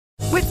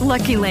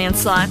Lucky Land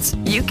Slots,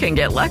 you can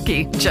get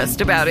lucky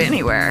just about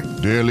anywhere.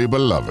 Dearly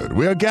beloved,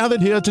 we are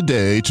gathered here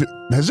today to...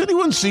 Has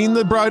anyone seen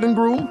the bride and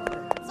groom?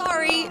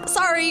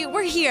 Sorry,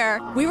 we're here.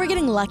 We were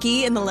getting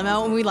lucky in the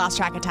limo and we lost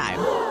track of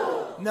time.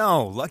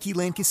 No, Lucky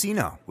Land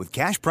Casino, with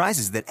cash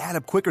prizes that add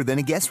up quicker than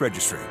a guest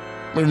registry.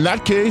 In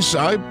that case,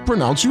 I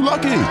pronounce you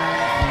lucky.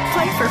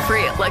 Play for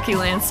free at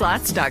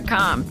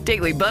LuckyLandSlots.com.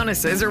 Daily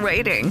bonuses are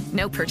waiting.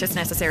 No purchase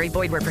necessary.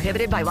 Void where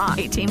prohibited by law.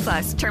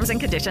 18+. Terms and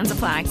conditions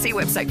apply. See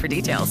website for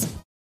details.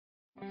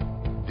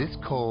 This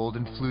cold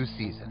and flu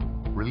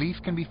season, relief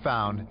can be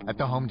found at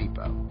the Home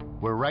Depot,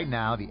 where right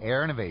now the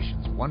Air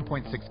Innovations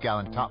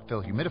 1.6-gallon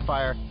top-fill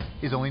humidifier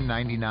is only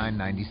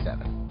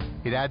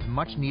 $99.97. It adds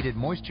much-needed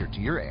moisture to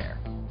your air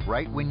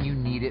right when you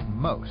need it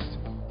most.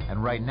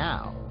 And right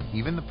now,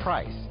 even the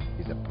price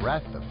is a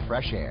breath of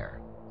fresh air.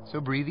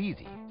 So breathe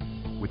easy.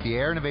 With the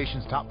Air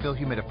Innovations top-fill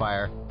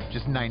humidifier,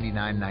 just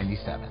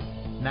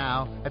 $99.97.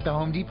 Now at the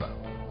Home Depot.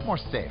 More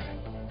saving,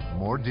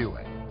 more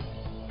doing.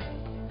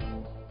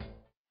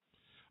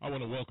 I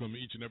want to welcome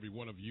each and every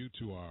one of you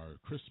to our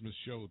Christmas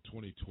show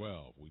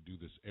 2012. We do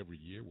this every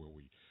year where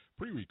we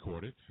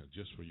pre-record it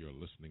just for your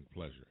listening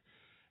pleasure.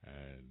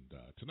 And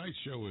tonight's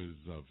show is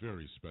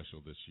very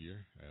special this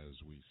year as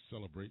we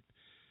celebrate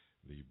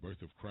the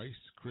birth of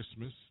Christ,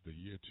 Christmas, the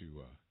year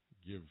to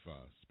give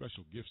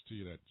special gifts to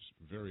you, that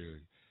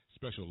very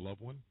special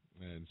loved one.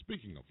 And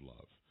speaking of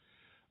love,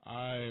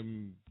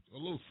 I'm a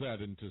little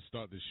saddened to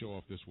start this show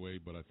off this way,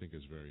 but I think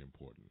it's very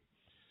important.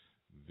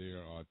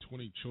 There are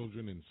 20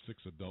 children and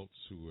 6 adults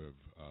who have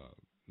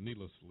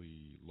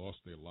needlessly lost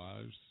their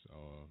lives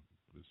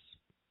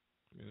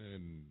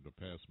in the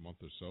past month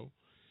or so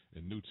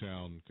in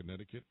Newtown,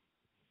 Connecticut.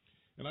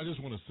 And I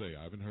just want to say,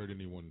 I haven't heard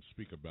anyone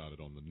speak about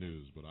it on the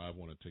news, but I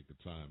want to take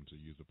the time to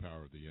use the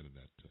power of the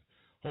Internet to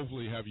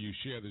hopefully have you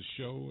share this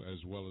show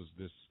as well as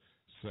this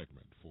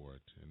segment for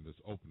it, in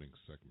this opening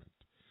segment.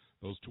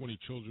 Those 20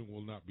 children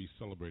will not be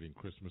celebrating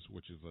Christmas,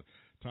 which is a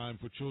time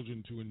for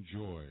children to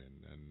enjoy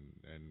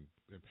and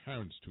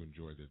parents to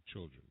enjoy their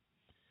children.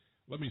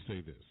 Let me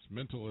say this,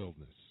 mental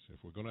illness,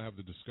 if we're going to have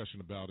the discussion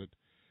about it,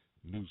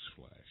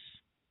 newsflash,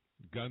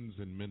 guns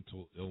and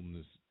mental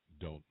illness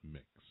don't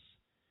mix.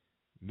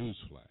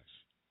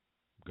 Newsflash,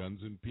 guns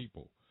and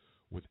people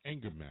with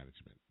anger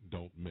management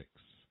don't mix.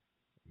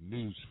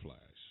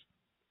 Newsflash,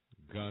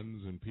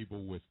 guns and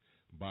people with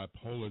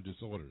bipolar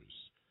disorders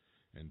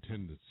and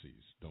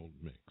tendencies don't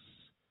mix.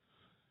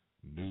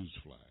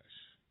 Newsflash,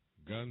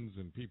 guns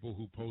and people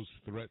who post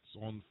threats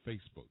on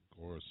Facebook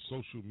or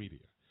social media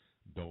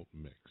don't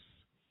mix.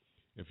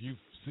 If you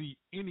see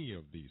any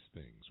of these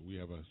things, we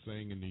have a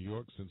saying in New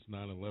York since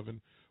 9/11,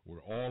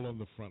 we're all on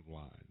the front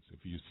lines.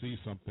 If you see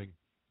something,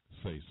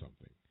 say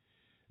something.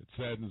 It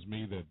saddens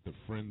me that the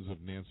friends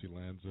of Nancy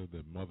Lanza,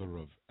 the mother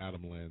of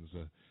Adam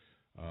Lanza,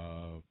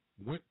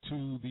 went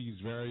to these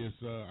various,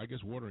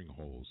 watering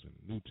holes in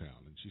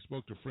Newtown, and she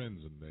spoke to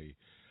friends, and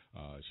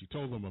she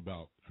told them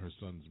about her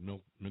son's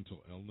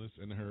mental illness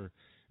and her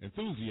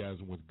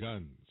enthusiasm with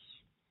guns.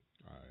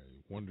 I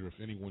wonder if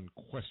anyone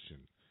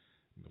questioned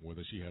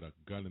whether she had a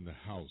gun in the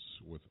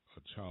house with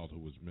a child who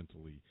was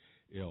mentally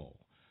ill,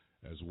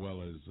 as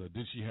well as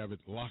did she have it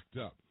locked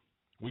up.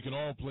 We can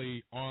all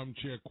play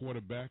armchair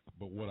quarterback,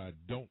 but what I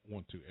don't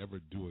want to ever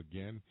do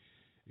again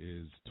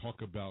is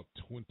talk about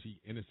 20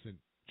 innocent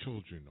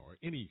children or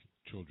any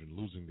children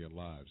losing their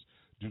lives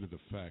due to the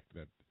fact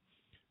that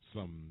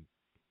some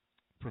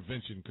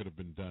prevention could have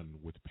been done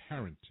with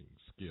parenting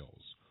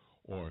skills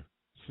or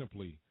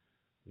simply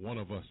one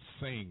of us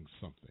saying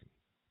something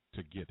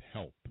to get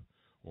help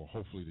or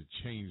hopefully to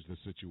change the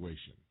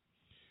situation.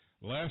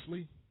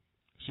 Lastly,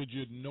 should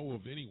you know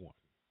of anyone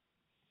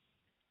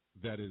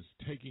that is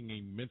taking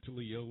a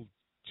mentally ill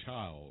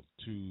child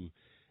to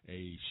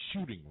a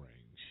shooting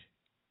range,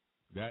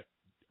 that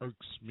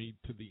irks me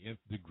to the nth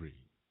degree.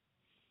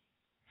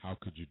 How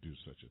could you do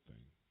such a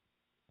thing?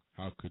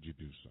 How could you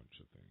do such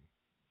a thing?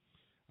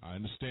 I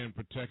understand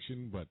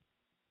protection, but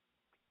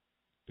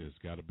there's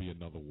got to be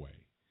another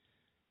way.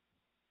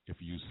 If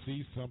you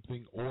see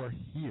something or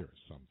hear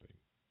something,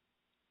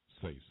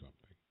 say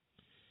something.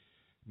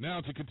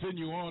 Now, to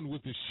continue on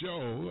with the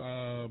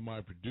show,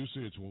 my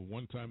producer, it's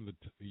one time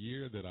the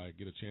year that I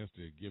get a chance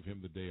to give him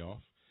the day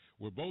off.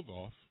 We're both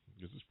off.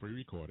 This is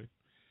pre-recorded.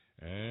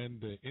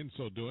 And in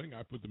so doing,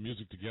 I put the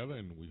music together,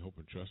 and we hope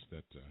and trust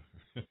that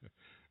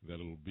that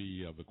it'll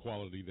be the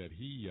quality that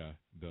he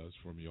does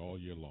for me all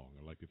year long.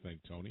 I'd like to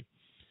thank Tony.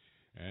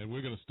 And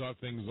we're going to start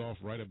things off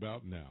right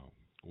about now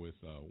with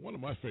one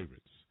of my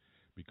favorites,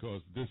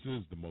 because this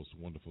is the most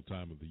wonderful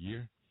time of the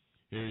year.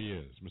 Here he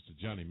is, Mr.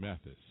 Johnny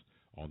Mathis,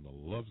 on the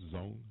Love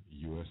Zone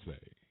USA.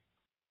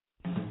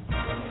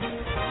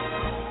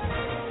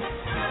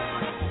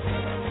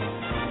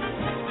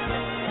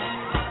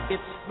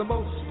 It's the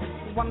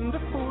most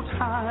wonderful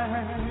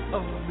time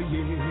of the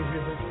year,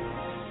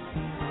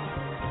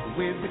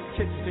 with the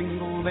kids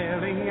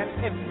jingle-belling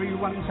and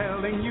everyone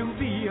telling you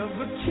be of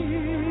good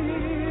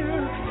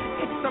cheer.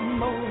 It's the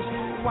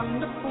most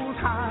wonderful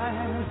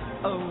time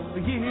of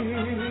the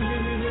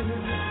year.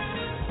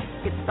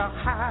 It's the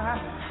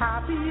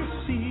happiest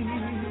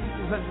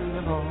season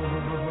of all.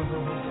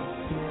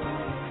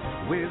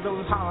 With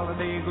those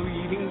holiday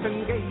greetings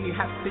and gay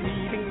happy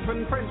meetings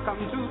when friends come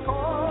to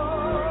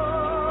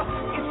call.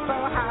 It's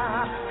the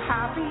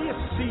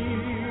happiest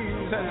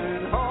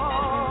season of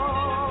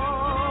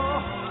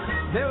all.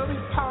 There'll be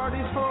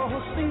parties for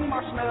hosting,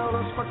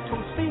 marshmallows for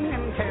toasting,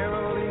 and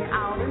caroling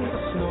out in the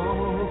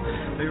snow.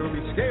 There'll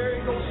be scary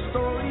ghost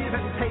stories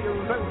and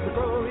tales of the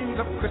glories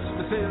of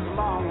Christmases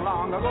long,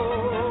 long ago.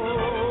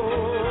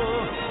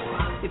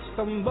 It's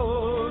the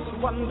most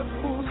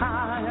wonderful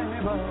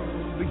time of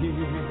the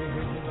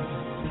year.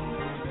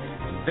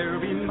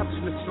 There'll be much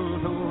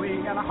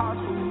mistletoeing and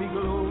hearts will be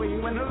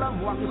glowing when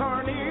loved ones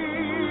are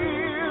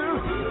near.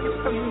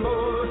 It's the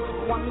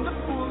most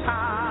wonderful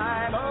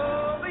time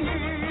of the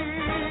year.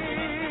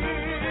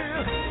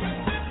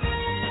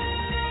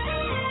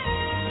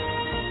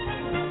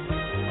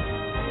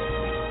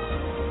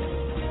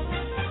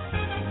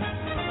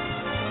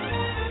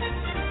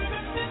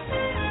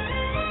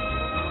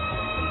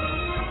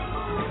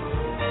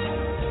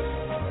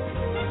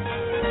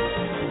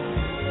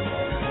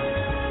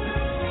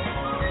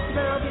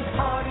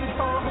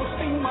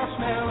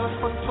 Marshmallows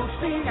for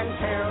toasting and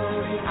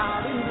caroling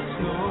out in the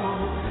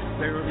snow.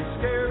 There'll be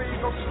scary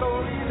ghost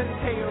stories and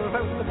tales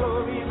of the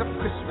glories of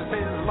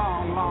Christmases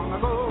long, long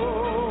ago.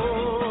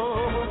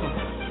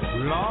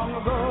 Long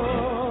ago.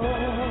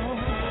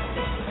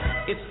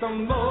 It's the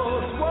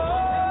most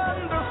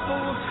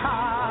wonderful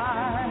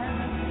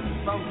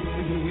time of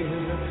the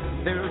year.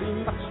 There'll be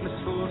much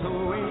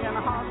mistletoeing and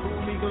hearts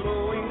will be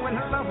glowing when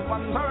loved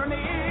ones are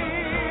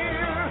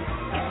near.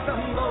 It's the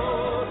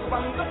most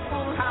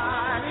wonderful time.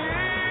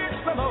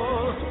 The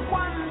most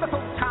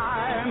wonderful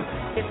time.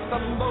 It's the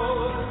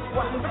most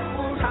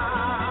wonderful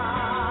time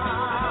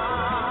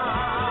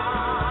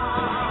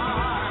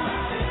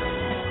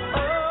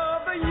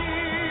of the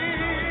year.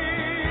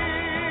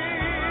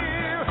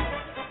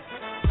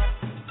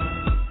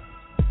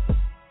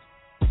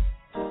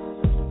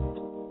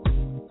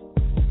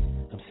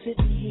 I'm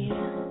sitting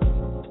here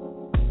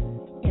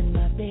in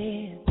my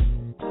bed.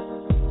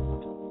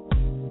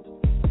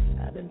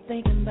 I've been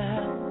thinking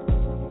about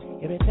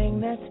everything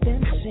that's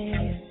been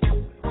said.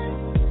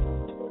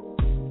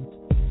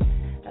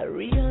 I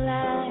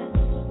realize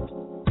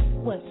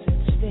what's at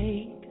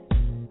stake.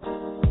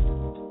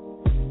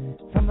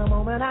 From the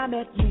moment I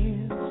met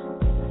you,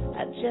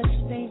 I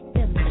just ain't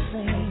been the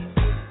same.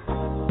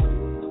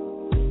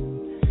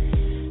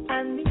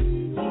 I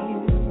need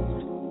you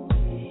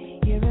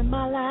here in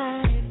my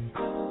life,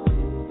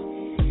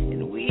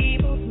 and we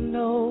both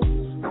know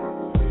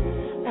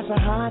that's a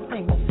hard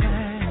thing to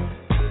find.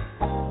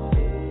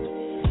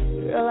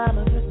 Girl, I'm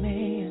a good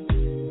man,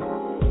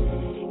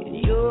 and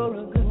you're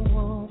a good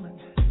woman.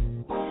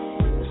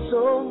 There's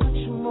so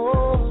much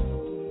more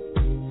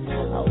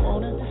I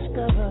want to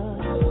discover,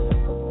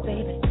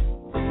 baby.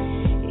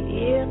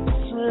 If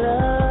it's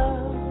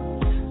love,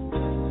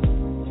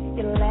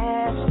 it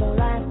lasts a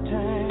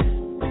lifetime.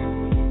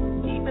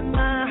 Deep in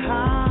my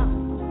heart,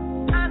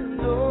 I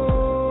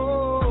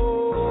know,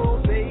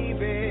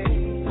 baby.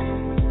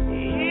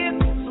 If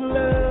it's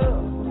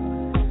love,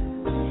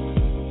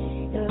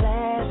 it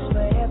lasts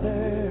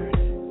forever.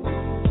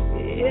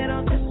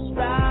 It'll just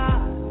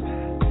start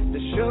the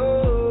show.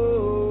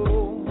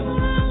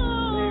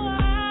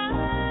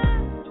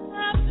 I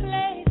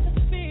played the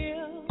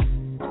field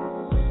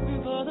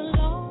for the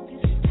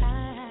longest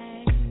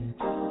time.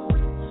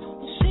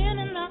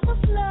 Sinning out of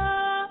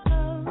love,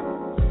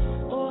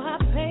 oh, I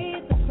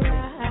paid the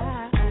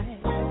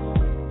price.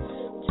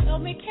 Tell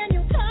me, can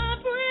you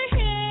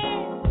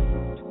comprehend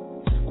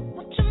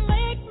what you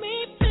make me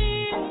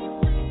feel?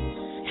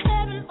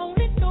 Heaven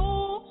only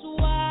knows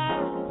why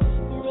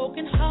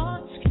broken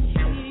hearts can heal.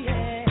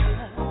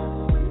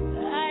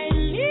 I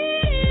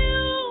need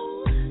you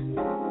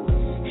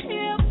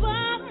here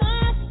by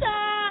my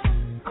side.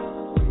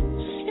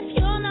 If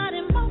you're not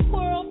in my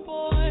world,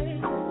 boy,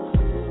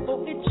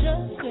 oh, it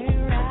just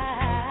ain't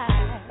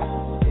right.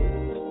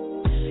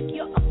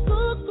 You're a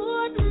good,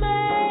 good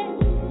man,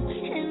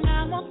 and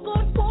I'm a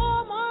good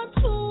woman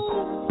too.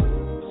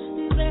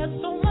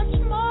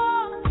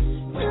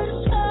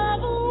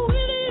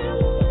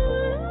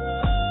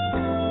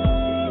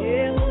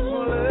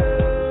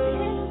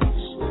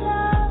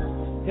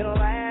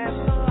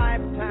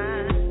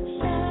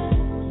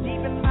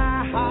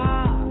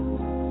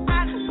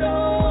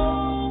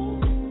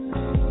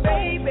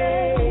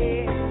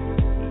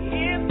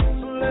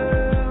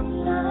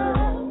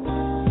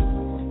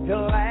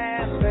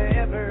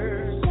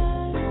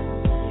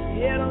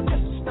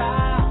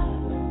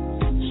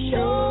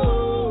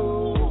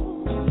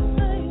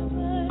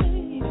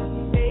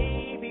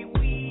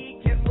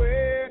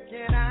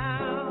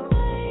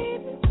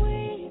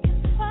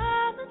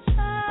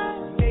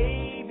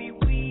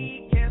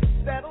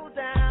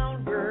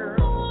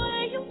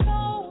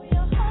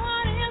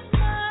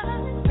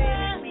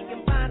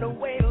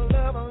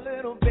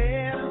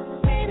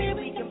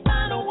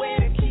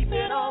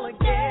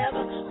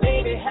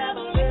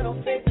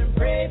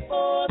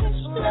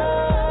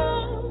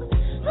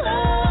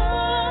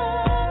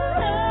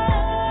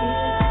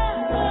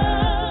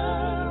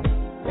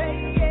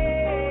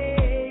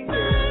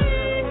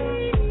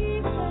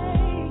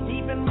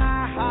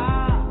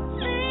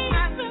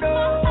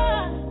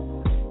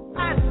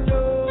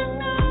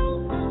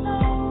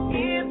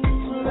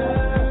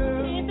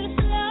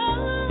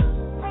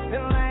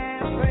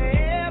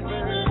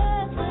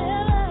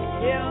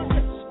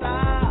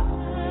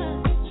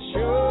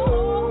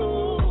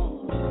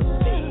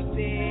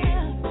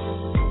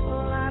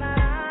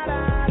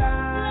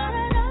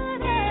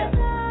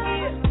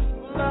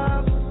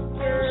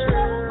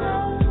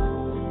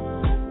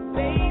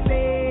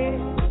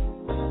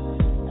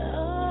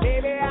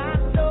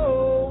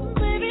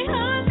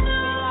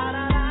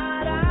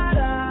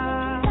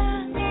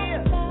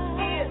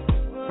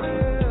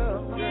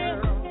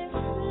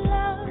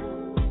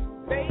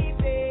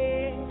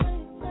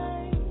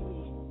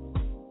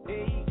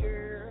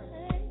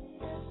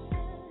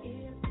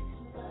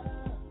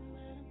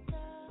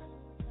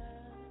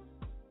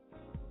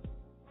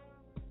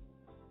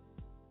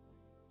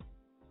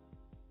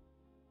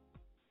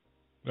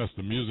 That's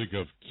the music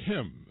of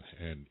Kim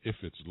and If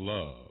It's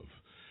Love.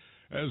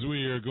 As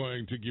we are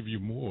going to give you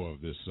more of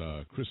this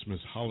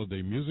Christmas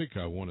holiday music,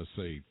 I want to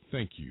say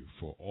thank you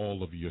for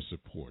all of your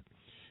support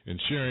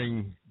and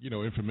sharing,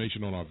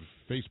 information on our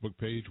Facebook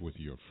page with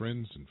your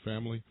friends and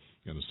family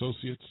and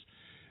associates,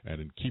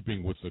 and in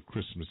keeping with the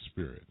Christmas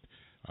spirit.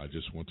 I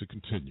just want to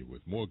continue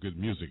with more good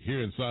music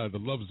here inside the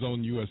Love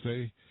Zone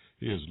USA.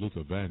 Here's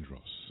Luther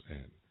Vandross,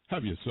 and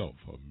have yourself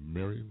a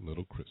merry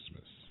little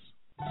Christmas.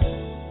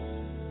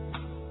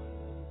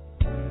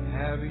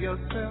 Have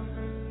yourself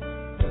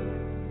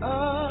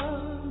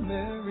a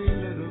merry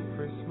little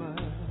Christmas.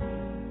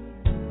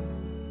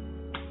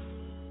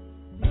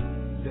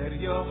 Let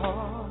your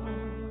heart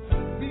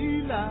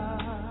be light.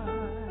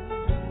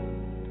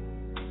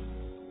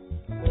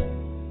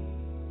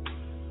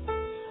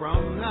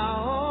 From now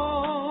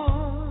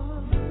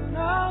on,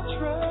 our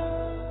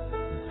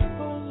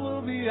troubles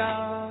will be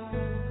out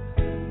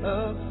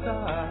of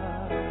sight.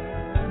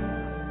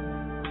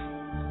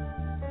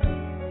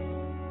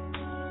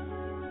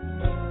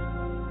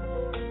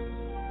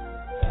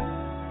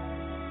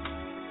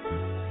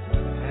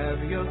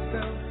 Have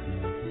yourself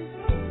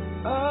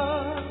a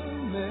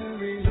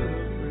merry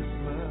little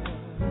Christmas.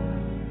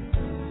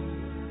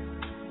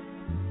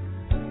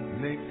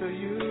 Make the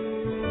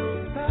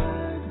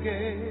Yuletide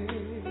gay.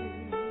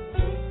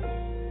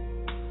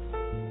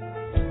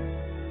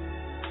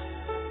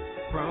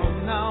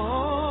 From now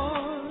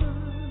on,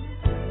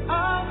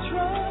 our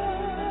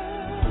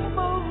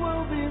troubles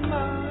will be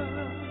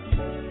miles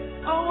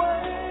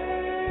away.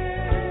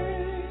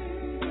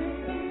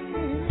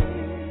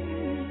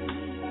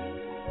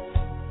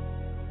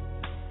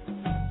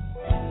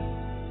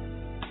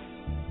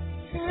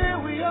 Here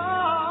we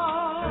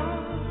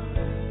are,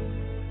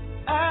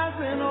 as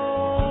in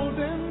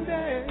olden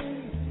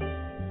days,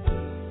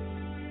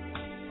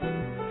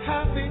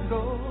 happy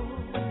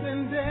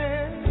golden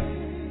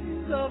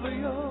days of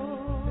yore.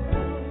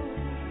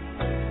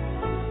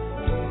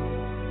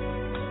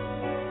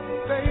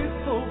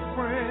 Faithful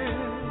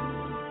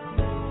friends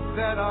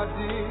that are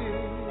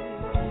dear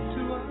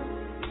to us,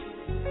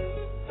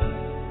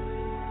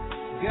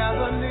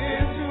 gather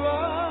near to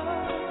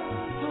us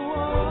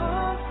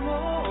once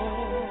more.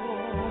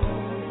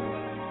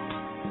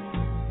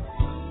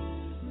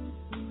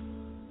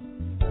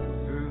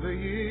 Through the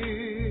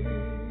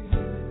years,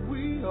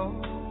 we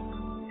all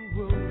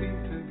will be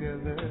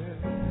together.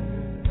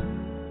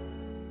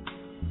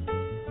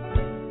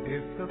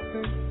 If the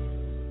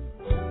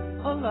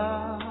fates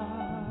allow.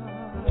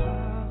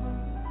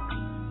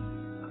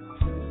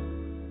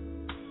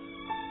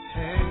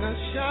 Hang a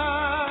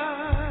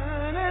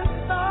shining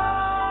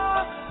star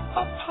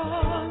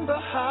upon the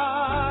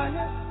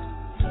highest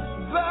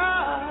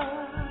bough,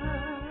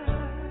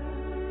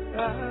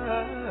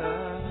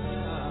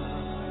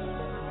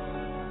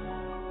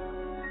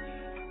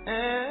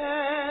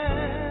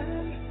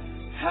 and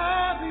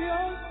have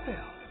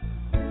yourself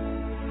a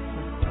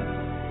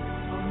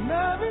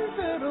merry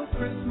little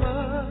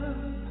Christmas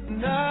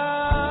now.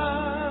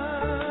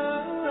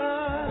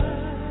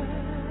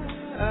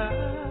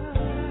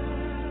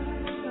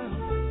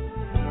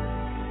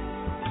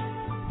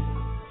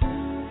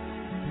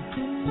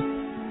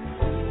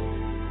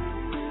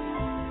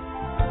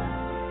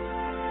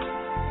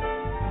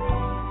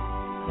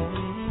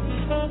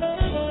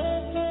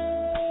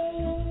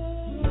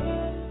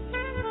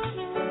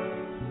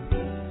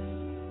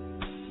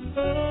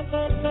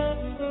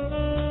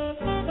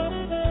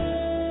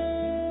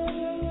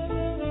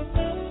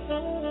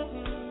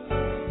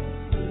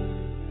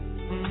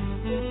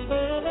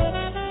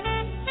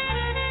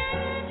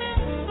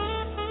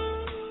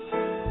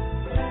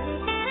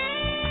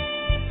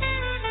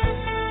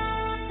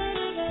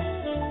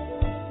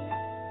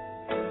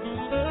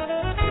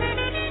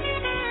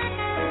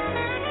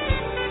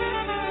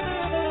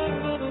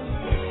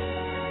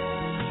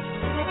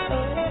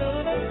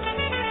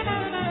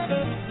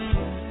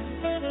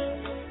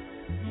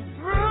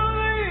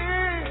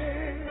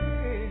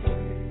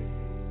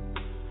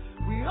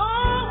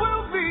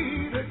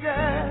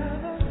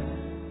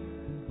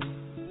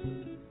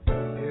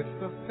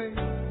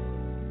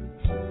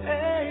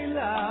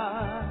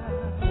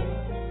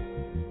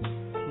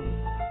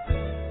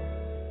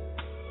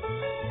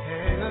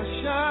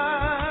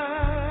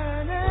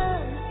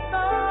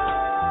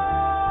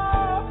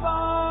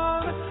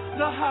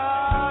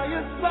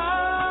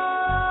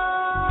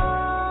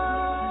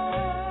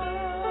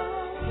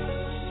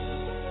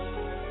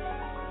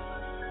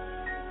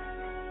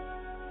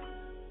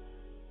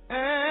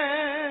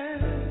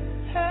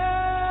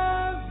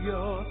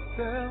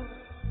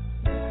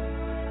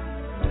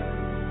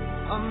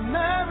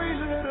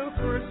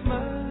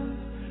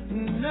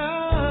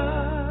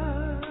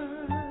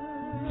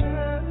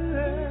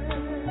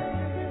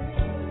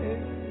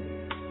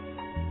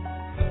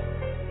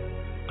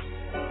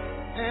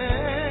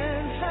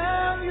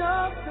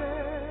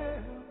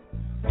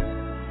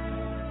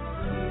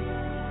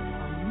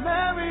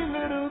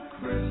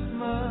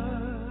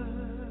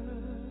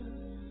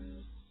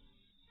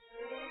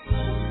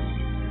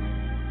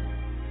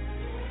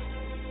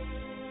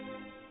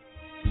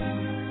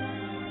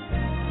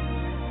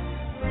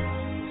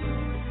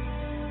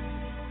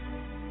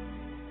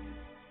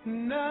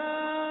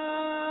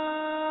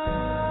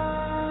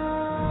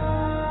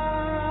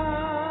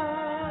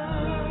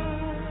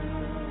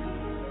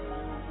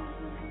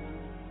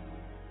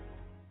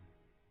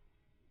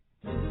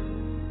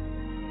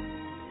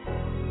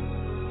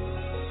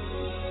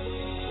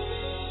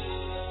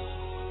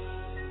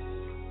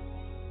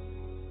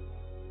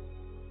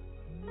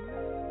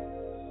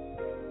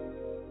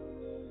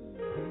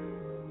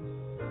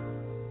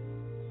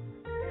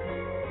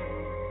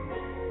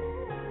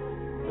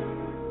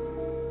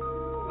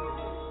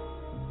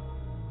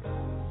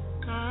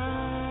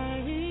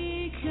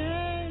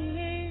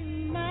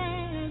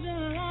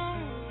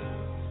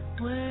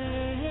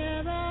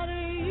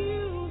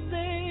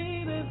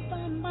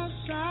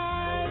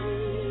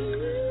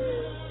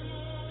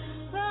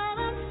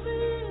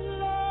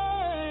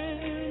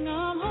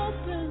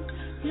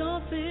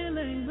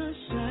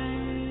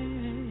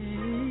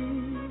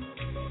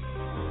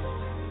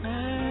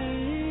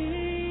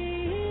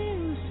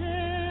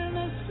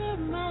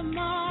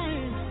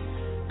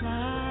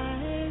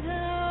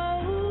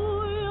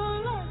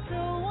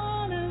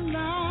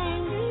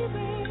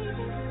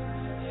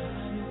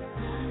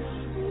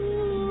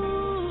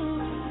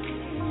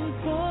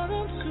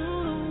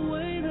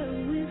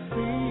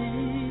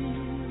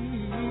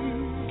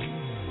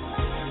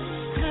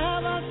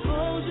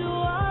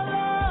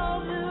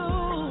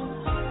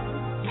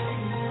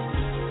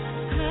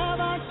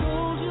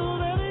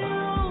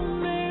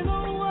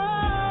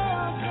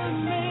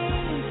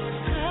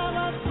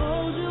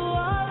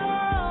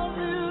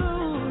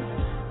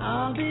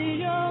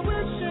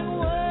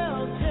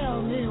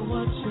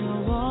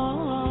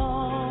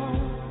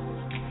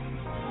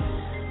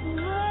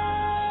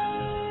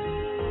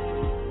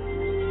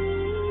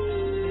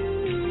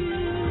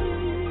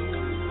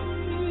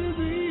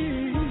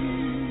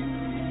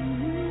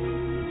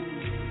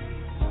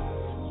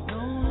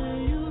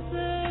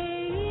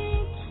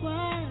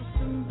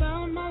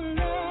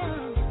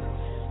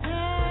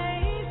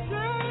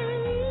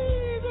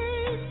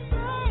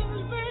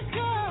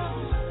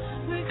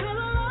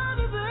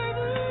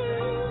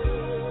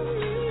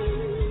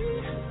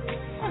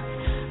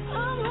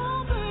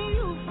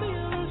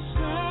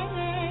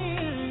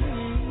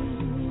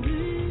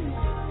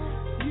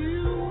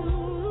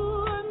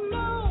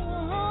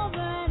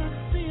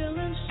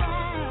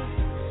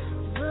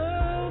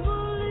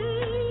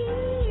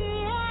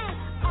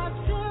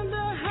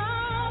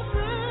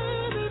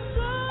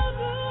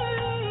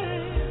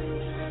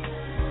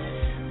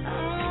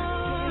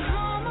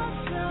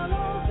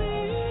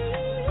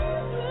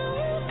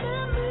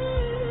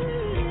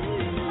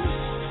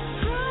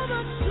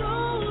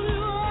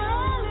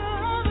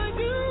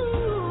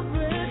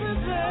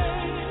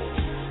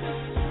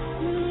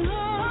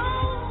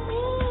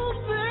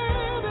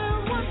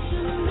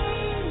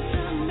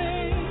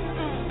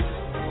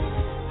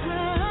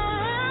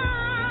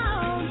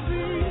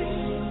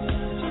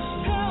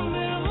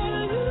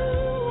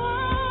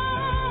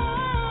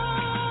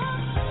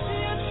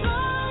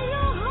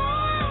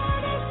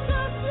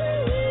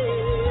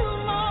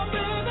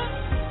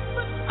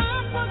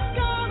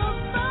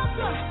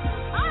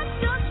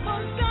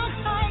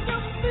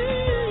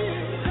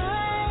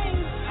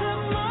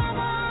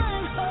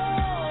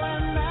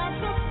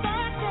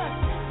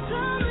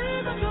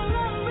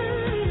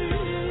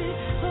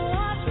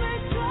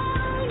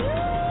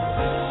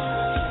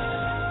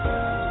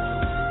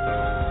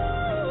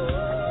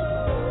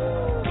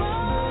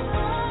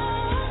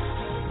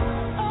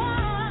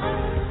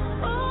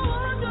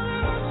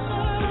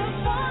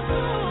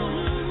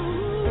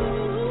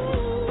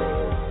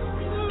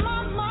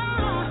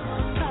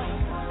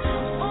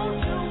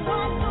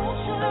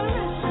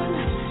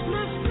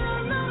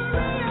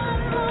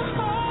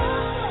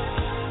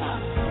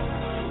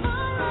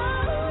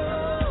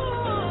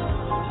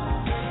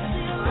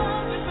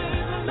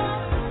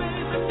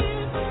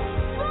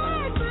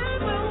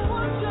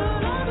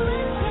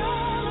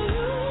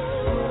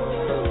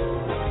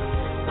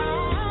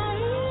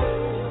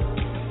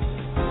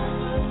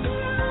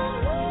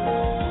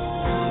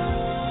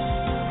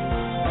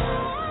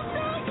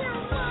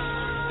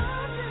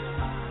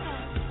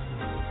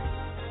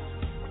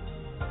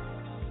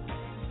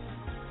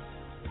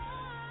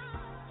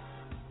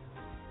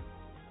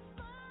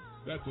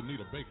 That's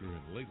Anita Baker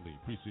and Lately,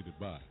 preceded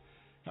by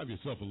Have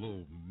Yourself a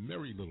Little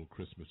Merry Little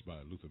Christmas by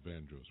Luther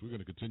Vandross. We're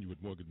going to continue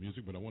with more good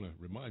music, but I want to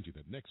remind you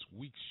that next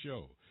week's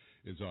show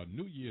is our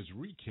New Year's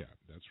recap.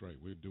 That's right,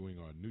 we're doing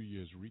our New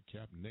Year's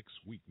recap next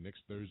week,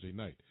 next Thursday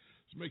night.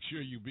 So make sure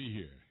you be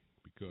here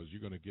because you're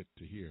going to get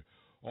to hear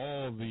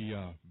all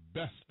the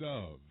best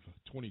of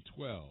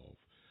 2012,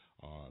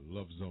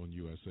 Love Zone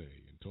USA.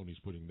 And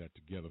Tony's putting that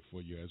together for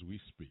you as we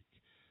speak.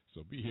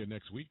 So be here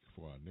next week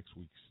for our next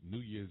week's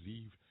New Year's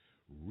Eve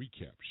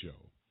recap show.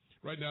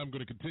 Right now I'm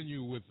going to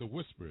continue with the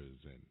Whispers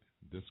and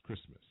This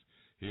Christmas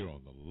here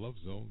on the Love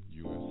Zone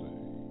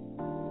USA.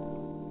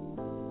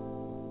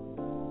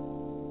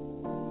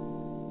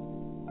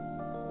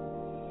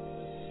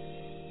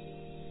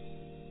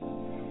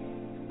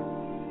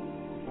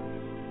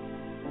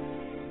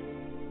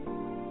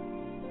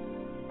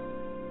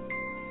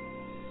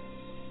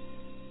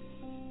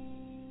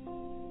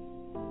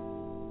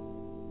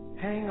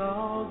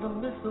 all the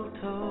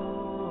mistletoe,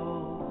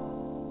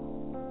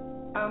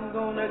 I'm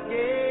gonna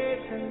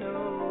get to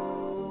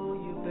know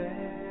you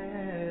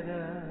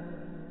better.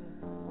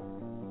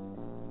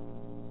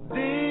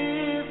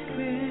 This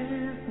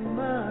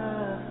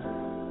Christmas,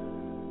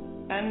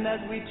 and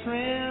as we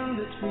trim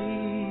the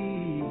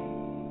tree,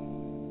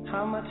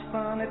 how much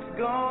fun it's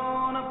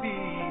gonna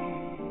be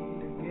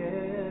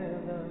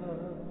together.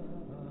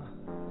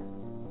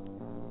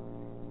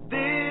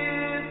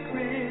 This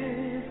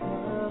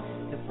Christmas,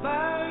 the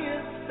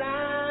fire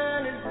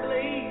sign is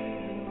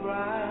blazing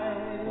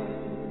bright.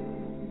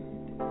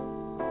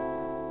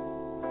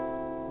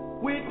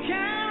 We're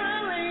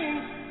caroling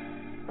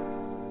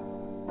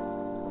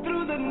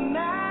through the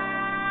night,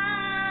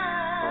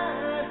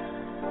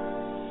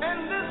 and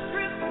this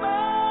Christmas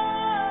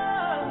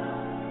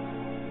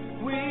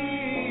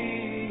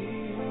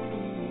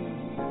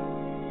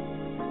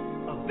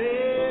a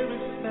very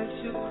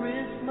special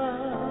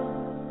Christmas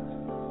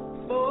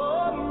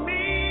for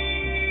me.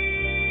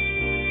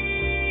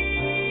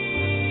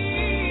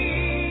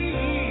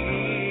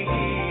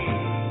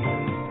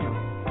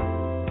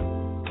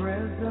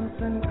 Presents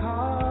and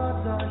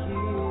cards are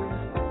here.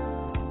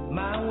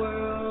 My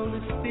world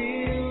is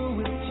filled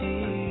with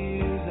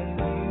cheers and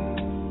you.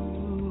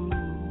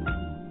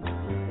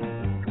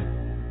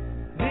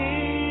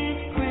 This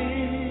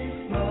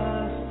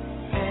Christmas,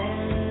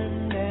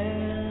 and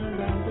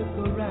I look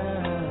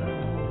around,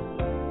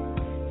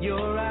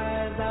 your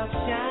eyes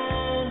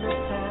outshine the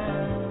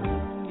town,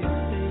 yes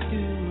they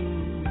do.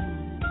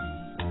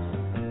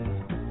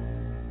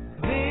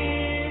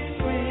 This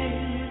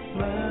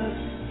Christmas,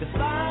 the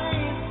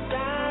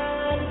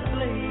fireside is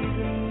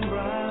blazing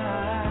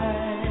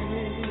bright.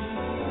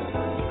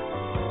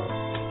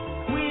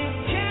 We're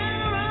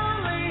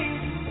caroling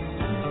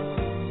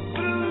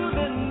through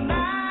the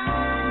night,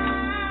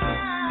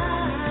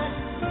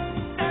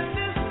 and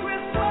this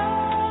Christmas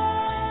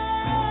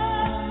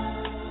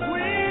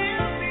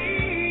will be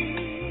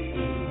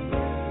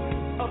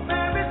a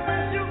very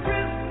special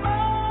Christmas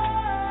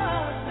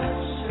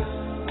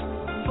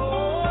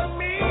for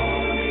me.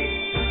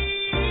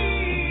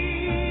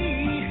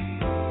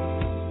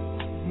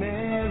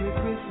 Merry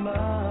Christmas.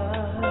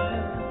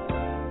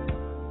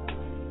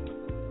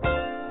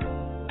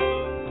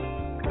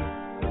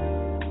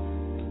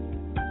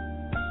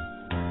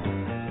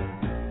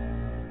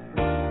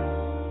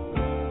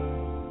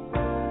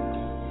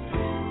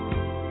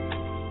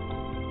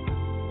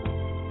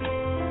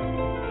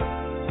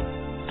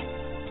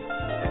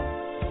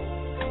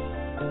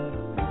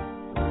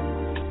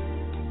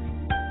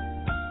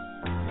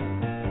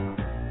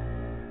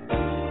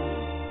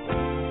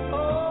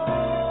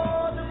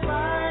 Oh, the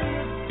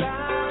fire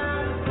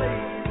sign is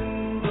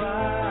blazing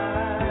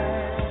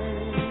bright.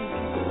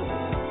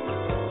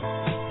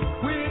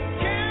 We're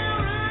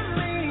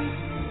caroling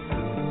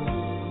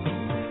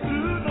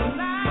through the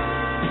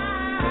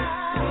night,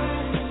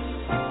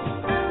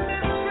 and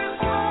this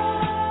Christmas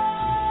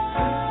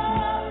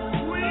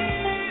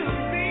will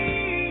be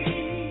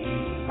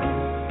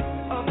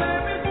a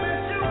very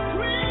special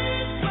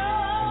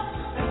Christmas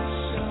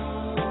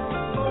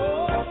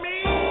for me.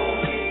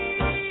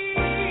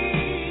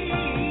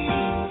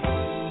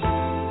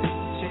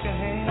 Shake a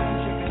hand,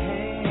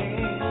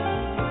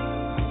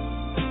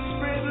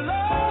 spread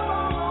love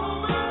all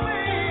over the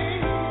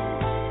land.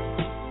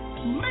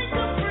 Make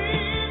a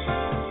friend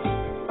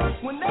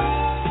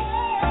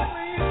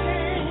whenever you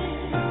can.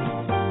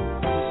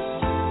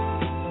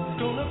 It's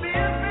gonna be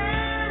a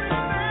very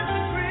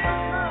special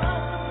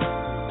Christmas.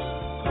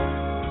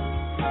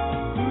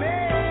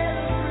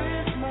 Merry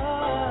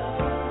Christmas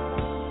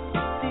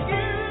to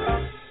you.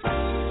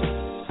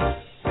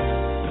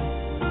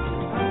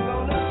 I'm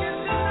gonna get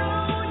to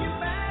know you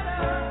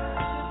better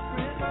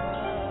this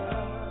Christmas.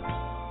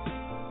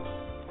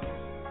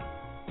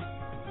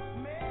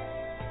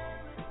 Merry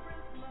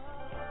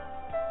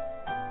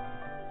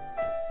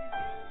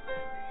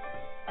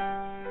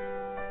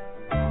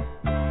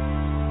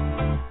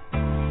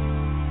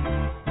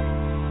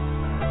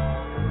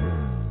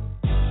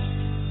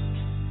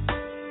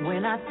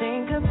When I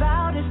think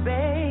about it,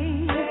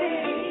 baby,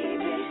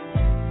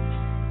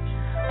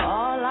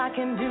 all I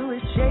can do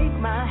is shake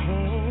my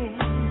head.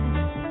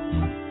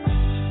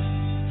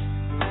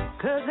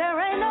 'Cause there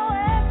ain't no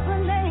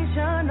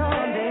explanation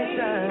on this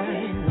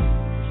earth.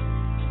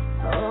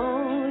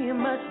 Oh, you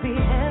must be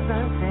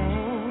heaven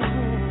sent.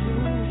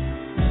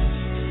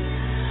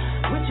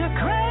 With your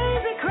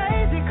crazy,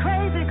 crazy,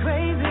 crazy,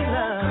 crazy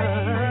love.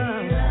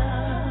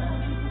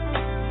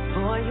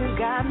 Boy, you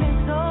got me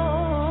so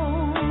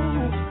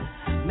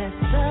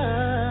messed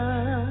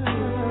up.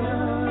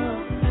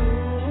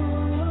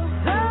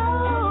 So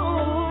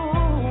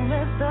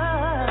messed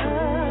up.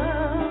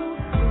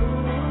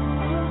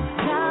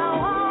 Now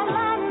all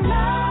I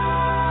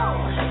know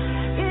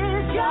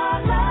is your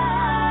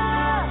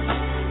love.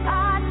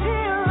 I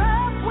tear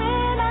up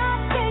when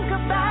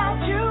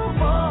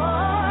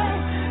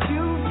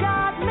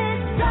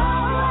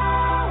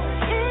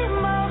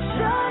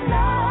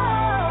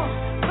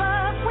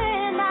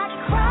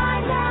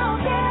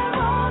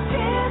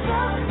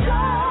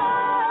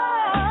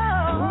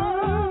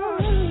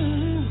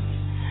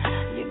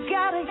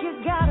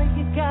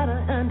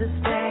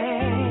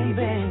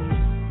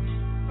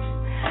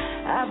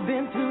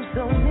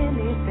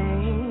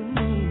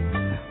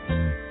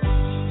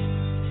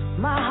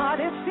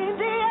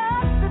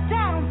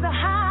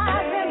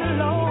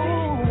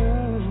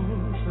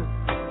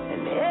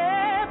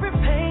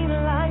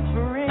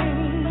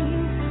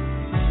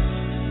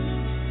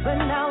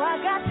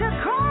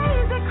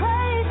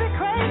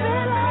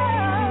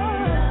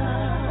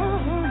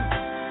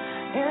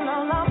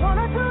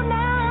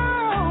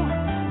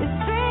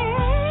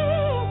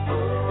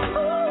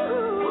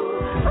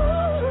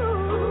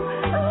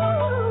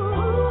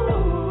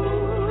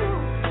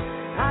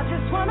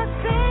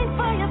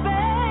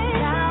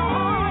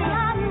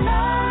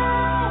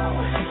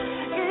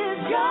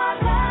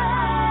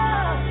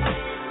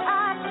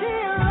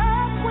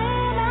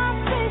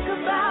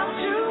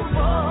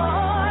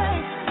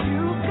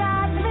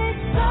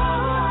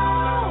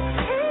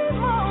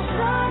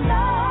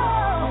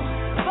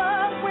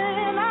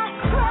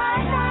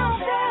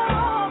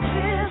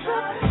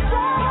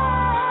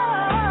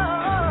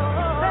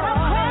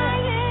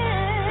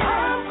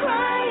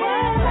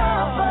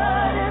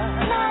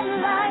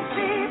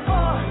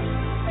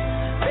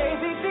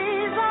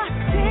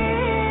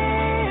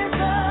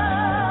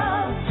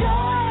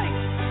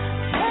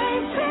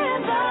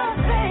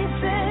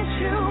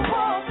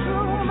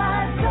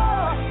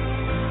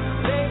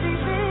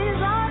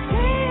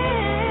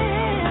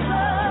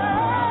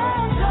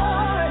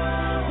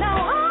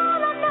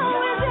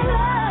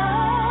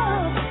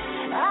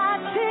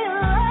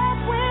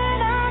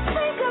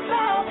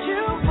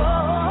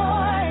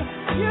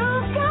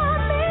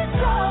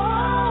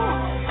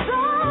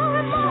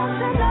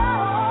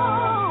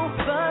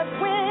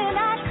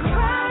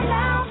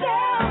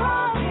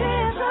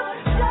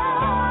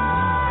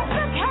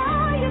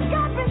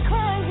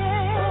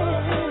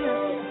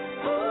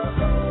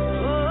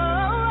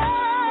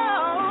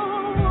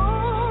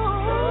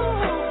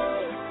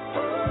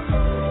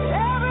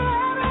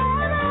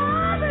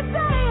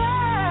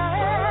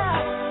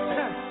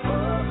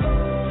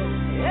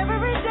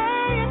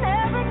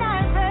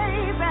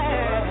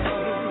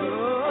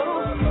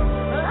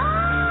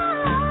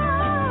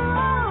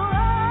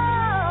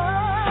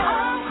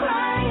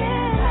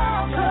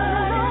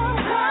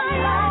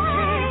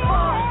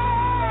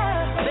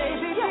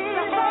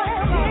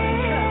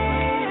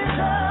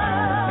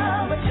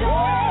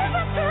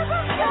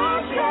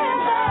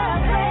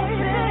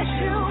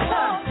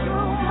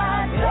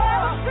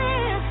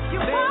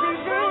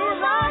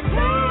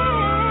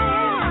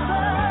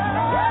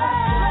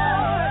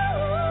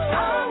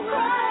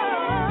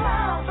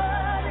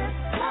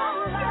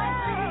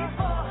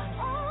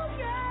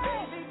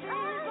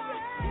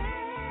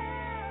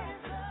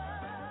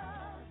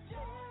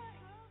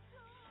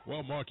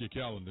Well, mark your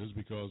calendars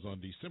because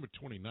on December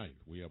 29th,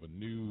 we have a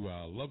new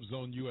Love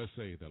Zone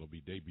USA that'll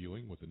be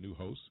debuting with a new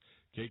host,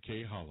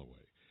 KK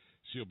Holloway.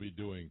 She'll be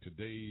doing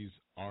today's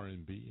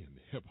R&B and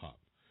hip-hop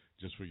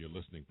just for your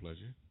listening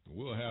pleasure.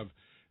 We'll have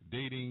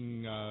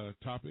dating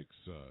topics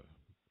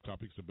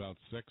about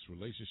sex,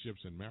 relationships,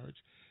 and marriage,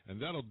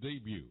 and that'll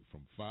debut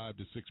from 5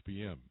 to 6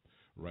 p.m.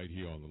 right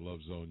here on the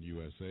Love Zone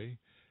USA,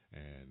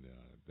 and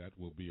that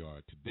will be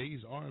our today's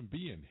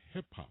R&B and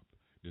hip-hop.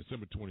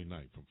 December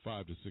 29th from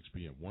 5 to 6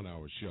 p.m.,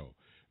 1-hour show.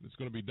 And it's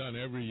going to be done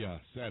every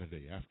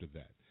Saturday after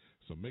that.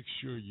 So make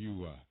sure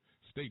you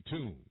stay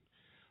tuned.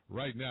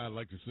 Right now, I'd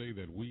like to say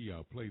that we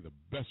play the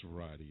best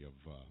variety of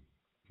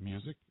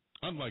music.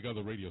 Unlike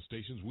other radio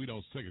stations, we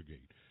don't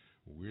segregate.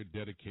 We're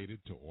dedicated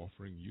to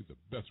offering you the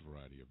best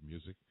variety of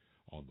music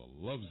on the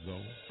Love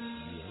Zone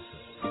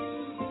USA.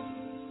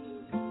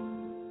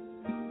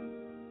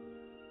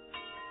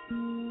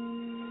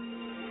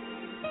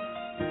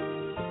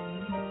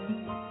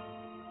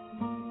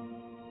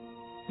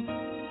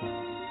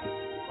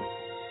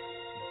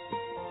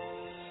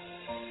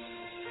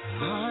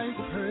 My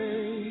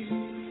Christmas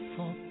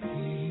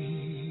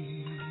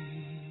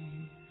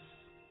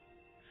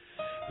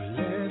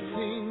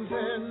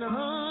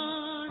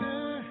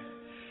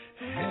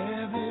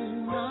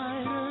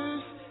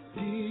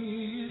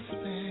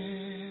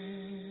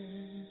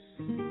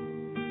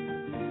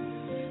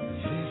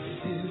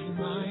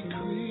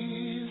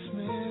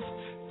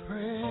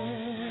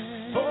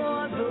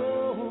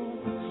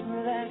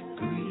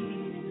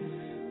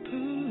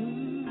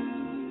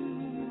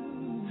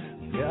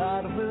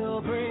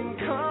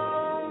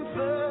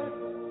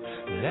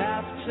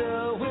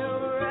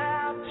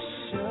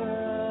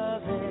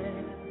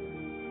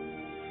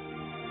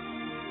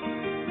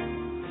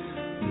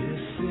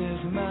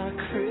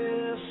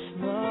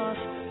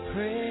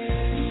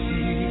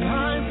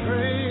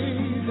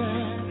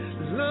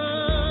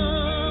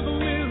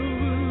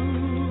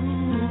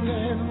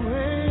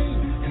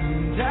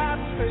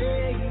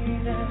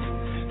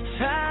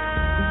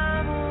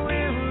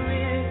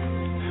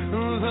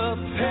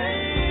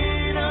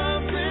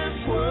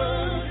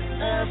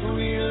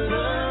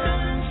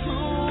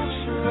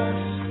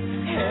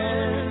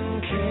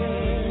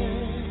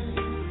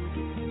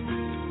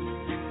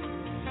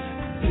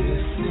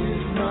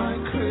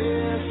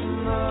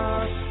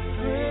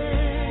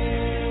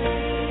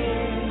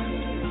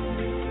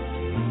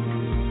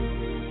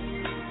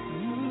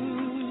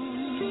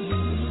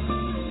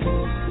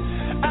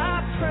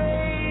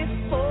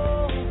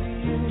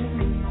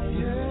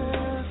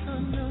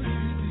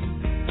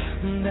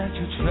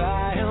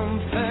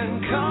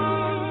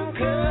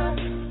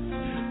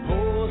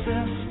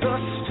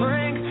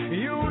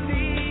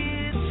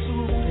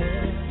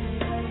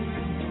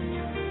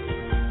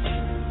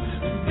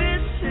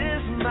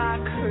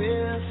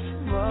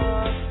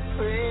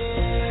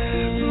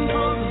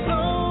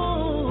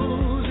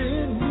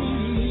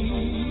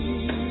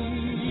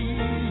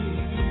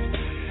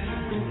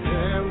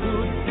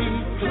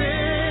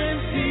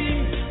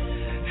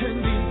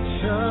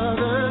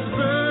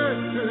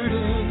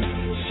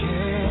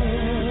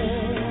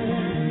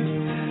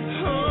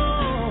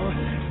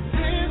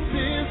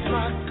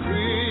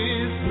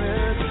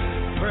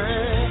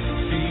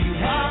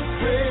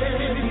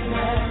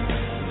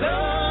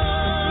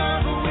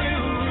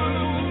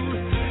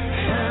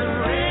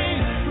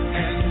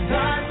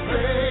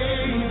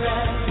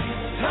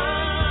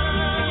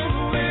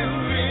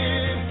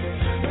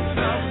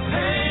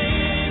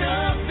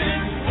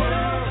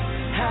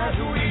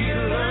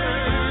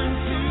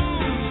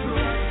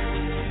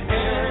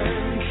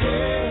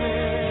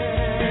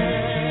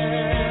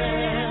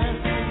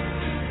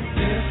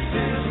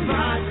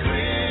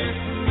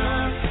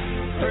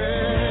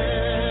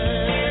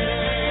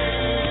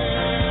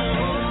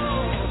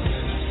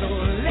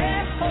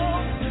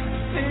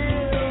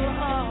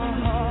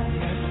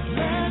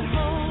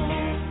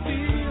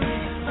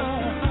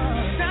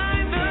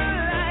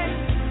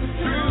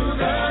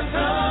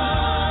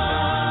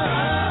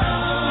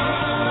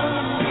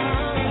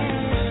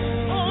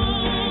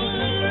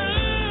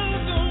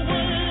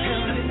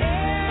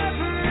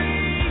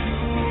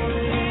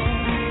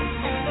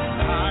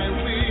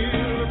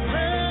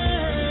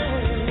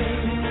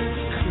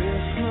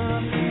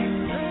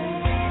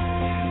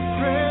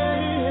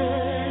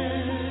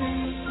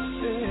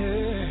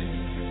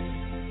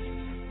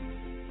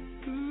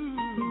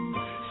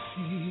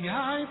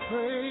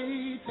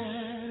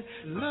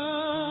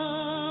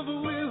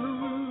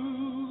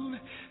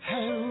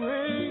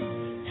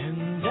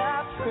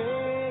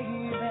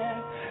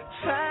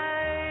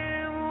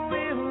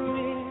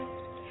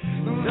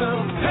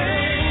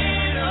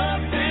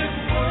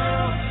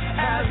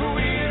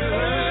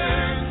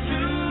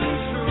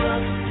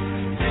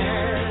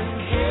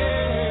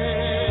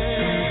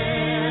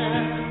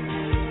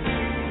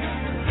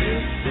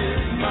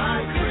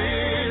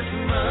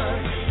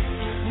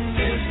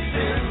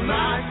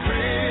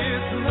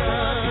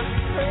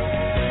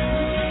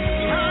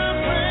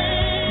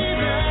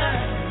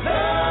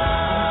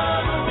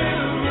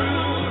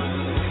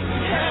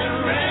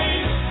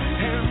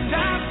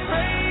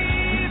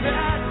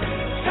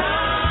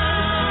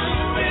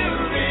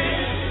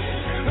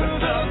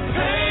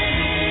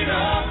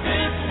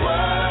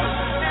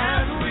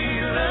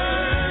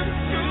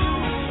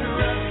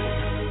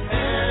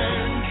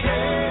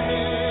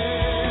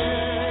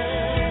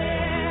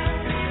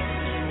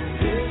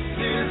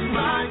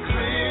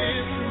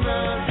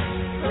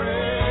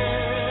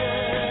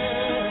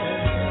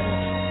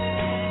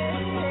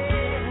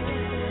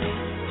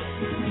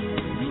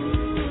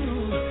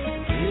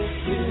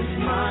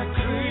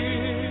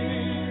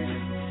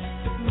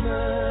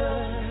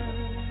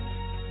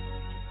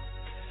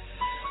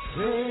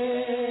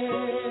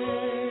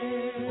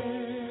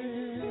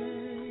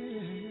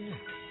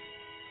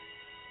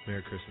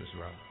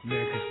bro.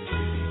 Merry Christmas to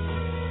you.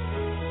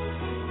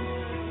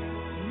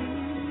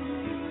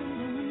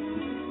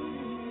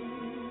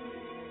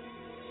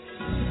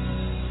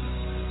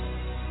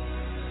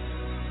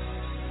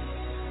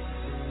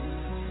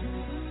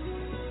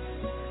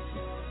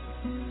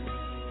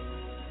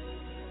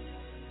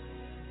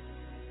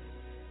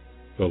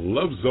 The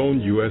Love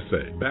Zone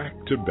USA, back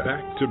to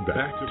back to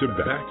back to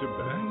back to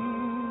back.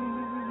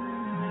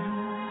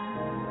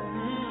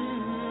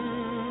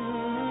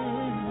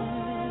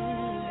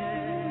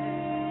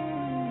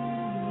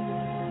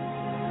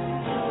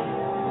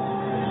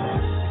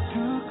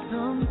 Took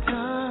some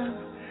time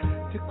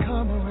to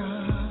come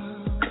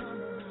around,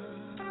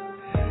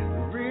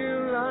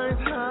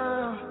 realize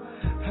how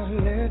I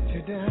let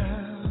you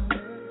down.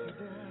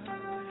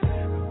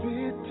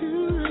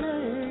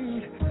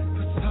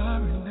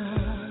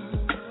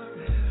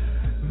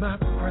 My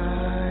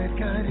pride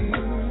got in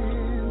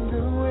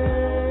the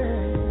way.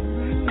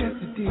 Yes,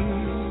 it did.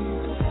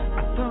 I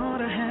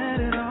thought I had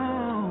it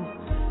all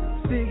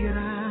figured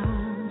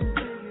out.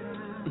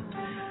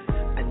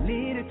 I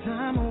needed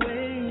time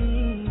away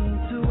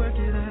to work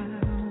it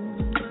out.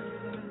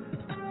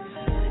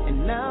 And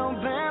now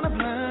that I've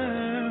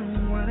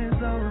learned what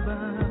it's all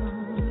about,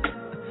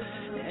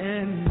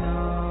 and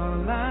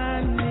all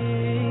I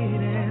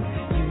need is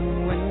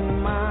you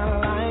in my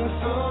life.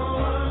 So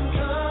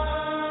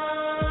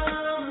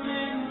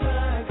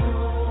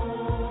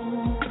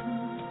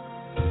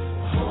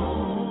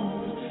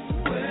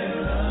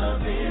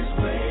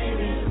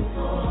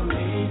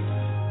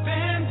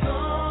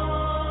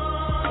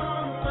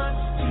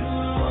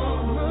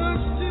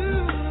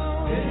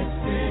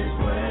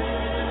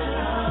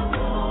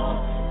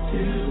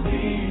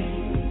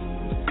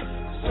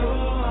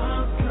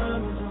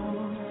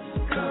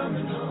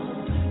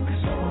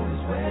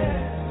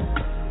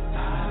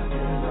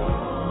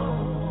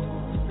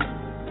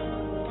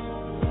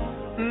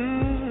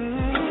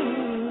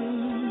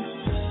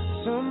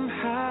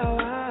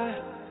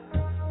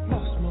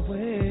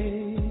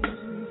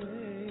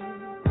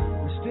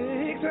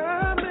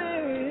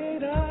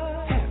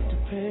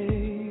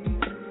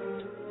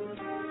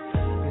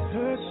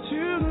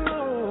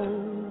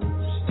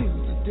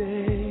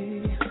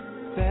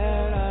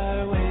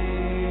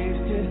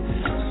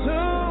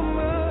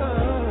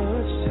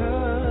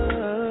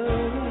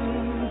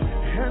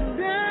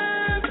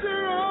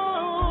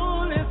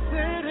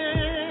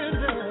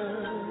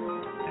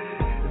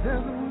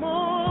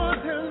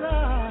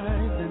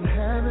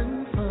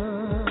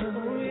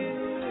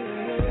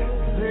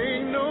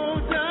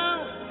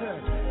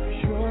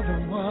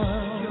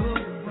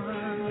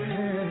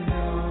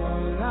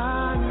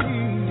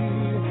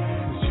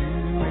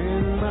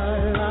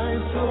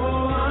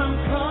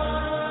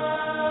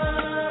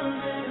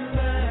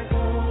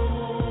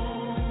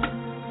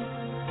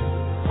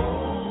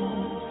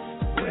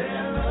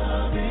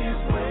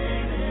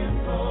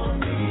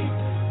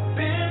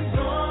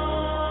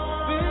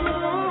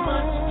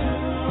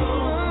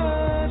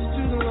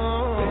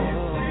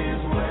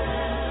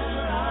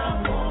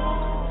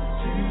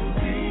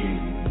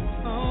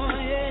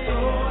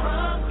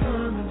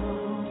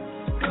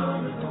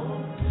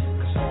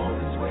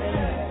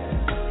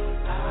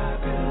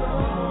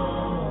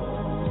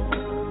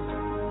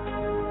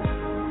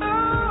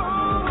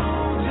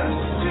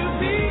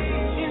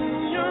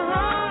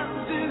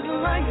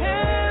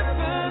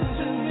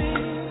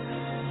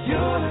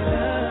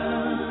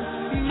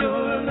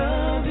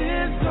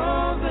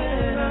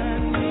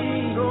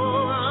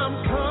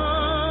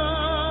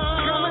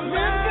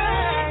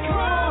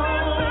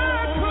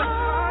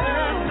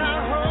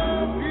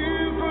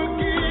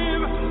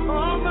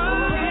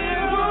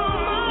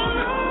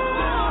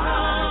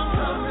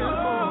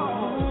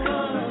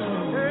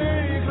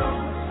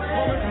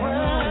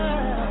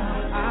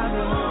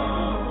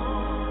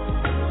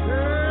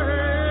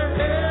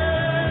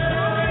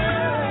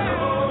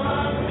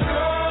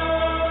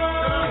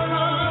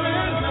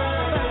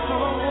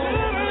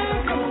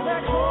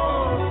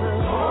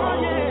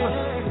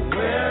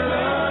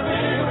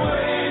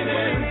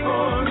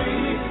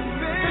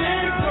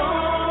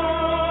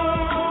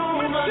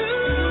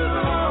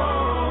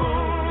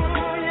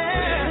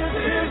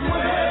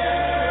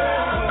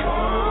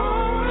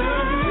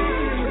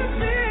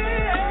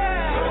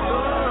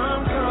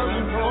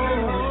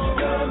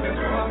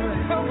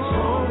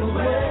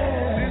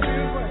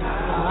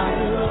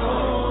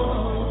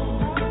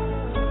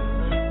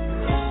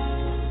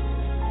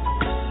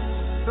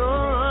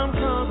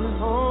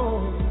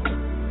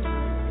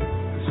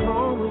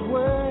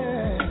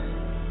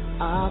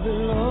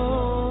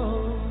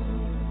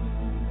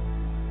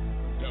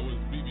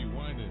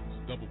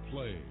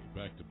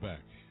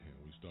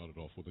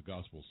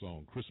gospel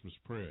song, Christmas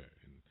Prayer,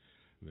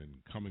 and then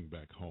Coming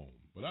Back Home.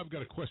 But I've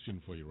got a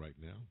question for you right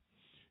now.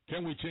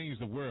 Can we change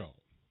the world?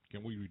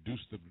 Can we reduce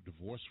the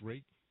divorce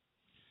rate?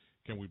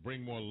 Can we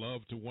bring more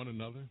love to one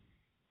another?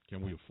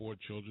 Can we afford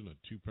children, a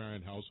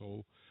two-parent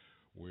household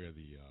where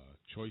the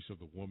choice of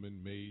the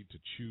woman made to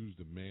choose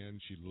the man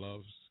she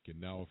loves can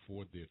now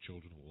afford their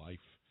children a life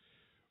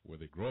where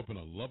they grow up in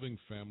a loving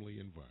family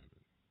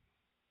environment?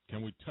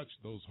 Can we touch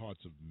those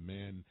hearts of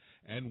men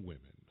and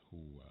women who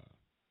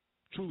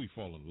truly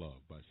fall in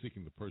love by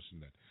seeking the person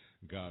that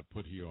God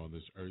put here on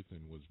this earth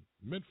and was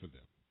meant for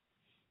them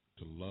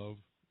to love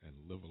and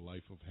live a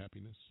life of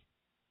happiness?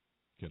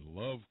 Can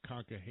love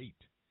conquer hate?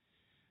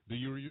 Do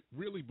you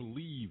really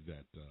believe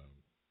that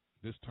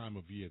this time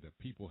of year that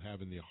people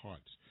have in their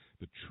hearts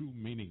the true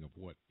meaning of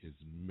what is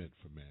meant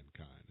for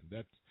mankind? And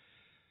that's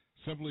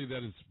simply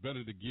that it's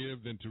better to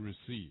give than to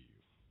receive,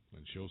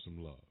 and show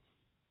some love.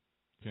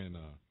 Can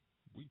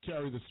we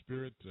carry the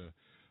spirit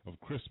of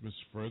Christmas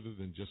further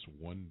than just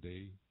one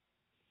day?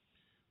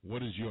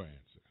 What is your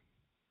answer?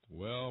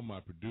 Well,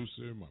 my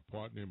producer, my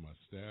partner, my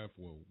staff,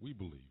 well, we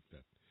believe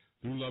that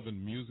through love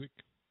and music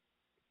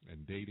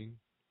and dating,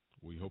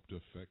 we hope to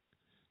affect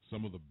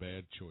some of the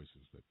bad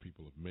choices that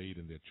people have made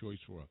in their choice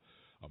for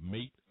a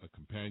mate, a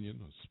companion,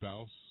 a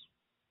spouse.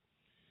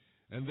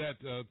 And that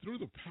through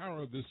the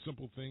power of this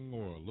simple thing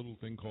or a little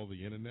thing called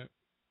the internet,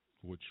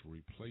 which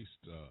replaced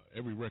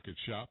every record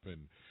shop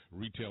and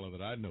retailer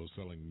that I know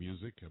selling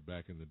music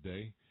back in the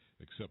day,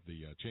 except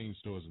the chain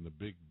stores and the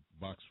big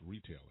box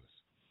retailers,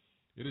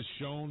 it has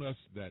shown us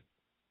that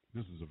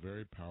this is a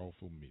very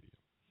powerful medium.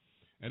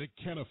 And it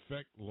can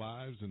affect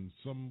lives in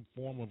some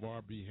form of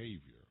our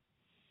behavior.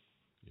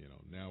 You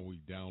know, now we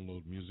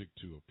download music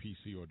to a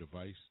PC or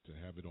device to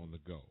have it on the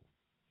go.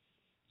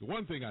 The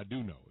one thing I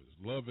do know is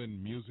love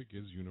and music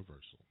is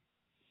universal.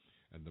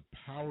 And the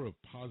power of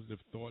positive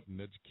thought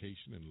and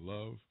education and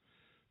love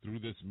through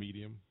this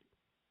medium,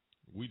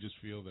 we just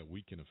feel that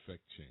we can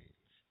affect change.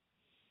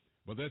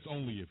 But that's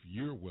only if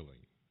you're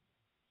willing.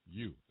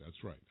 You,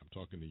 that's right, I'm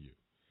talking to you.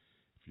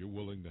 If you're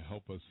willing to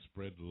help us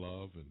spread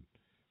love and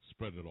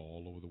spread it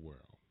all over the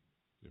world.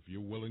 If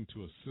you're willing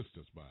to assist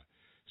us by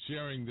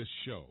sharing this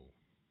show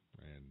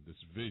and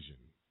this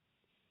vision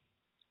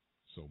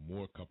so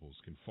more couples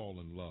can fall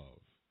in love,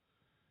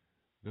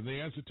 then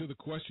the answer to the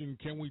question,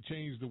 can we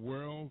change the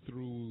world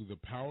through the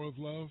power of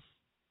love?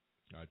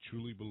 I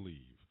truly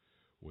believe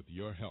with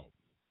your help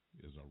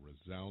is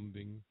a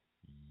resounding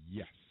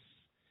yes.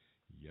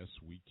 Yes,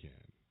 we can.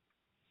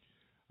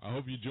 I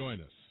hope you join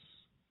us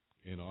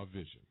in our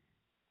vision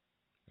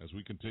as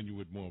we continue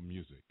with more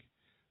music.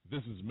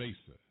 This is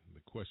Mesa.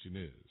 The question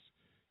is,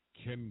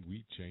 can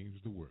we change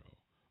the world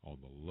on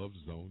the Love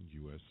Zone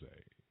USA?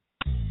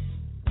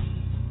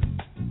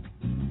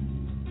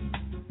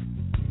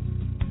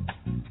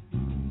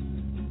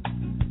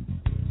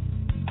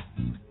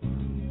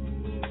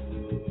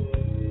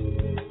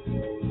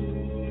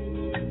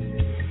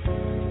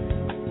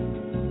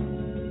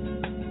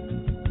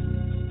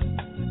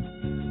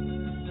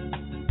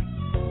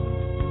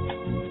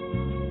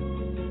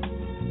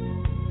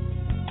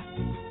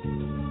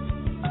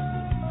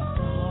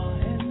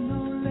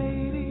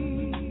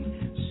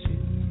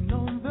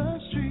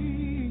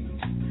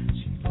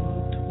 She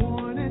looked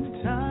worn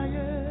and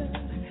tired.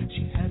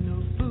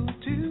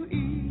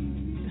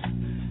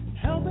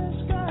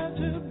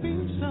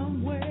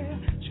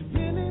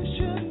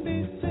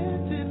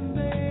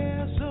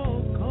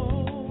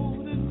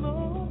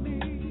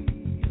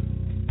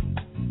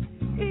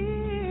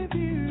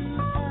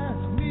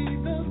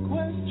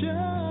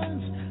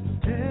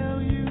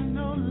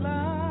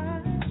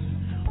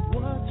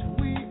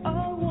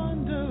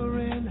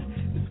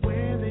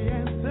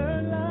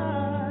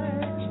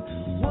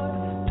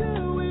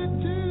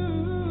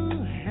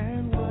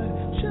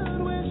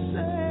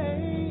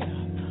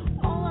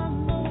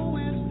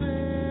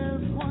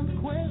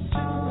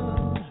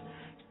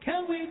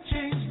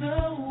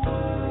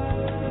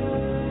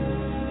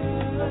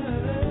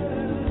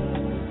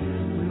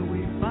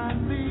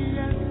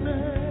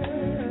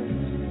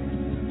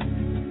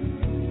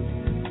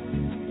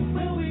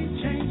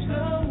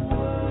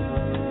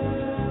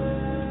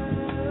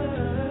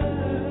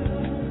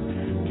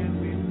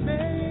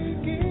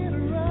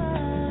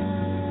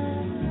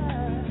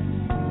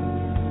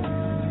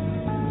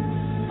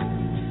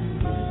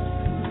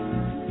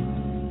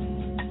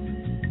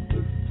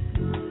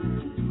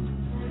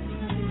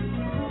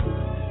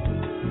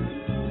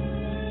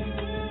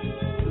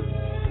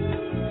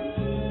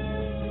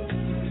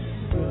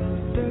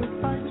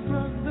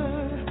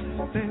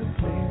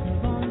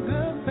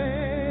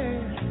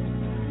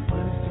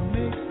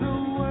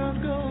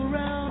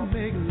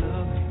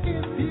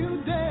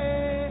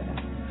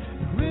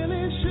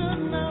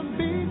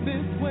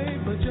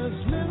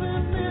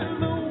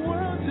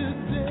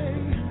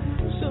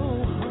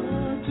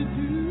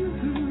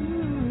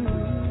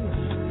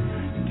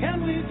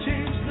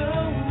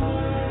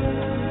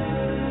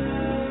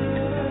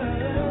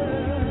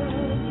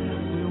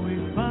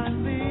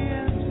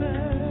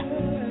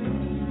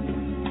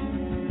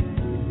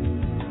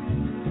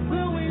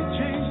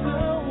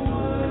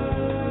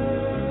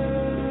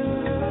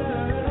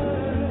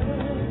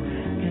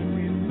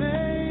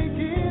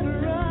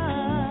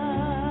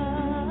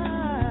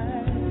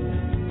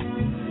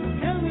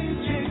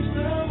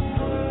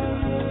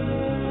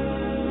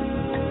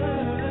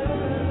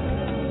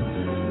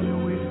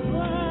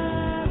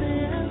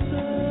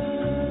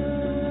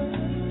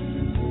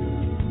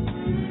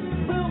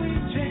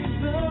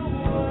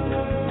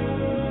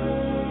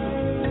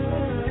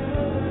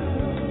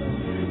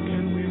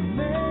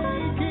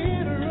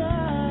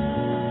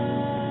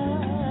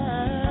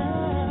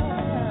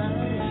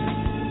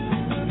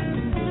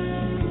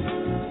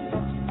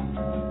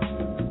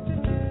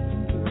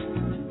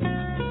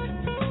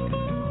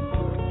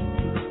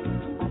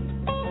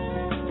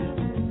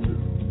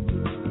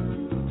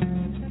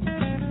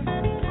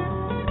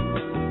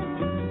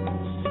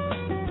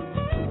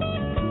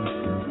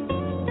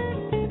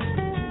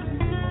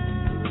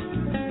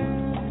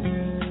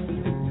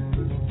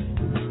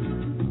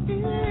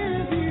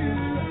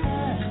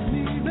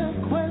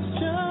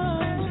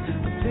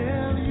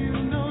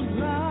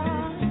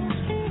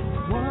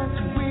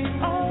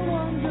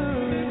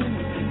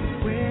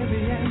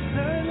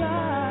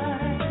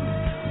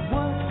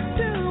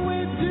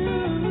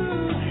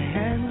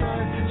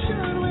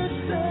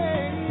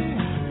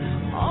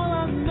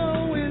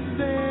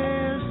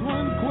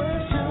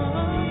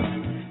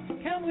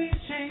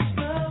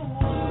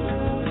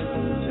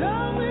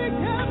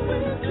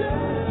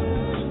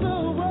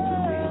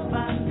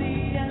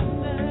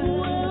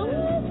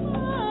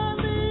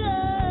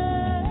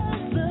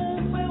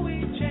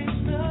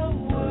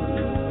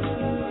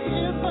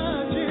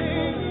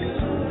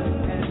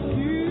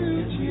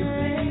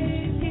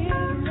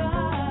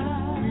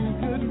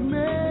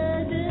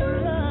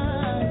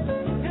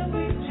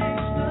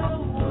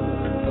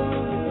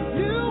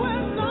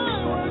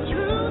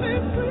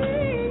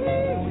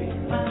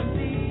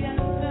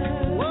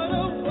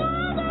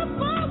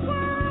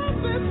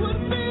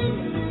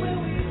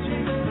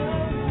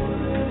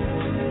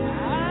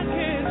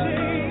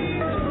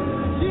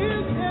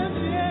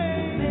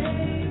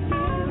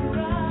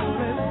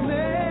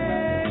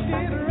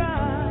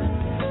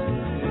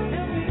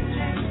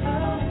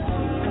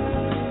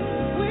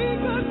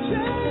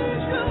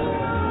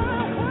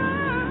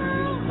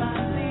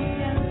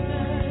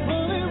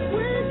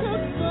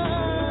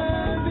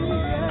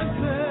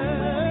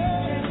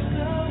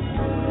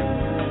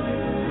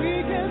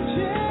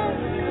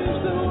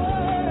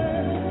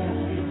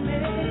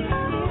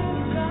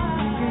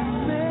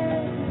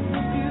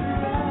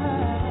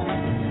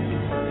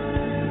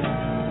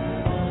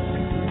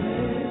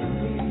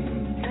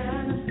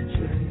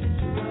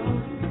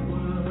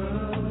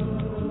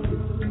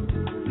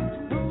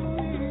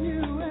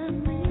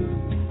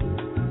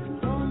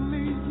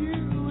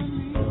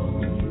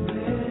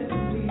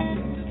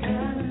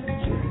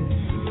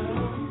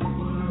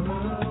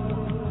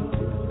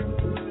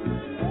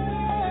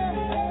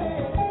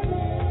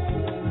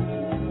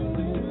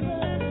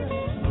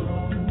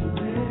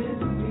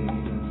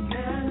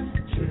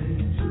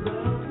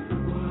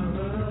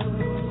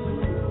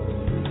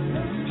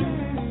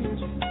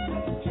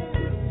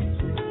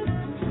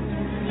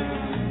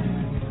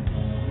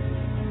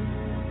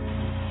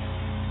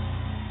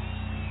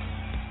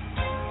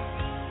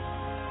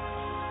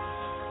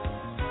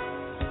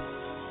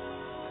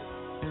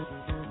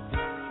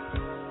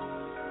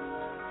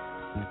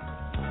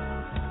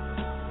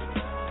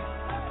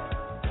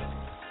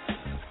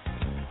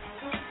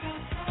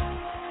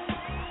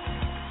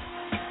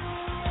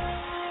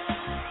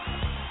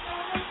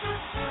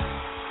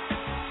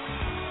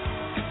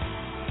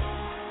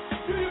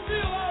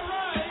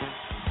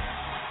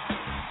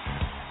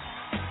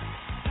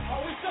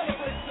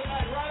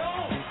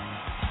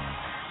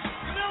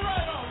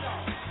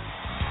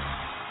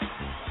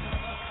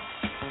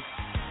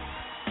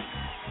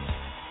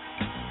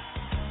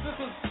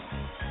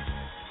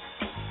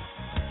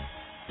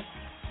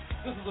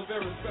 is a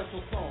very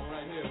special song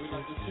right here we'd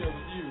like to share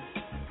with you.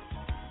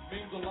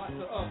 Means a lot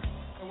to us,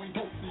 and we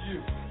hope to you.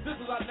 This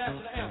is our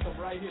national anthem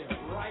right here,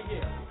 right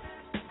here.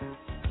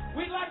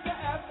 We'd like to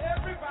ask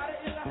everybody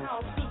in the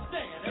house to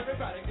stand.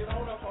 Everybody get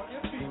on up on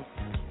your feet.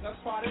 Let's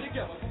party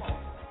together, come on.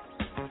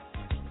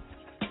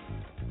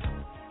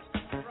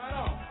 Right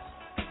on.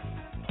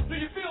 Do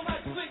you feel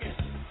like singing?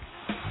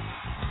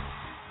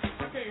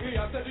 I can't hear you.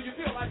 I said, do you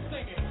feel like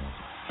singing?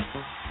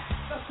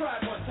 Let's try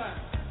it one time.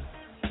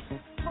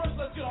 First,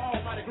 let's get an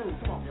almighty groove.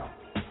 Come on, y'all.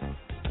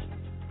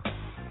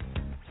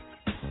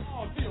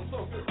 Oh, it feels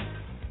so good.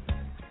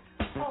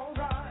 All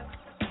right.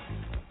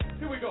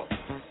 Here we go.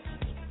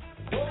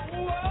 Whoa,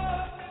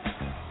 whoa.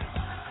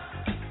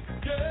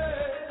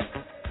 Yeah.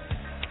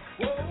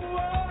 Whoa,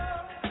 whoa.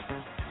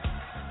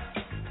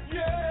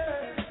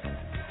 Yeah.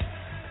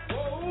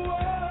 Whoa, whoa.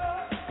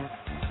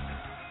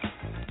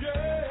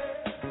 Yeah.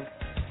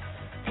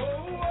 Whoa,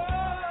 whoa.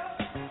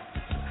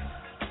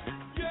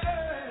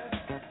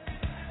 Yeah.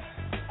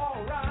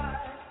 All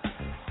right.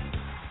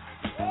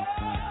 All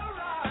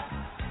right.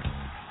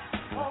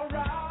 All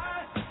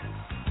right.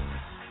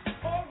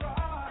 All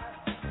right.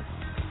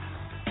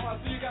 Oh, I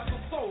see you got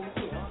some soul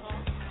too,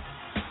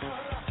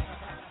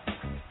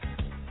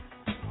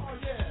 Oh,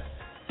 yeah.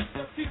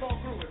 Just keep on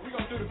grooving. We're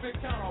going to do the big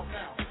count off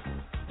now.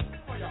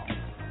 Come on, y'all.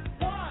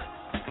 1,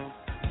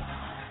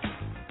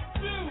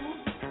 2,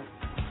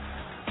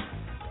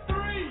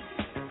 3,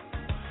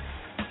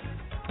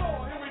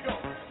 4. Here we go.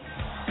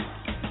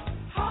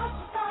 Hearts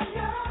of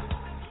fire,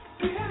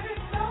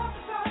 creating love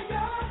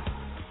desire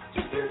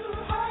to do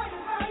higher,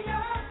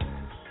 higher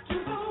to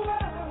the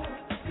world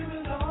you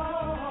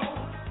belong.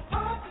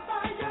 Hearts of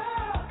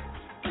fire,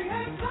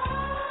 create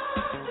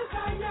love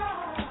desire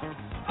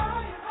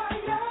higher,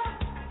 higher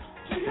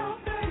to your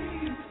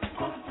name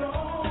on the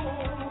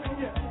throne.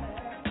 Yeah.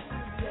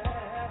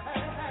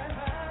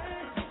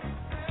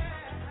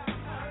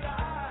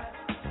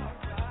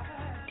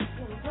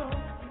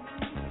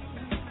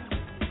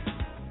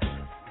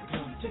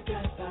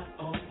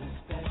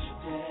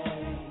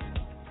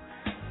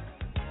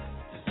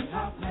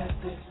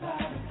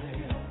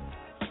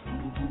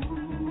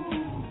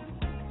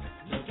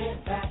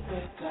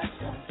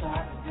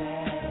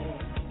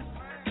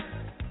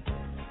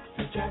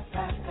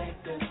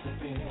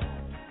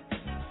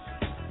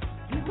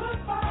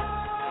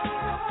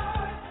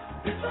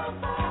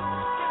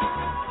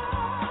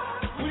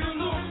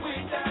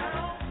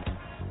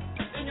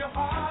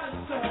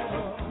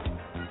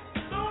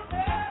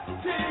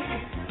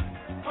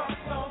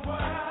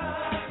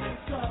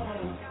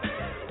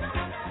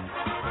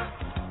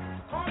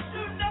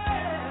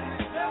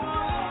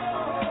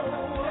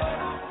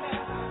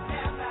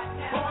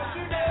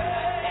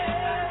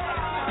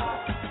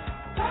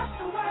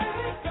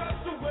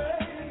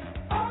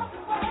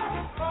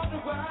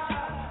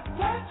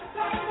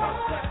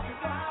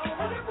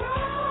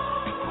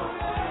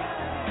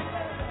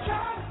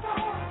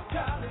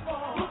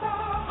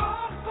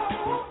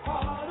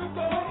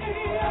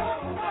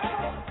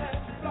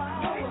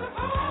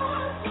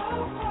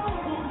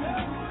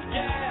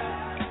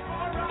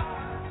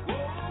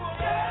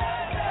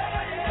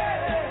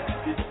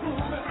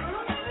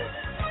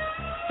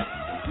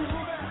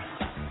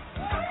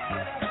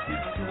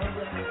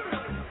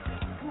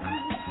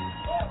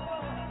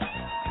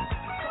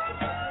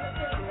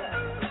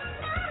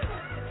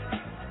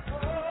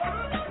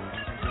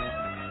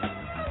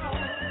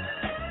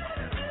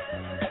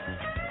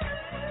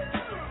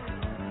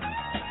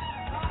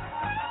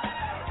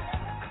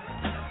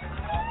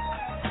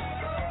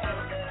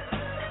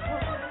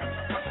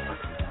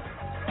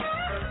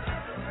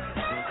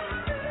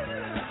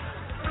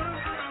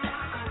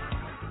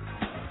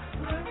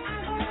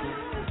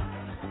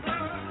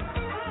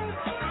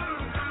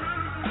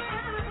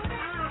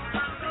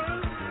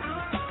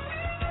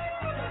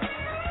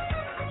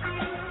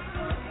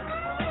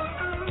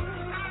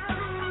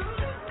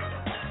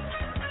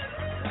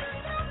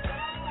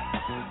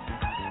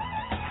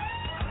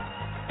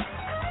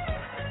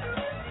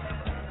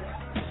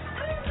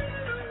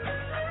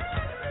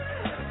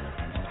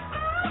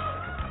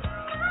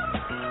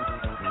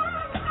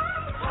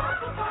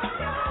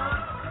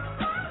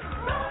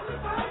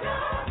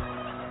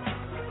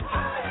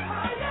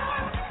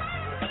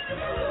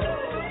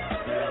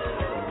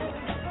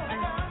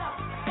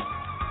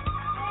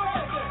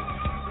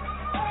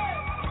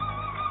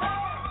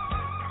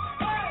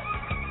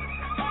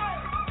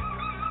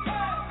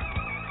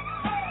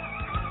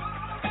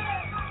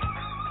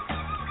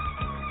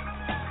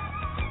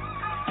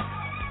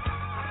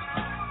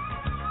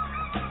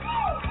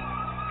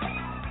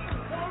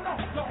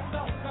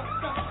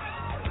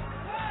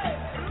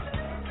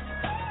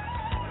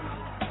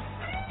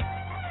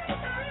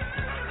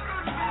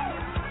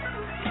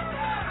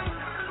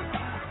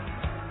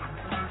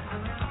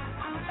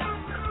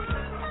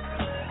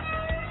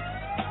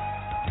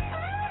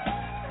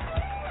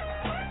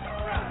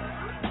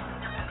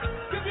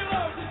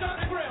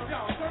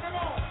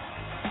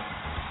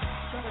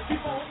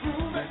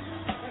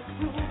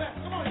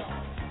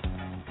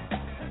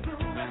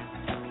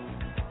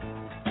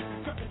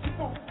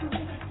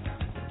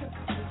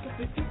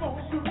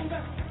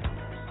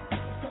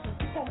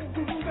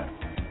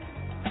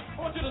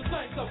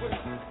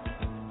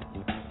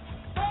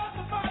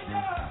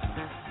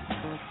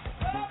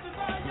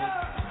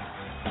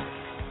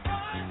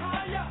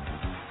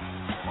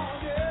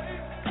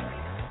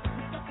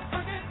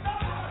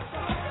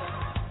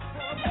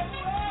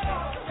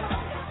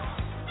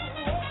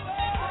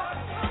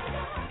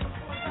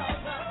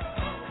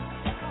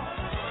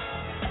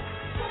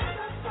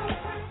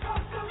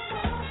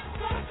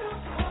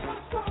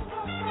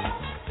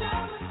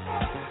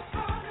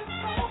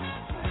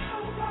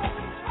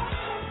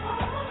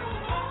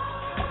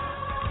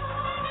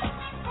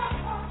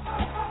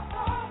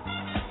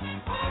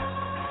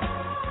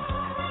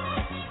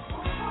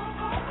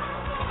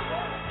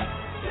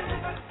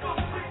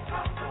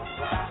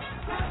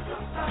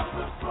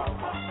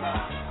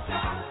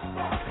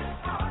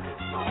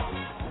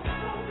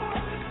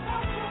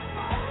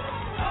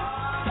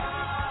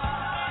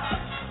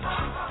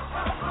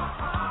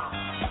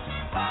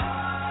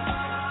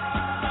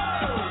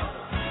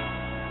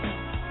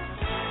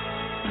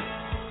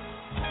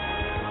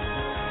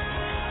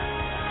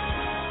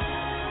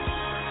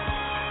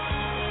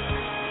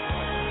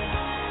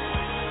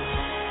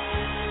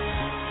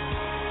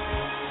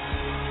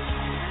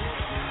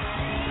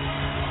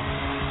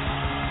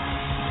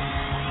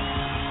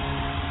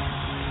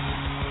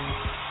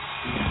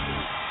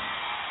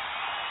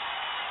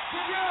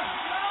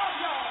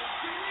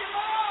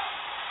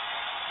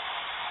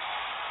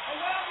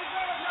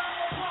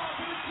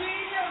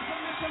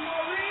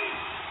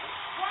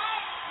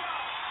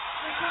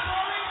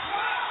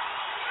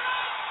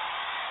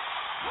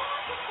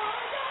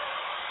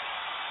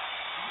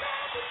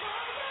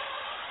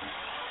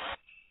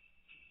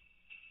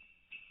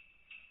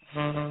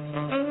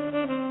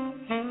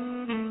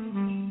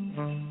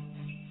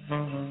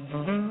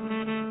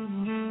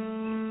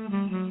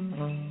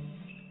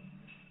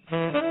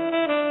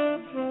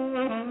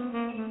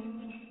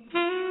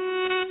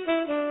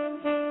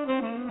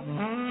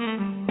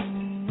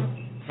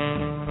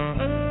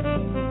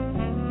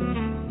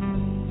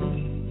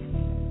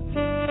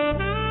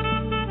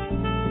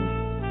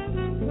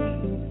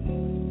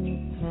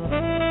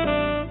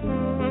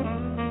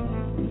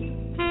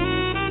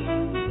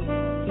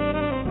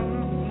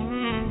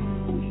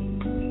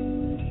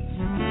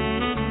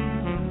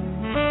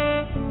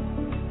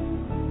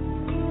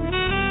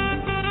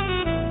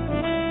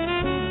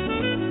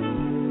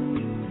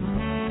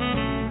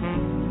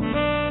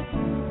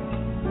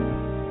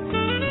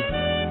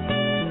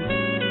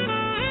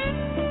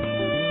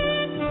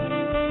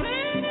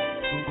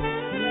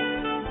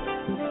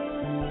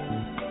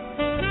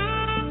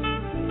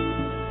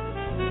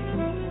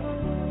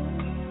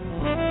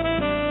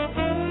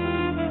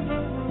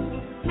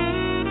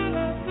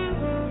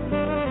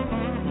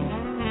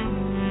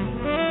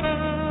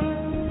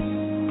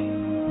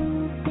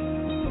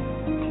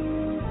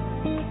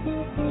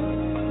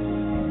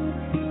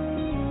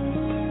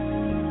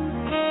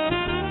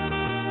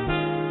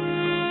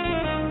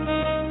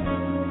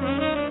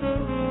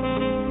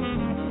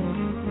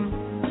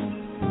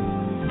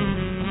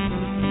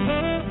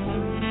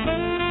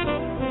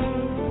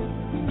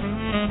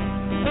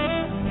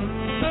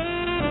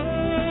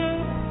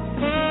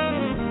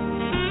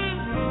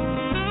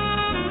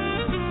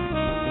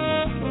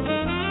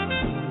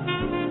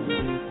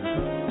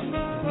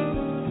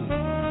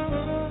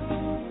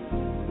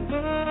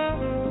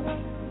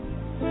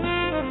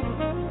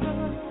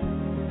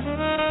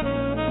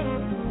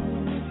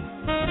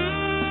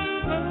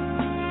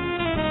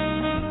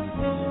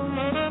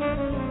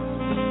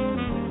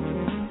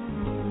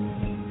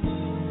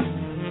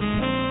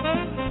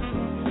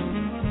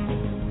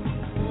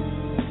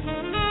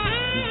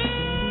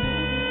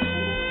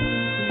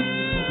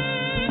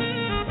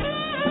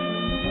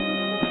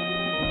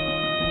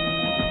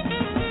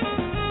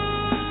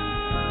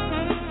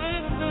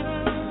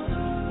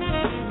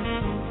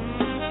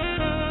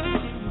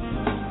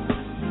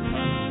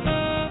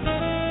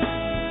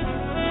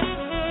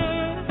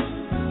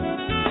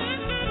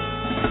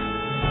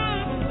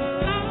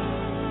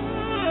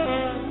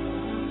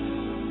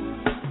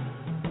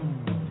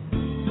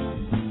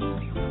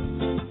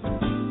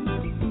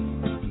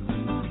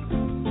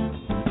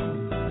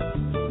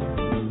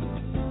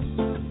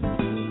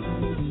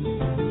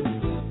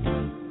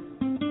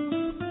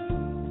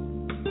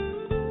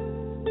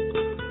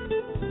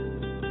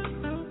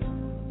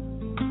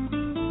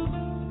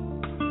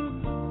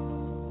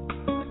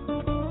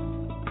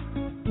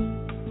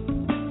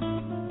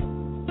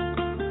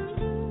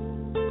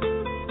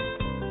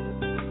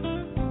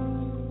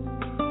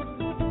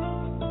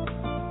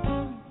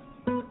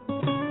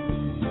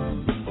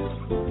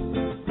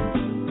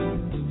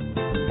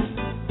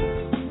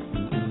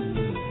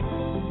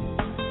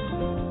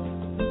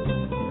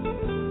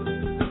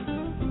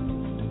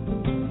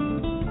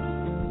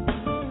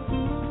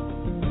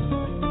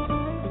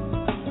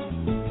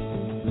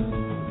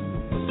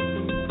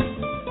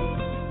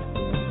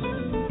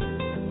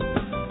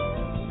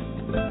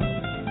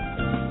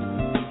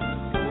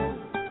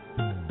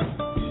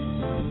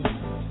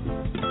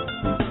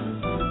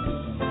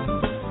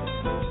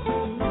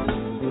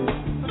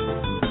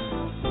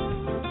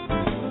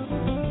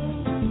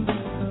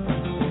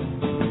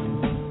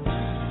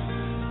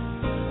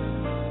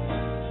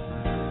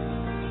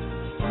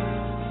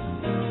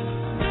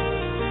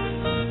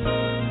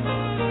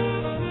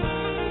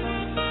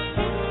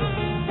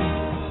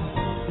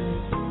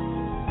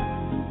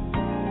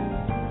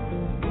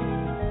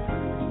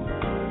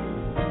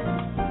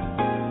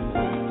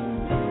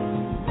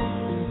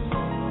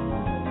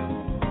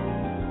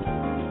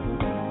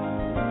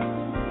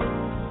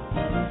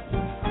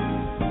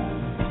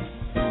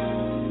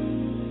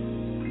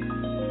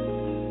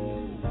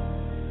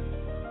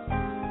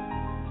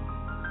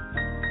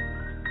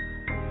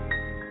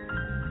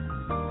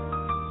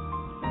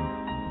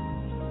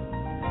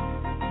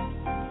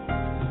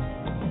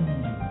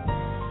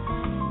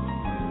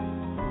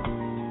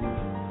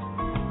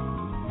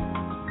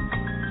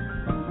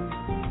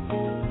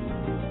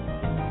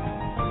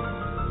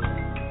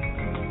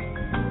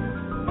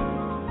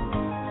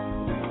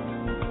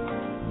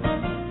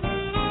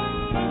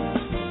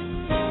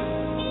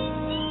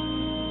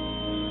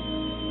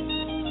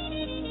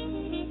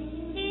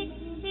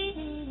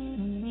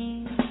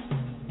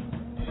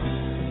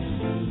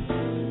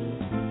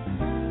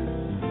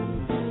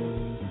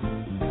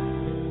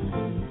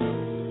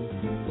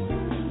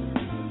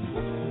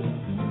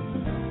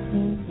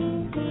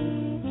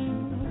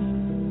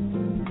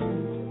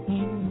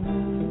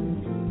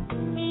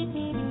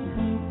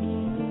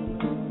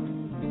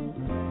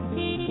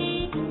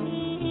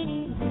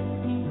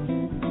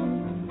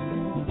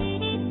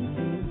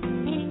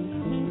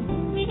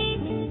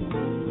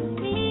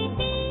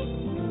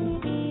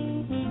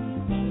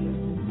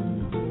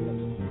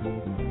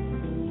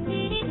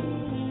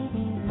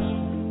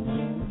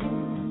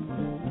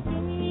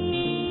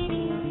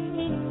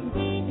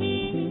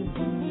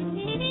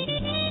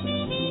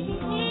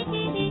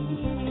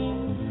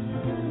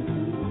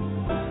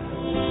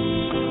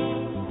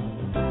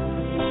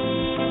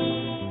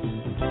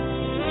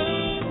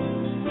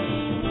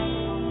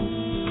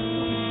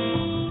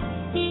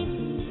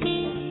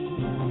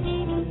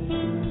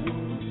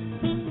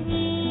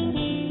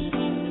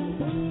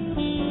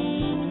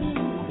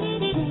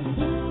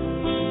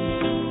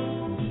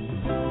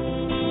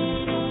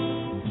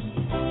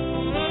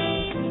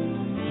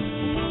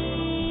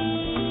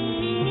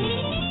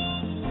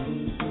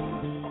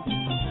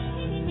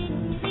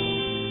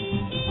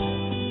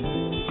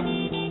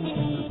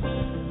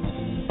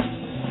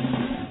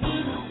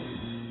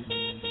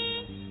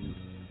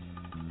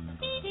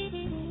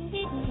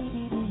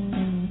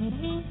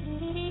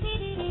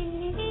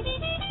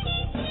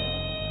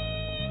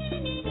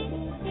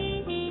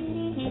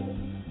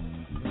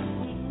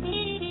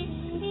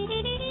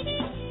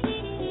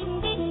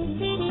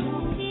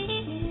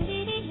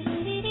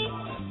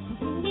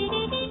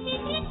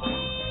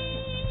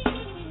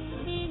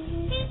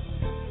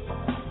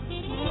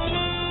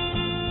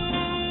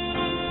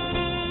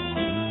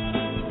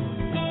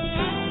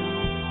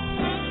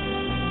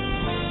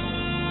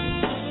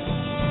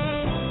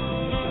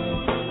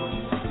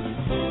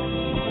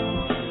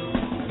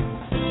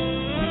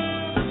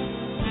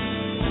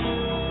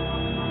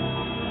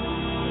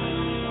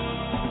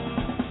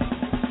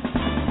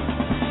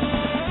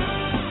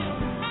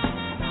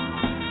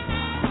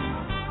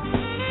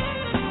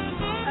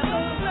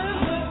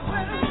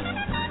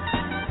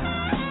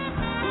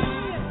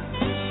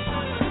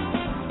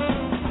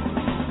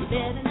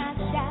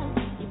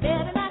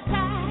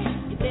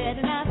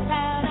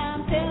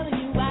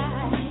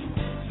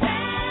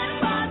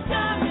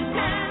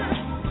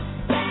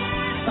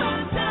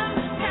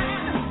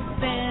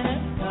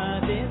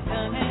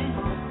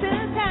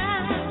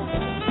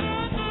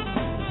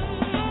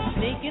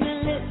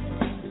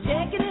 listen,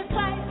 checking it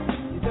twice.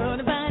 You're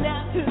gonna find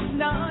out who's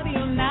naughty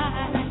or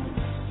nice.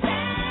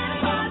 Santa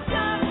Claus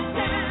coming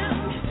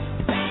down.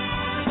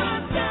 Santa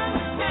Claus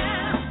coming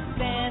down.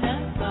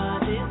 Santa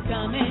Claus is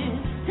coming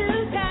to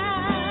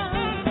town.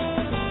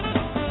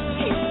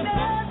 He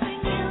knows when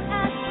you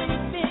are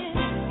sleeping.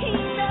 He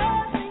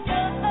knows when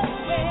you're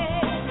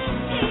awake.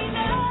 He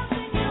knows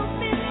when you've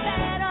been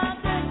bad or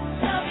good.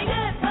 So be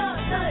good for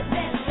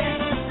goodness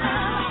sake.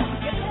 Oh,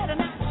 you better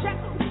not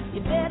shout.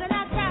 You better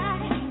not cry.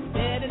 You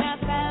better not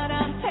pout.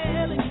 I'm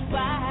telling you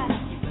why.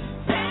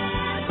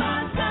 Santa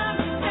Claus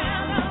coming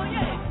down. Oh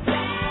yeah.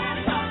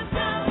 Santa Claus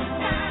coming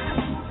down.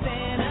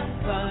 Santa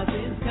Claus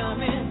is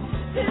coming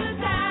to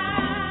town.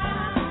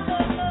 Oh,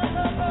 oh,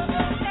 oh, oh,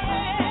 oh,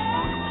 yeah.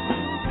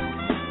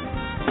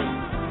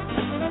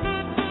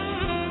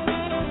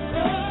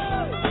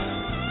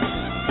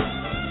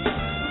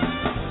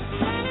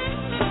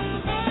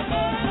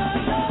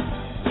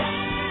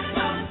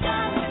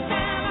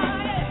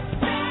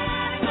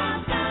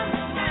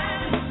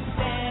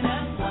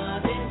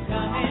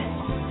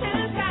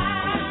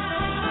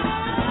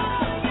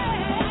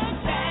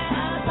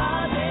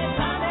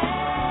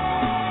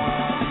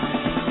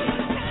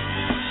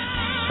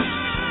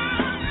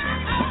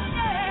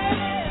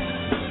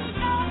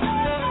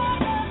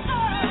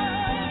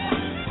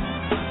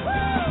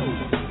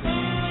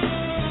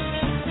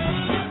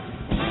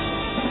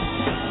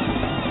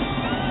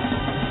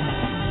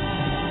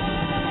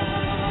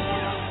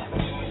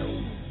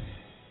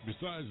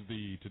 Besides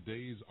the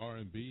Today's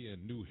R&B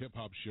and New Hip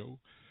Hop show,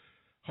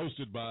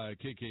 hosted by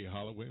KK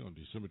Holloway on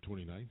December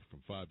 29th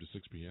from 5 to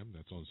 6 p.m.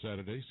 That's on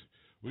Saturdays.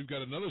 We've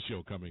got another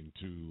show coming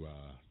to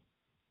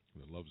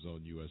the Love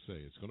Zone USA.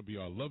 It's going to be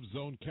our Love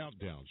Zone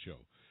Countdown show,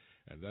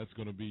 and that's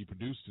going to be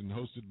produced and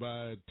hosted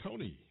by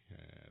Tony.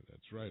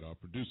 That's right, our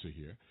producer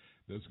here.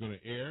 That's going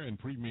to air and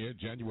premiere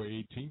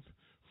January 18th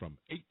from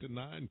 8 to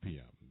 9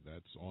 p.m.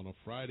 That's on a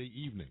Friday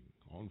evening,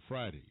 on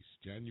Fridays,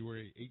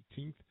 January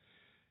 18th.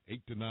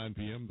 8 to 9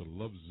 p.m., the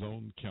Love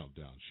Zone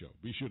Countdown Show.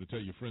 Be sure to tell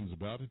your friends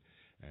about it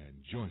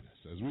and join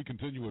us as we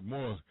continue with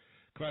more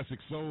classic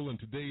soul and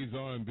today's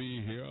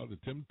R&B. Here are the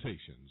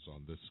Temptations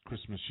on this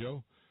Christmas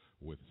show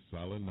with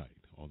Silent Night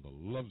on the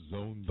Love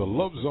Zone. The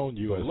Love Zone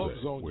USA. The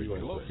Love Zone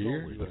USA.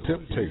 Here, the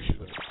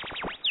Temptations.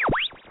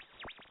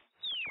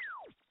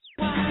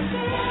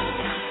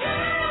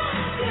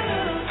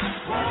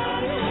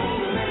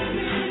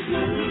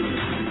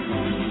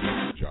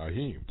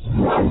 Jaheim.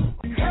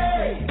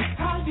 Hey,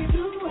 how you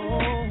doing?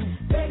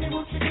 Baby,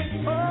 what you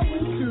getting up to?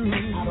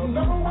 I don't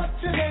know what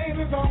your name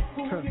is or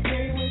who you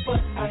came with,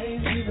 but I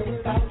ain't leaving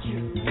without you.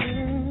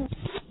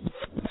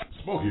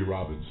 Smokey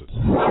Robinson.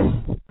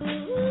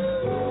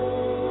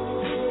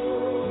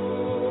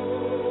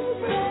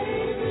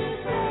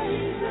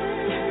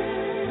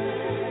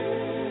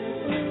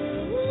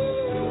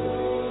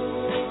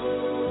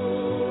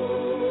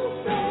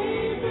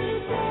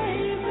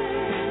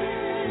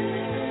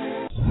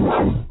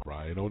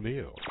 Brian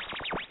O'Neill.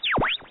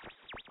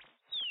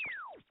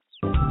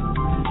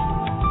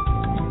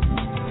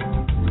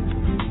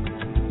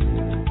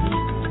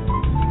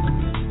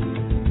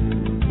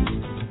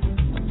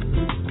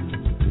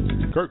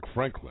 Kirk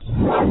Franklin.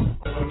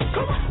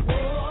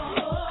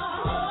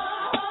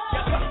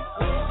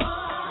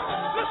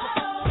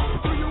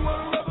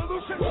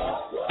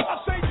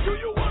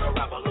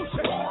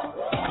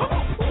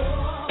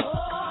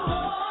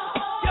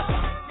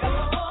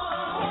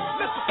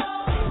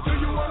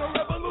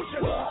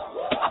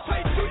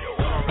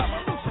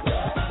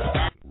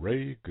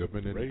 Ray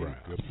Goodman and Brown.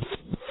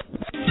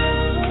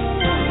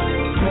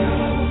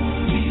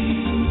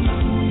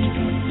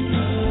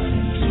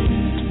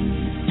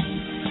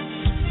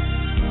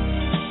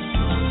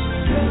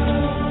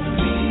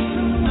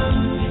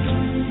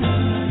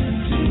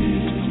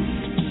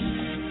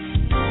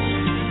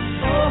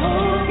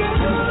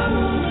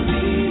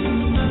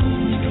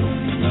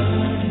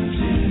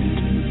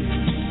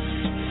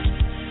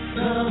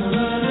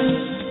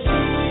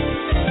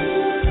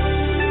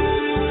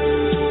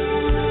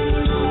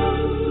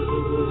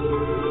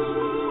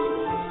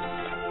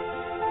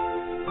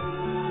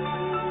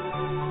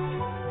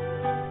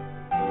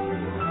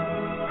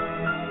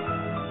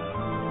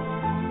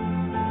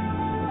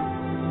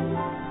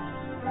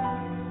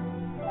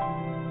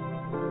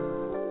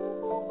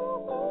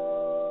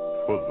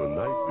 Was the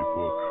night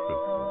before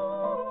Christmas,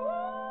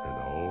 and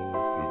all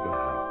through the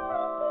house,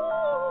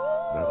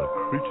 not a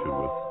creature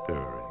was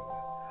stirring,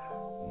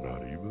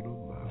 not even a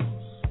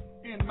mouse.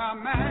 In my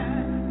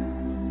mind,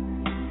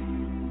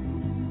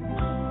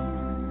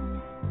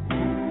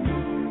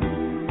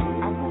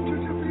 I want you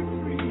to be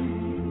free.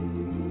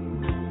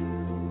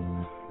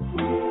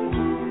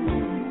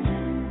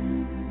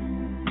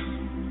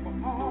 For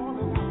all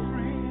of my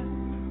friends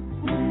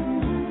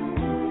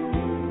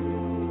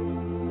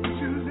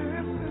to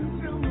listen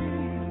to me.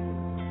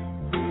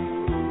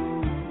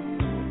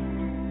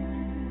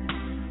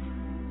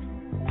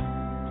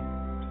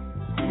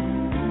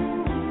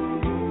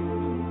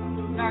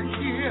 Now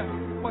hear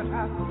what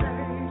I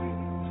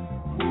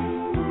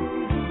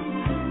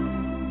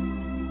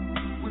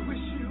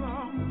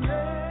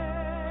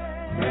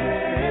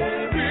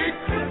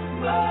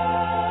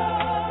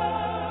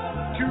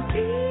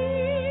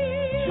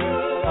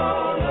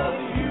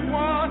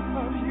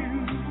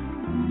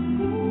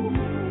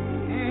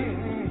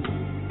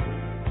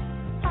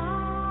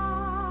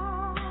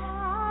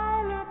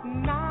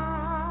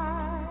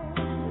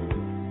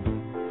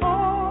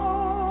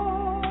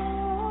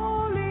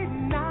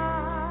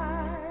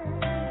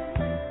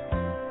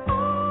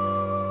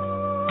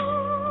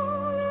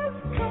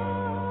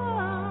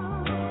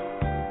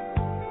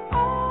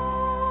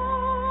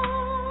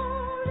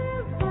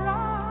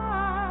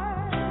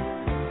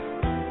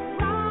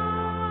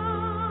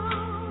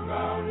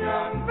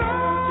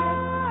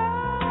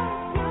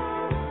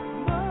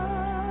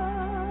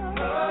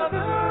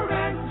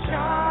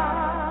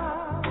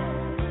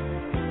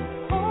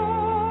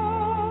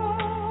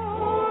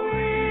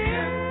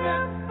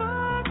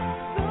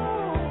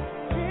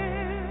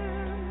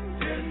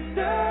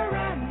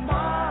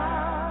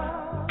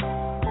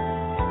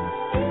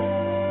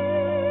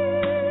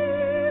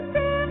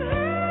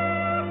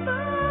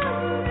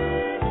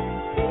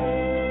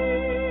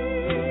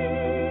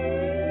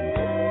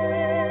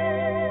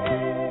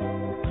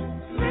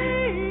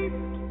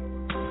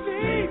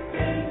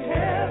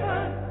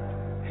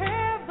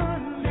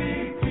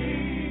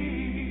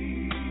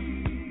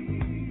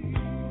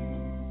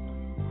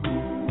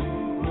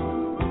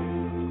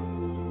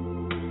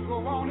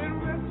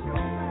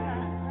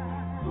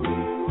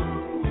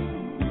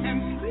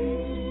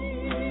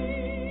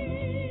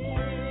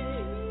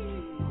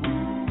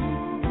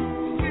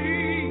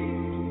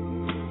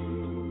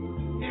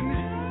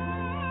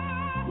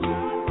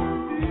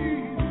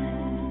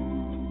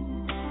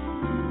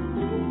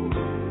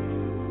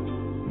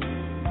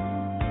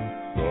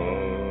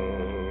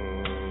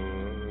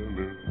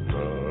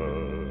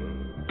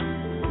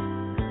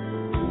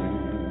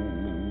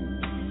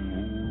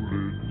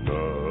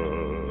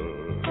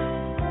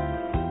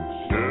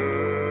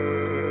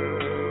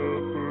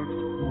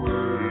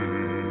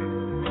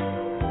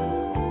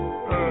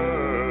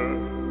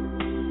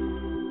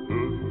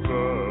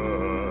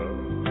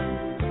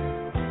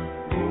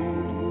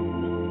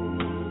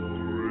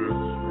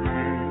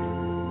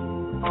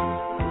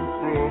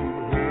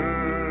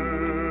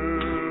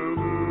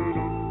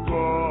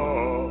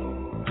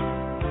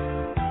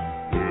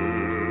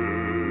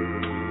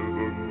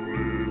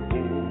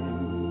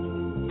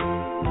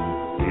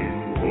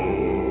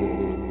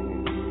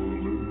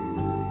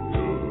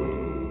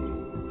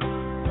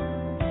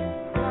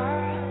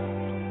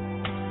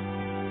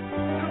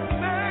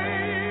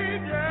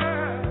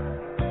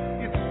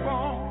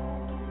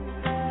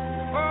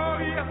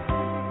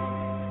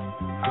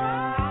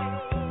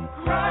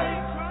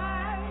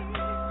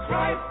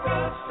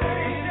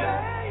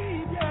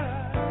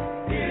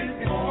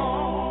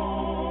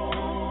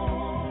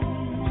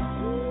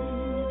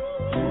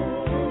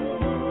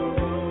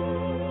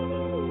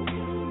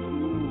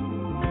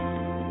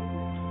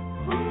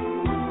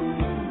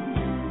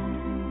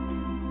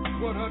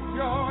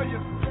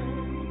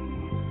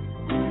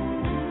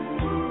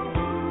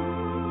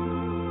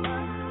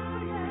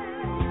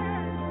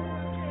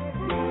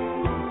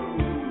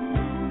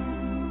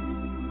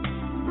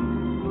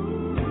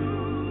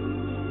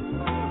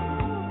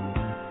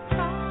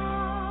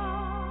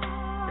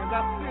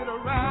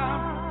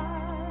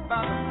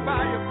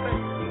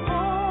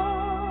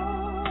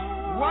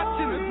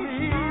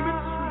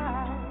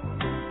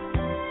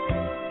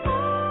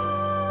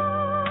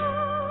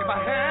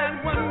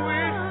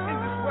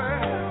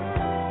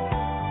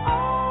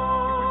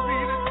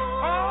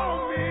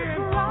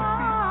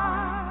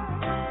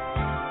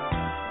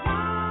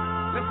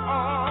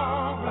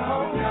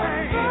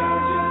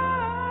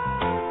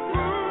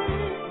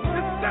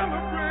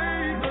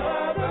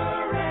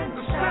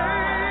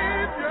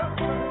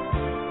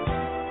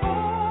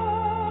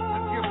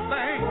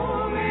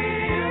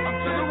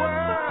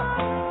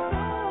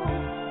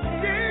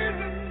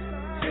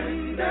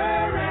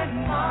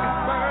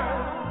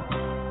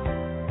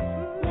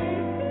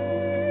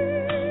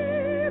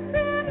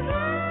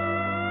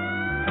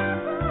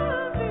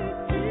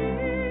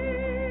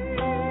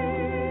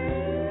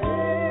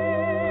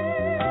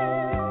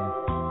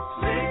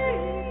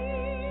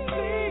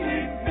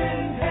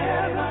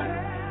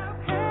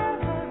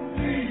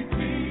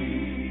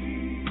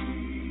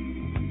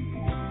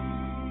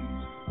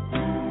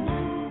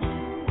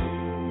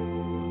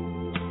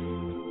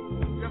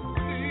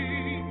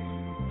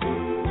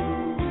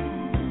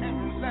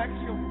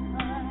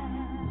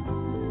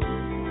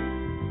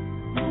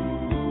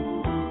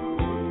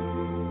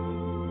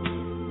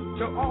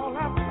To all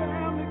our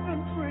family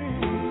and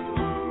friends,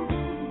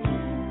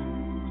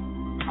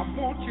 I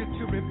want you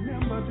to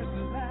remember this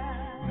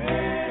line.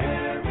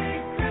 Merry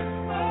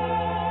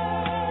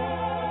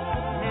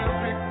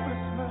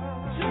Christmas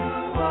to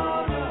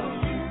all of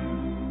you,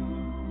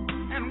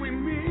 and we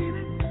mean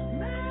it.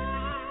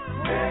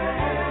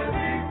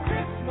 Merry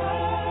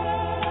Christmas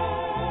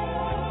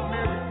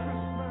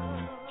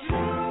to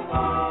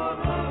all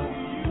of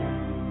you.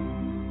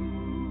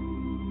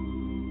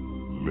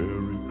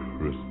 Merry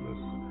Christmas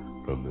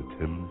from the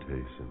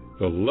Temptations.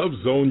 The Love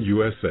Zone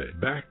USA.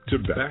 Back to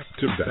back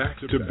to back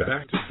to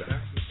back to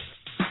back.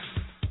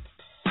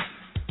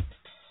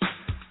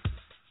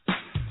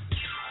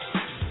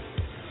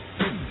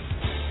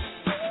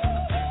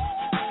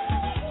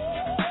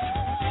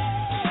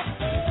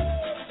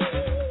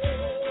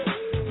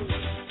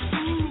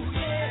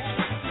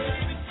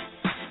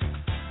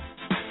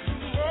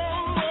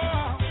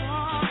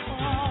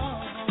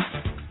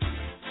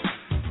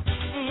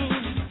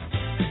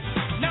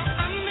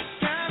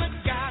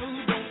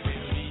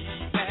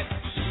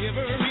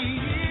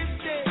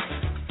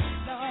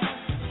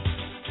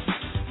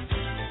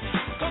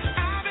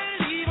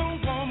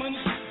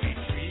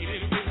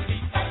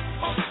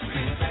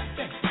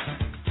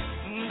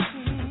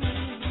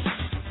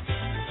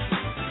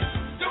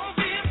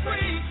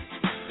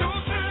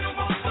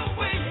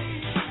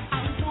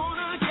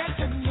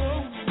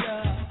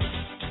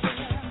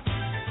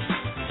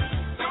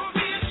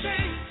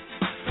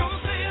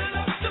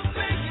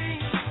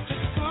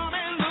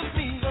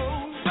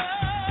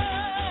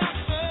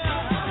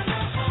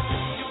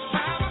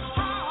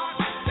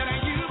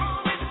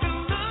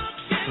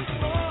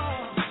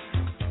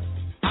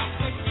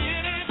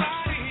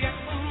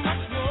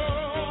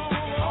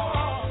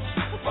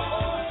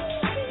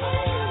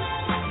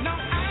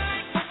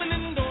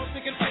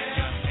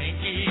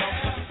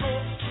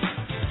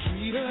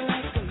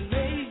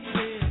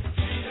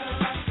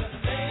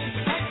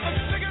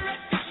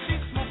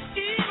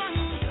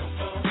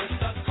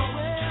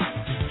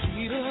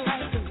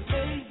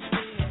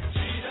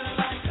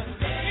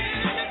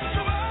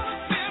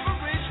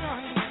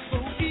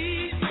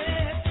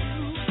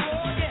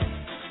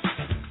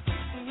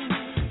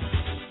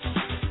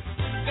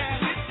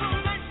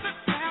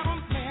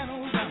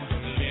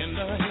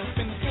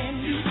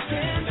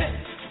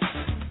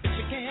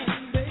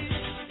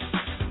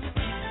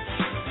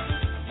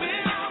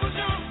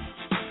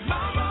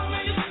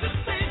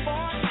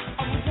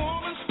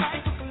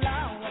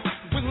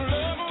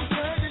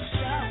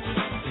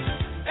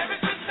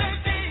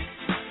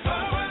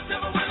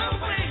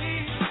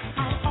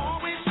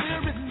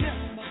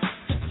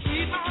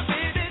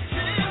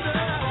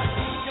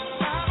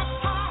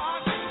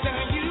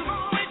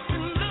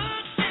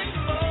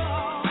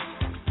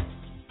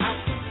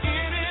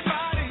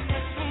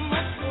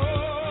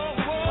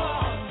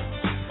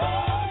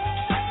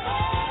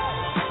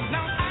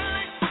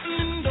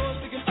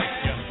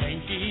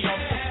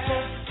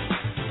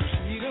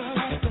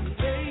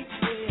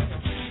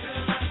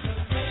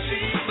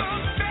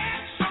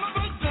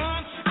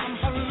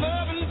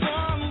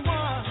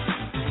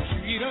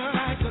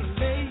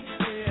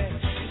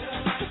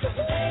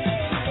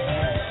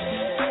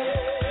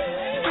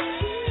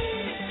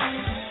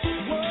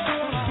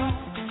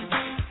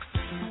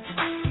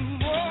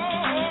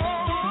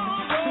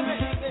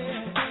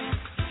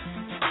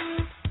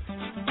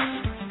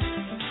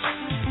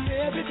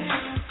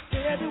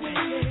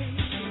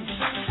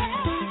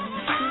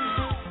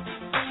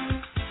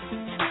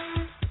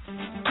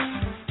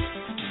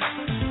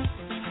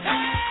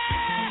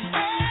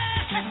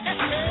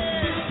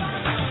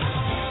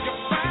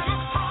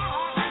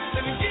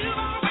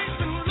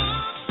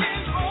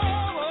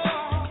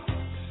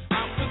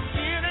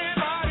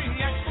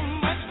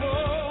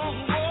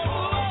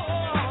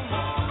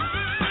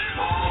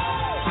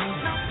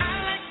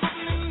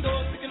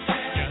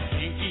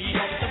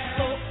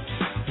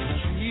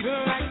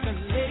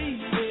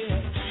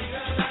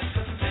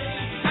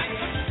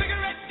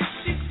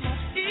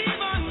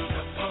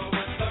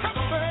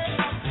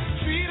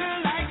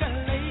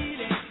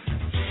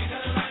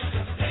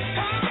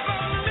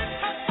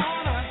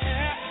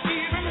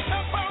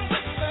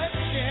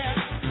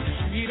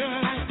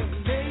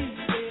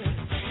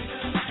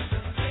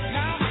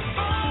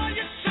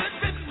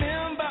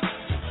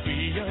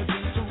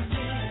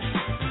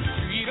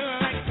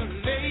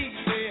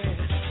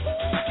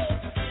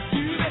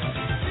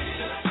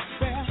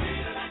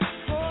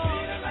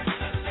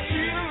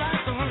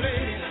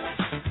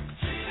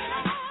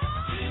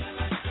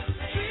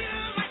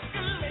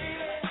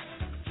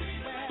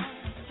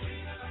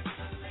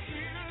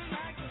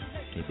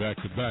 Back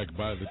to back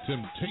by the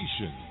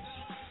Temptations.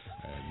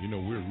 And you know,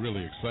 we're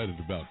really excited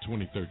about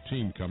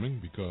 2013 coming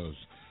because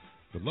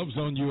the Love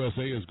Zone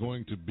USA is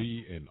going to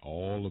be in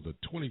all of the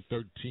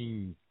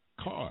 2013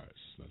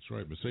 cars. That's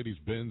right,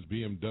 Mercedes-Benz,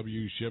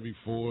 BMW, Chevy,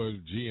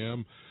 Ford,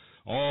 GM,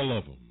 all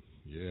of them.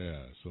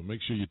 Yeah, so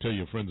make sure you tell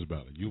your friends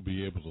about it. You'll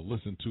be able to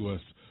listen to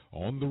us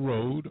on the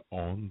road,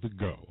 on the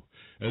go.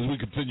 As we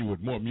continue with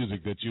more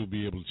music that you'll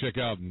be able to check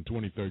out in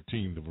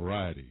 2013, the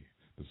variety,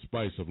 the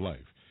spice of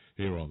life.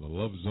 here on the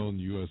Love Zone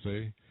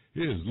USA.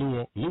 Here's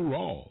Lou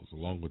Rawls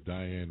along with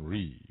Diane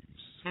Reeves.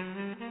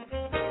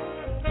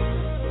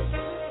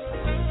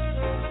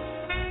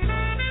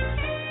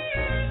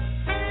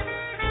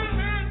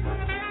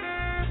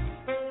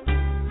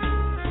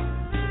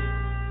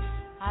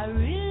 I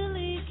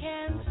really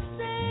can't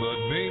stay. But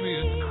baby,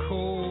 it's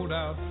cold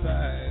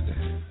outside.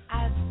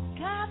 I've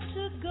got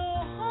to go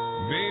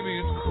home. Baby,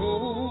 it's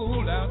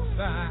cold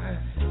outside.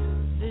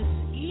 This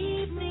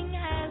evening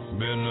has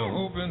Been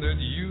hoping that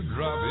you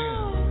drop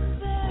in.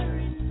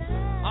 very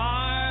nice.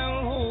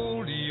 I'll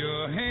hold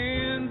your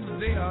hands,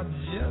 they are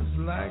just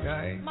like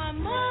ice. My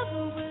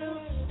mother will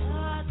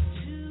start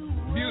to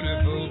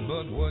Beautiful, worry,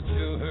 but what's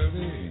your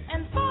hurry?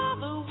 and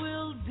father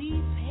will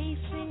be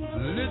pacing the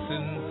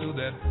Listen floor. to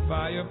that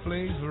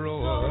fireplace So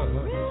roar.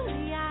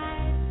 really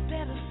I'd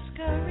better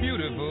scurry.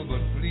 Beautiful,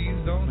 but please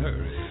don't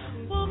hurry.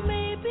 Well,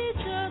 maybe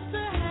just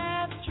a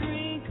half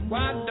drink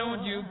Why more.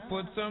 don't you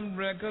put some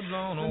records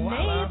on The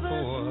while I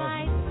neighbors pour?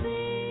 might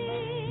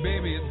think.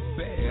 Baby, it's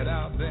bad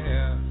out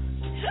there.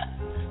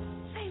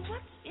 Say,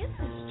 what's in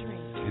this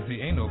drink? You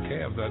see, ain't no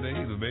cabs out there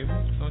either, baby.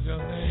 Don't you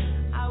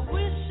understand? I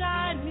wish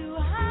I knew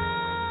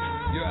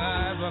how. Your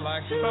eyes are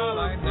like to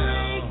starlight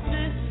now. break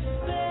this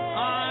spell.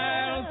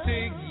 I'll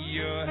take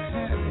your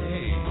hand,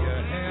 hey,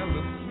 your hand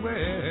looks I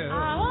swell.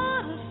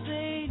 ought to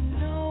say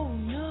no,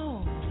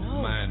 no,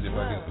 no. Mind if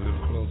I get a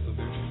little closer,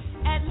 baby?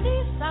 At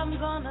least I'm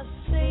gonna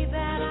say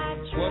that I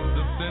tried. What's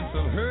the sense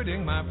of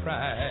hurting my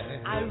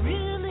pride? I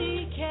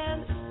really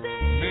can't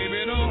stay.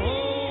 Baby, don't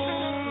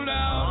hold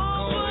out,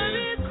 Oh, 'cause but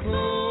it's it's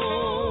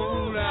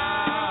cold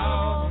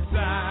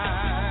outside.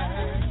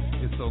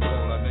 It's so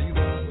cold out there, you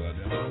won't go out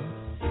there, huh?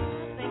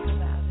 Think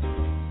about it.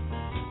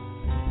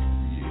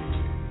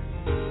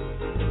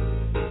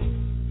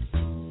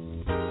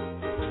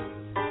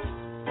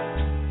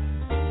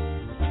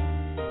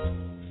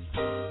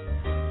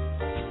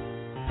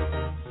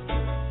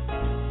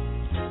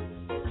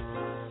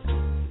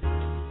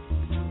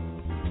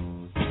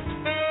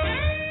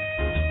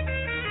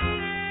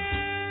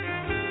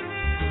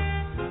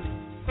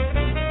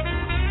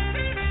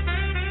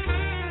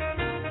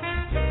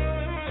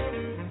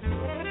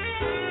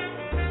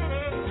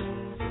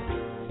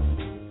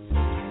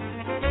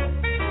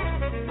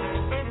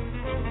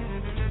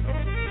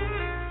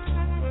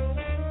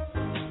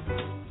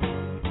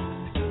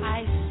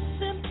 I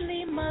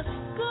simply must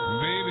go.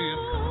 Baby,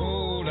 it's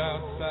cold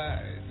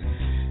outside.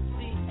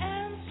 The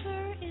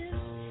answer is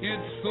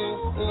It's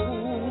so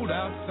cold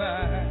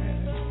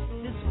outside.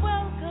 this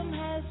welcome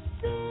has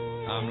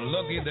been I'm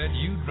lucky that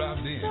you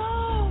dropped in.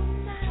 so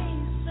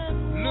nice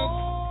and Look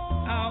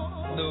warm.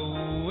 out the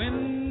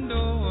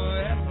window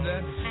at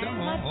that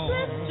My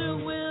sister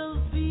storm. will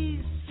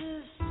be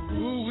suspicious.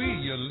 Ooh-wee,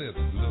 your lips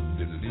look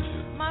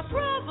delicious. My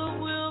brother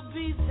will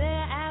be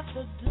there at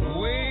the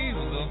door. Waves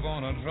up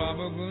on a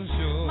tropical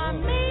shore. My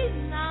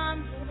maiden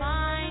aunt's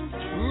fine too.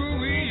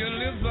 Ooh-wee, your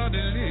lips are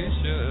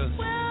delicious.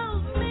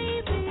 Well,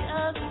 maybe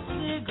a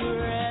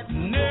cigarette.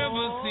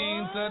 Never more.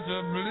 seen such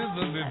a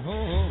blizzard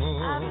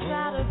before. I've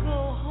gotta go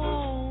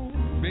home.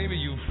 Baby,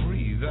 you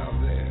freeze out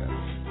there.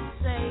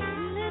 Say,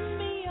 lend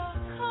me your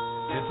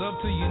coat. It's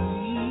up to your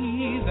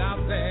knees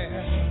out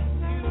there.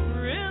 You've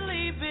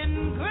really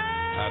been great.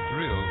 I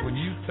thrill when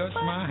you touch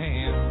my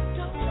hand.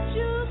 Don't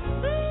you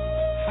see?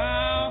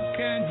 How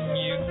can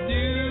you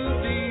do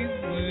these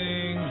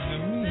things to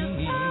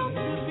How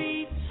to me? be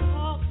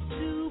talked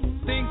to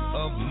Think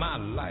more. of my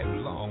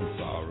lifelong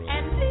sorrow.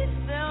 At least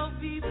there'll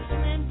be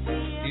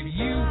plenty If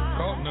you inside.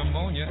 caught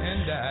pneumonia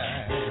and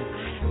died,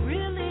 I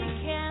really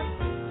can't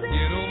say.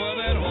 get over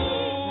that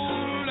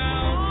hold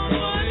out.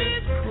 Oh, 'Cause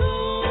it's it's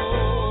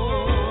cold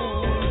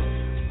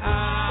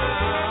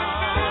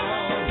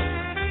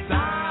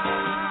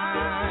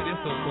outside.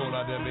 It's so cold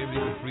out there, baby, you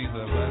can freeze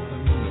up right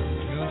from you.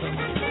 You know what I'm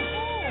saying?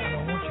 I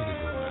don't want you to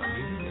go now,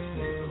 baby. Just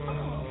stay so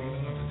long. You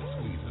know, just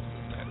squeeze it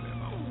like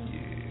that.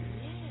 Yeah.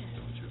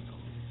 Don't you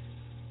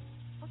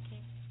know?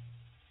 Okay.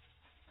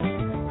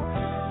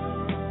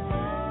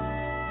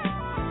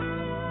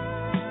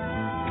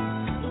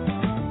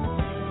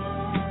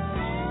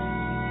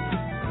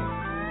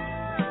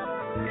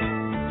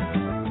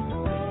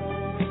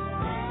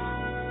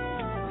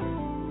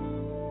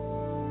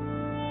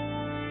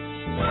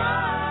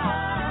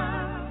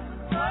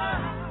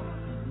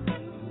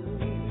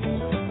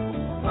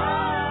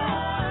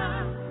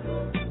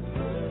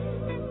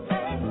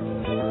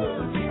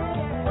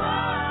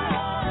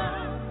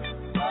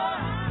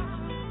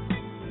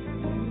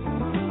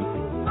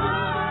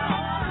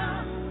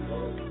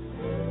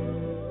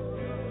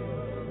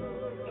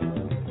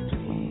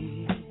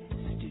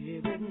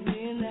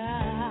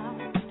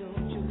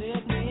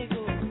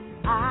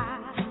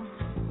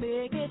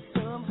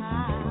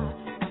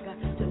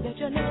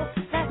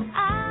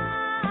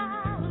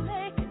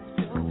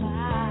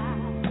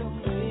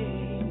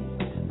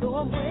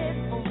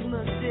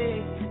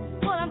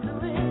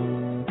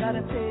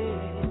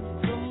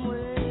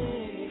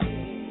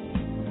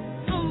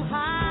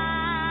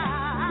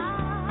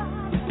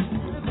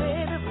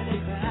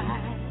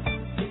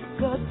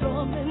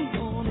 Something's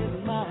on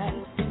his mind.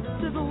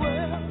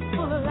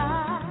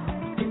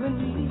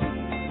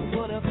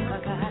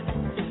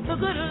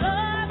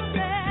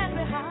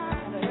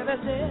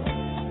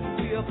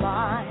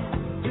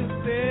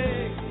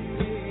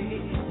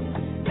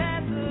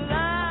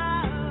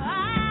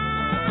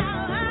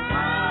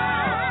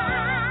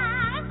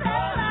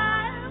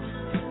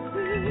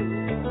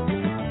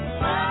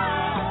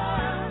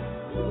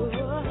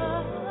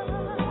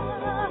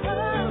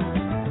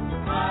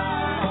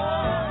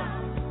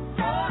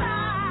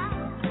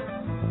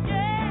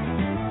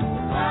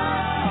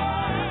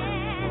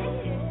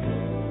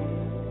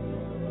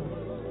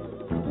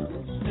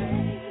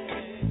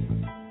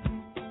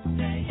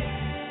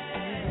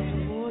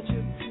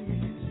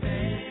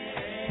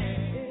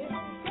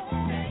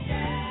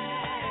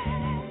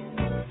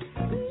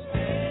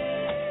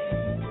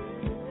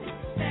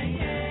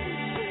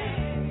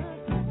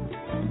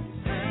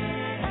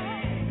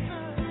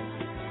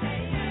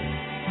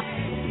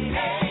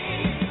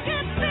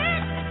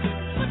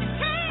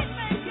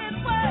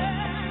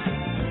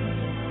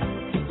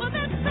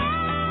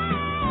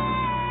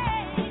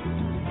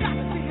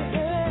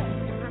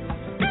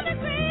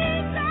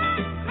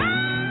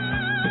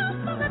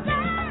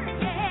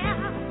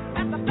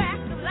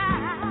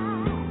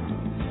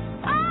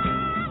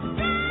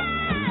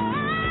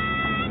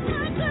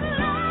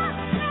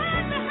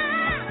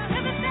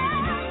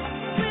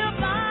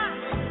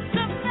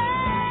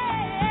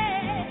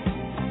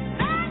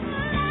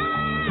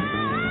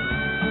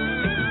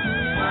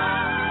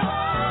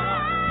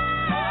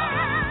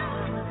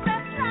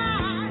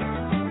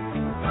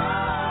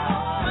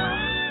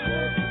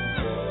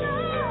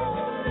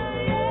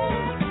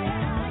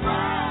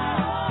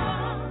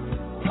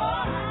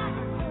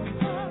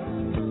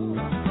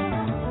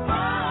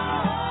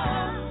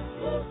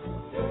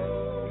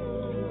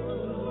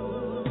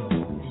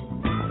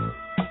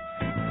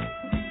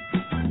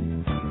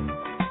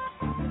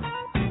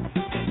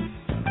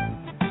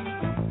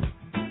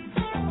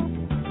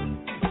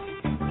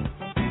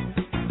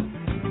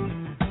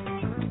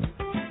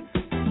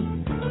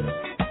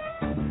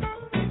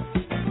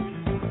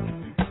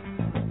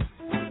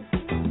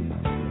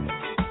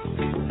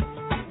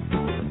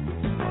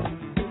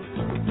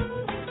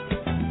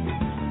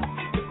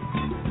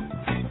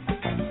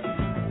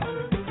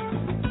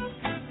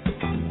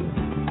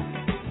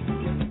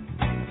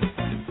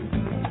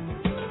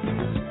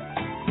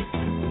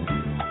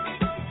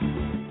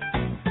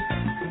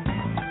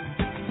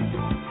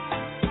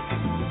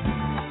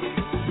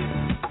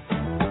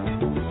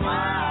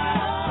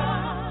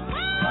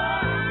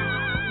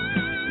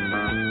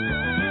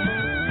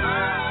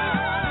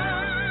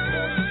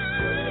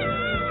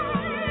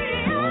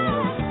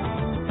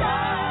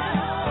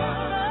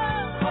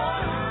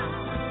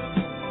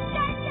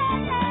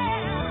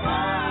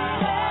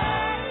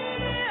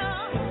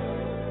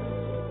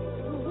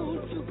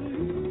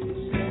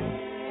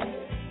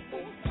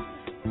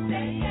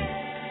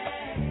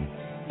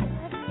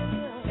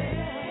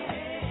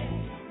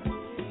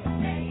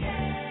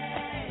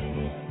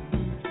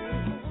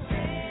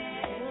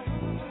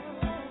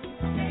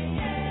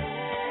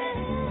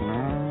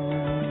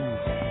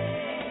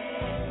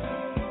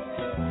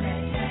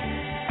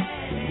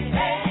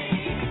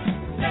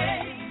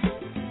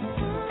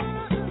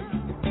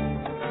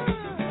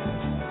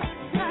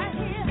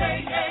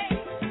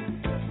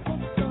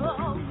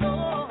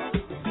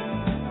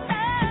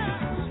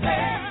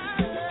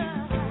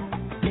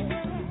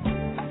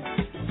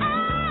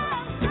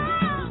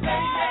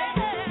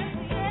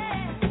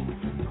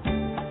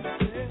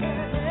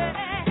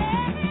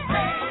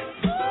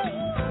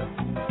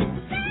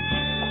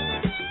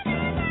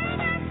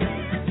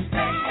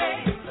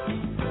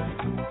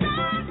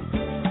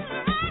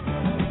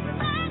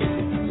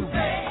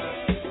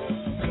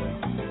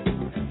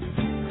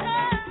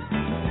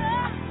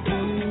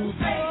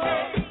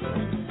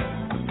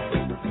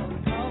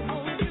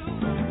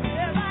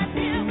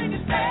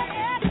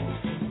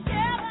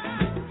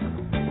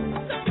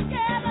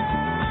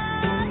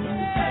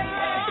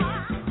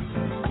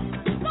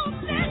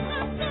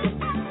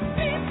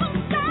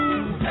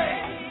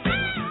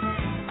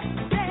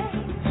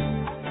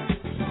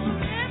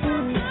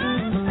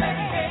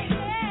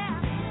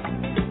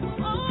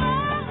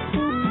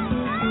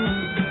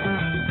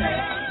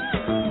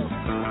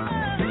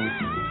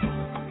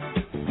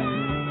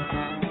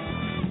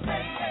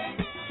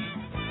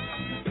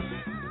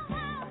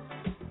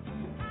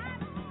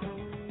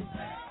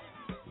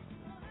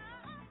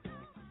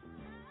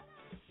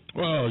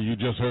 Well, you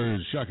just heard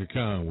Shaka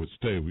Khan with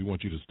Stay. We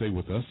want you to stay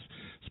with us,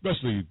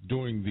 especially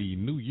during the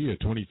new year,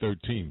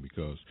 2013,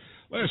 because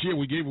last year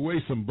we gave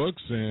away some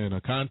books and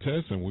a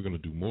contest, and we're going to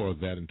do more of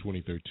that in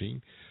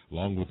 2013,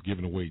 along with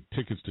giving away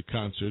tickets to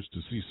concerts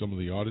to see some of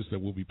the artists that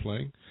we'll be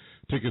playing,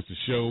 tickets to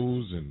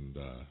shows, and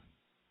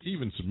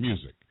even some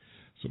music.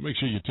 So make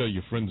sure you tell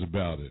your friends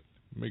about it.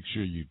 Make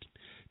sure you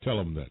tell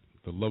them that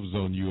the Love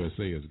Zone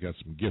USA has got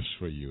some gifts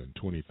for you in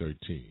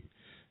 2013,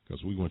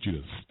 because we want you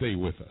to stay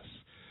with us.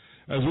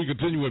 As we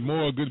continue with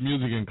more good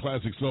music and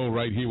classic soul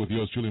right here with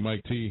yours truly,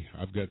 Mike T,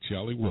 I've got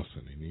Charlie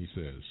Wilson, and he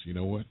says, you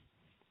know what?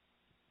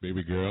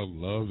 Baby girl,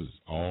 love is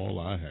all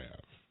I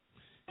have.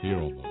 Here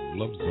on the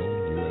Love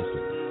Zone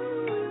USA.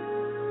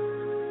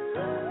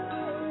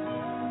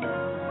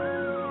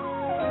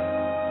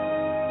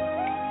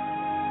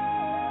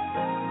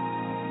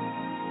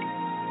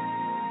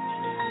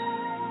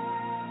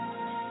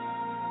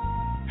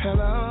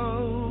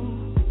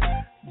 Hello,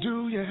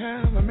 do you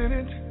have a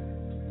minute?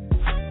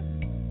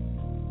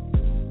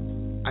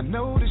 I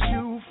noticed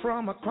you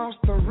from across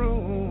the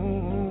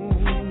room.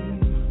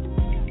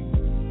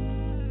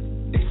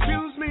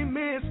 Excuse me,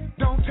 miss,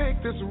 don't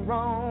take this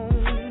wrong.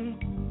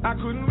 I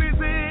couldn't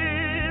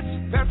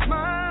resist that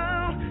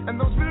smile and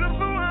those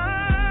beautiful eyes.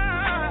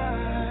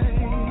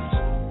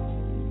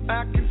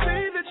 I can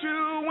see that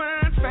you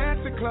wear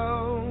fancy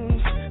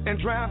clothes and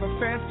drive a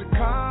fancy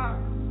car.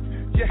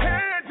 Your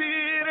hair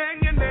did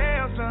and your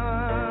nails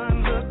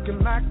done, looking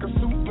like a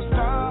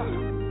superstar.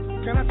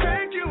 Can I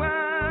take you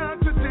out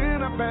to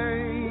dinner,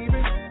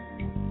 baby?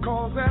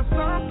 'Cause there's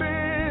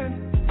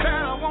something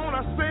that I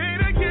wanna say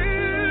to you.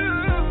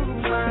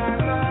 My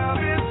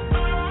love is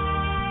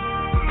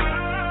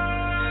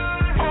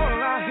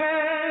all I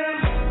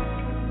have.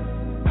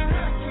 I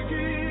have to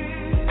give.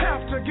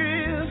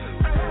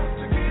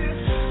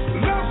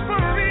 Love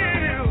for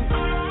real.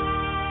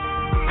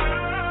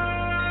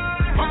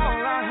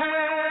 All I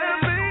have,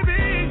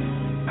 baby.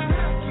 I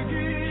have to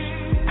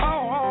give.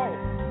 Oh,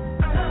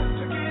 I have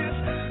to give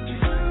to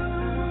you.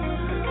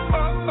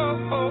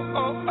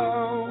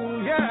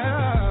 Oh, yeah.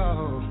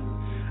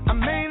 I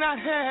may not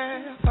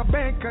have a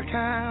bank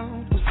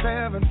account with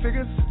 7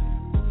 figures,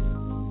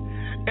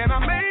 and I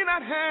may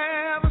not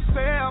have a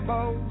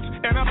sailboat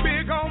and a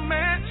big old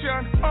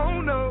mansion.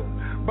 Oh no,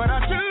 but I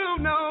do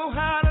know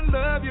how to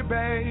love you,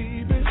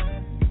 baby.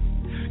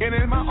 And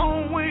in my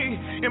own way,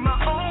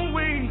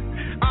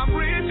 I'm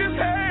rich as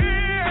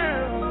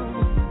hell.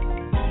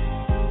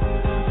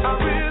 I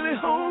really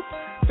hope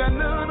that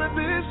none of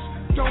this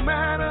don't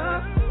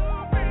matter.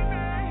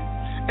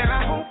 And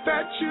I hope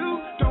that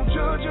you don't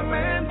judge a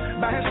man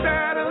by his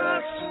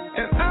status.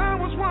 And I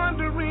was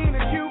wondering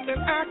if you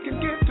and I can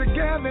get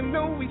together and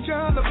know each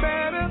other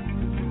better.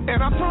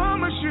 And I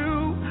promise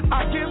you,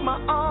 I give my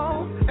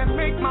all and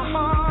make my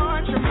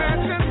heart your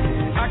mansion.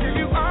 I give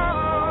you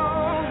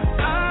all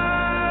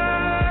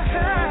I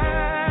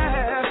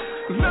have.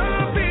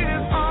 Love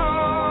is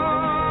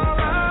all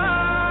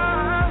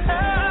I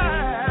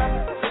have.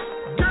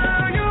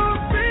 Girl, you'll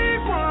see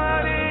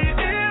what it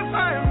is.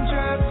 I'm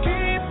just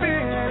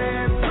keeping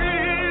it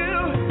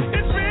real.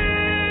 It's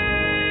real.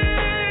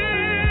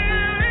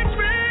 It's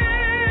real.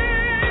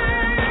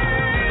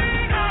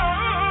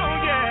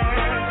 Oh, yeah.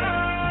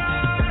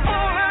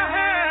 All I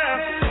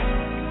have,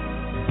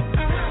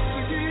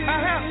 I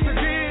have to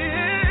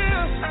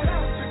give.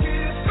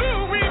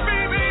 Ooh, wee,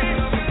 baby.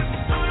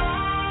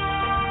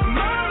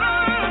 My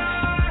love.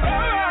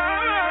 Oh,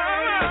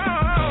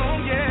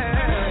 yeah.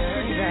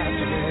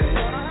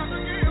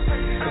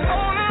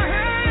 All I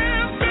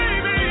have,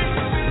 baby.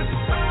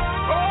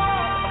 Oh,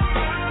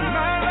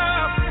 my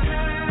love.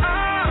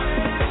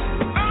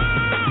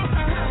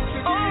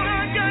 All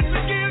I got to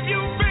give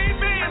you,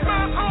 baby, is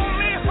my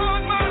only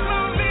heart, my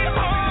lonely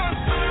heart.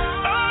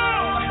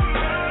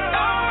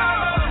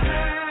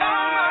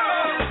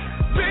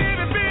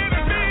 Baby, baby,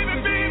 baby,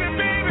 baby,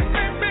 baby,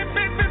 baby,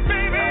 baby,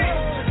 baby.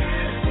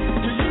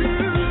 To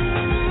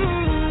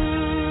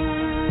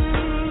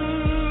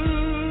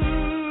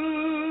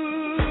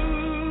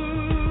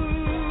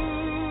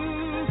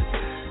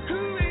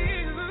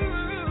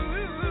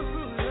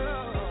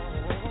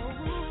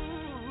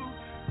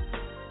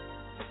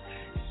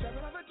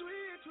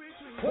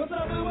What's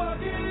up,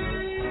 Milwaukee?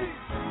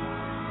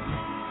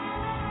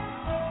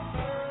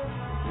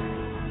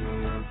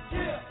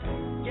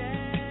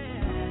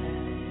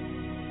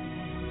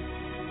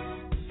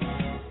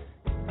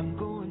 I'm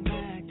going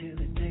back to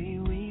the day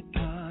we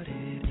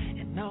parted,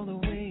 and all the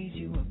ways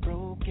you were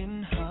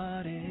broken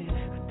hearted.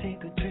 I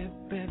take a trip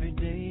every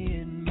day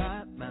in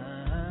my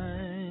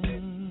mind.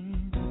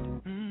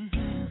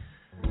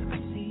 I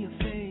see your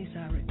face,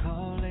 I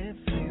recall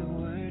every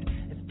word.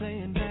 It's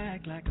playing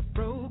back like a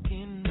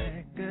broken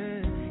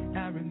record.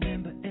 I remember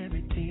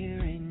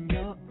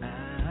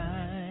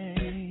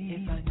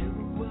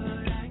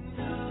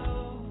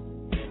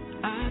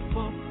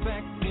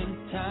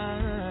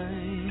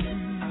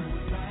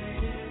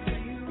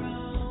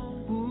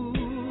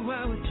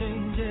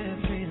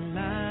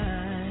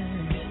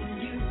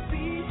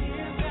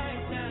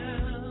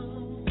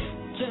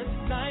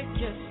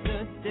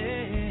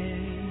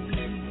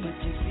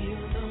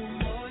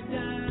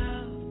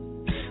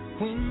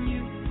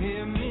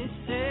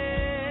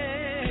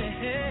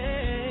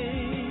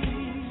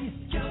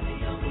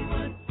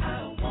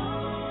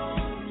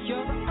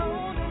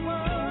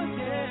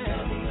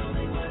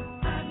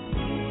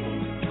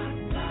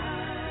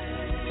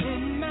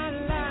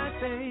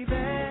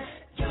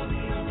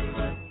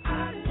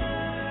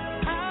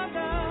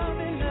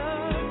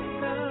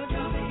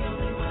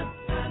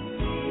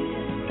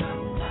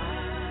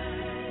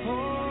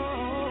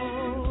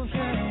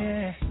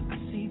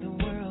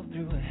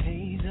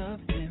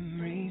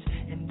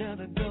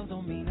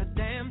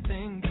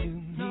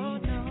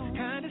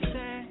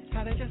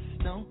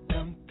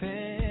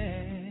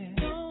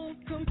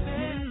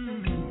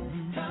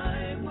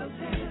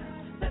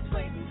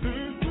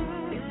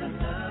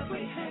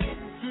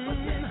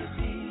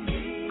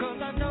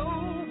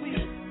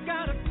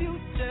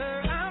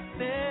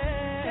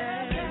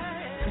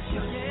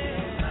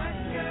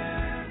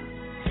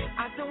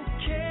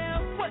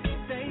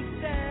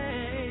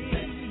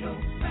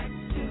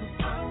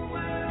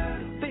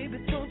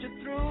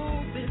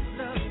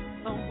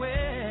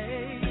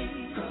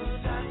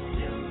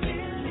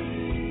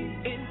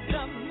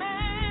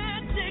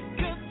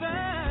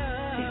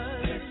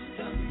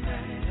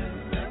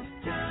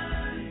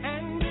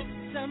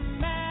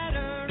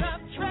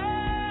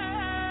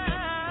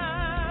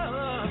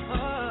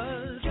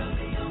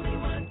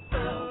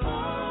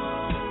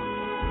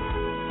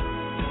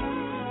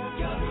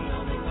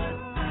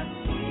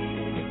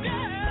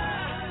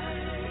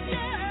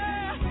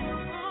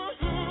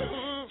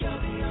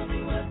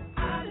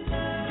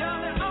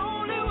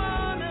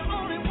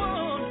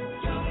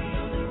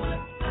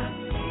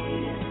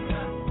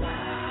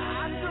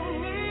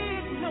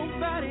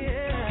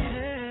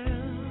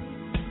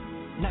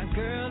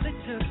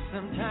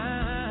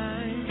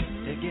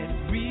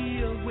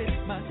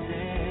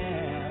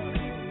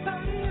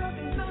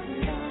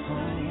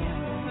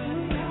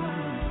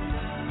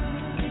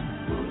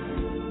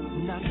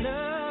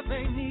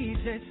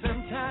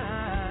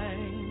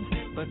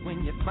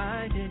you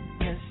find it,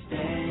 just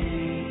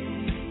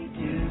stay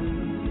together.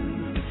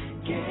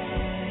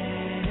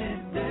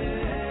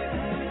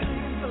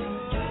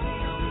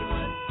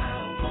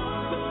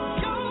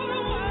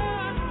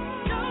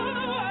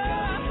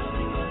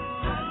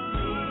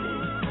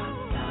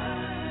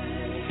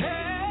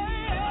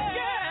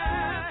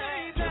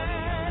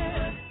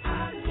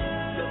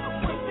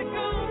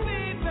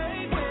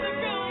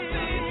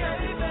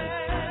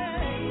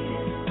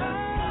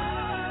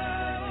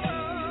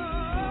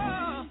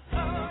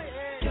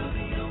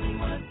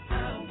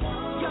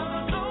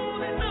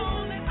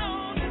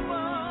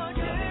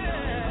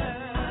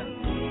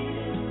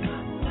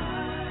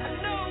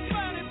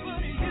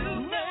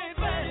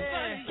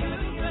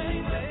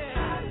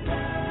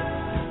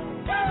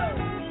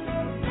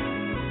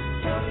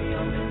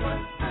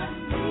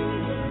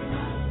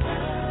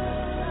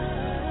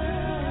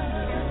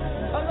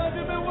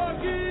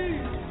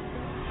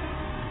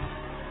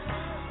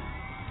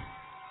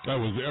 That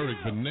was Eric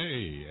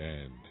Benet,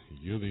 and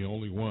You're the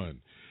Only One.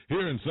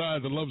 Here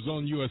inside the Love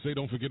Zone USA,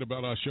 don't forget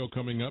about our show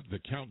coming up, The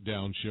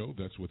Countdown Show.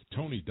 That's with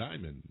Tony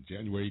Diamond,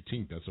 January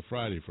 18th. That's a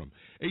Friday from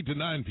 8 to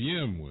 9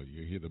 p.m. where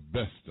you hear the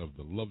best of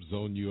the Love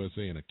Zone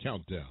USA in a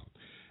countdown.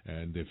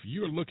 And if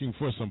you're looking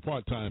for some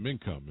part-time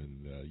income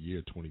in the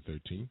year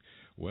 2013,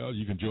 well,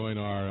 you can join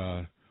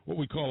our what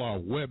we call our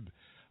web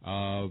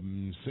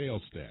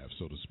sales staff,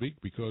 so to speak,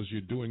 because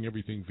you're doing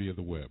everything via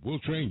the web. We'll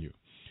train you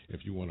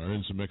if you want to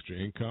earn some extra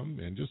income,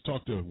 and just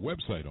talk to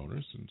website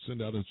owners and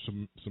send out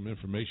some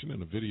information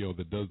and a video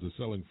that does the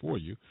selling for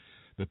you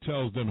that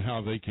tells them how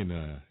they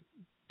can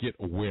get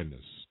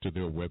awareness to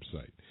their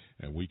website,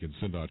 and we can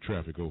send our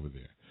traffic over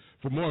there.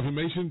 For more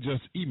information,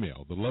 just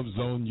email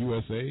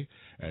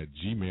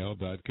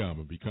thelovezoneusa@gmail.com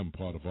and become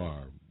part of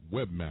our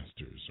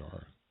webmasters,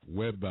 our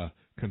web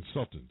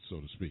consultants, so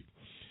to speak.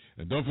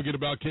 And don't forget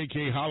about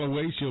KK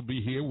Holloway. She'll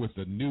be here with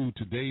the new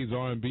Today's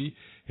R&B,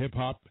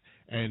 Hip-Hop,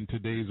 and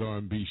Today's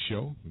R&B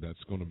show.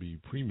 That's going to be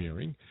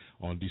premiering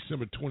on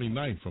December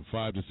 29th from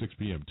 5 to 6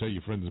 p.m. Tell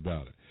your friends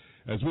about it.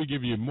 As we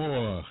give you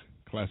more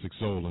classic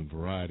soul and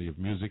variety of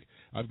music,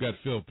 I've got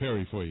Phil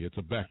Perry for you. It's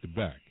a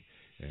back-to-back.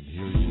 And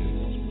here he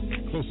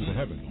is, Closer to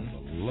Heaven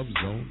on the Love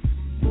Zone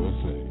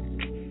USA.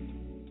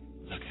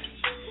 Look at you.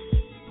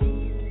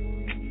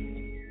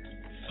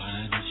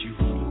 Fine as you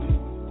want to be.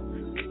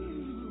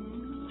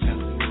 Tell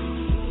me,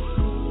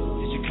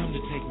 did you come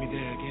to take me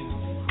there again?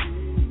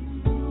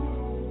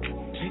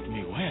 Take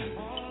me where?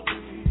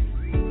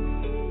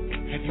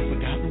 Have you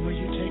forgotten where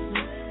you take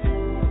me?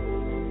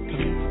 Come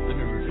here, let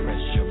me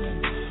refresh your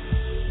memory.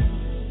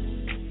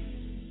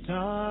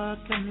 Dark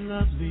and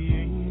lovely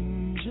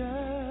angel,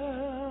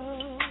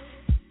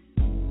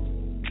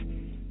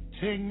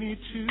 take me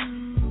to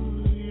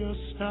your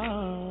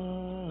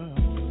star,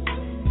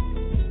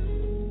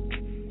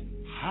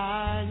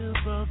 high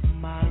above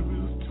my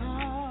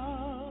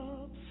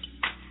rooftop.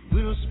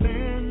 We'll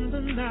spend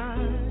the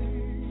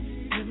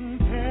night in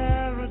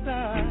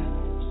paradise.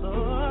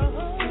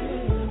 Oh,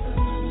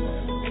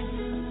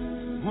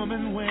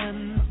 woman,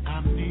 when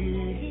I'm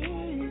near you,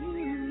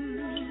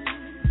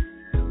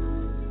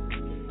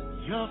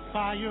 your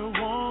fire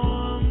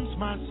warms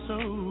my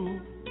soul.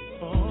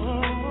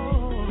 Oh,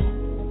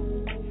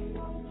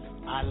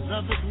 I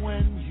love it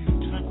when you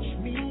touch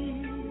me.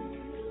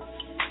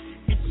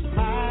 It's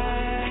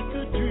like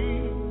a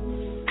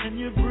dream, and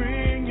you're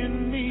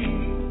bringing me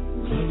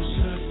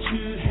closer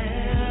to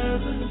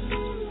heaven,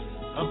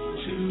 up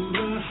to a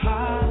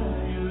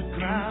higher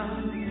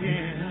ground.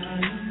 Yeah,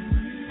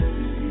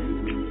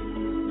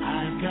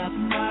 I've got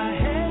my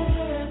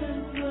head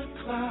in the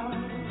clouds.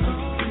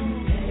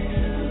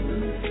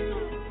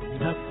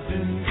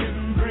 Nothing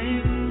can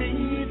bring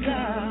me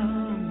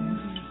down.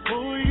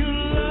 Oh, your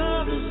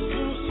love is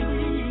so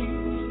sweet,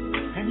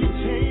 and you're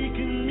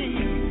taking me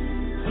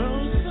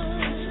closer,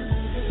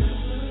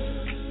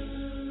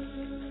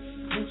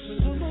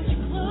 so much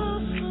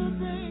closer,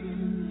 babe.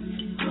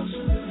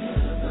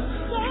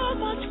 So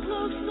much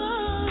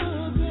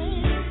closer,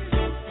 babe.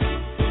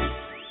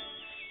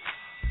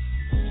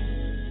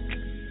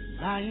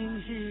 Lying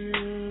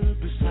here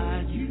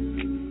beside you,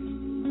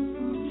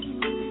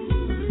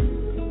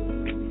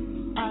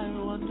 I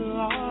wonder,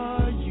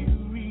 are you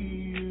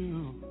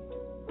real?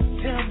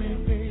 Tell me,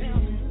 baby,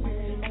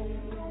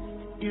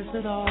 is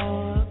it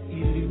all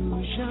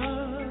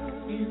illusion?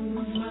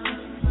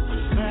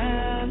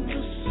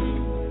 Fantasy?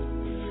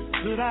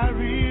 Could I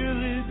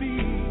really be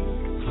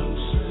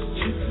closer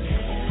to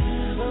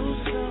heaven,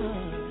 closer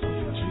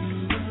to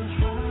the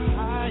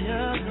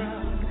higher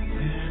ground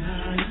than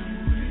I am?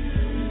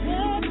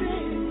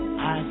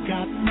 I've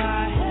got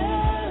my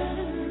head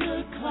in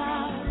the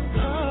clouds.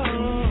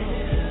 Oh,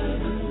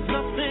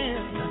 nothing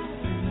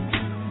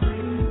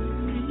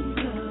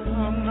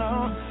oh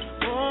no.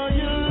 Oh,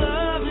 your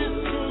love is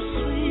so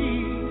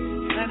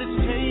sweet, and it's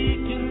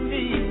taking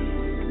me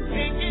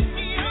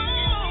on.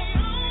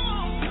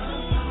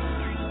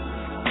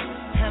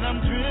 And I'm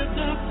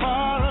drifting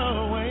far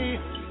away,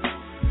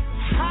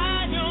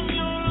 high on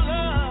your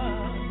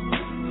love, a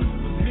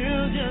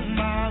million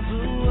miles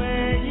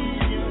away.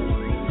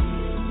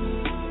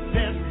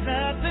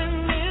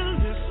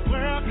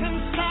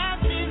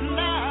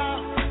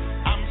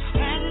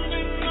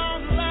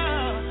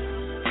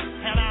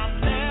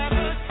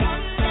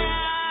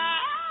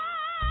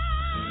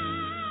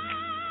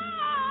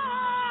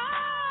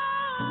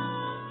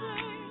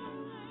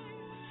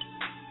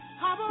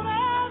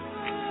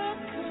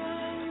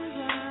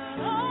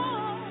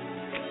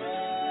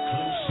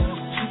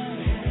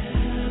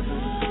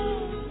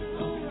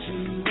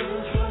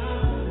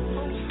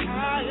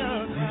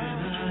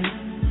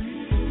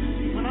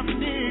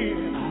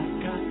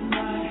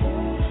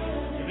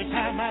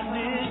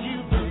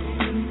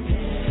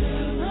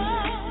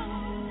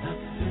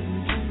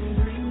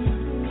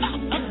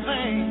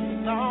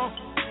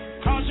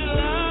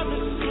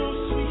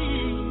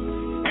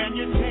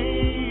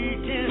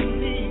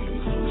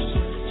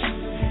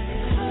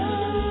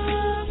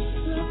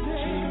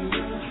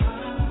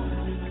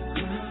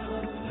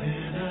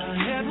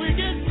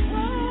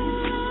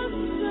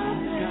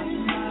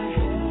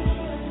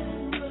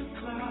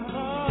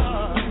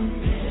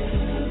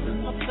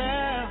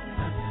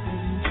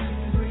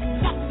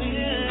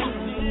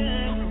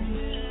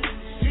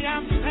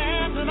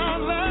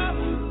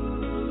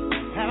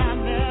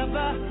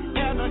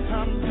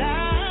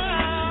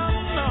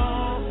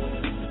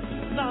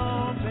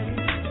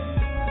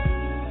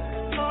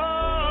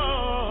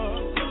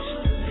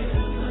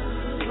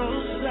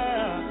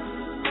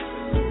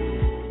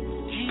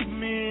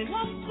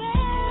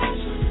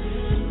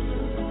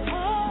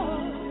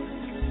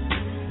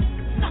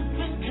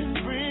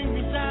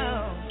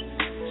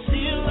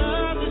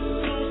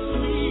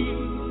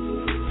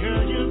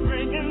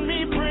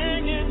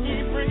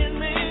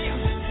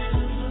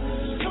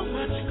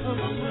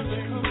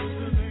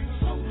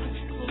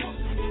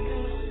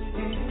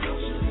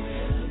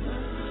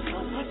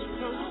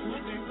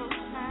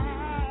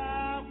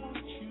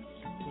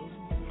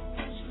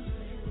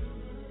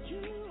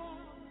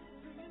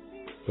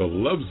 The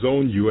Love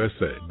Zone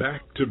USA.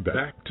 Back to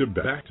back to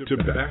back to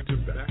back to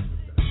back.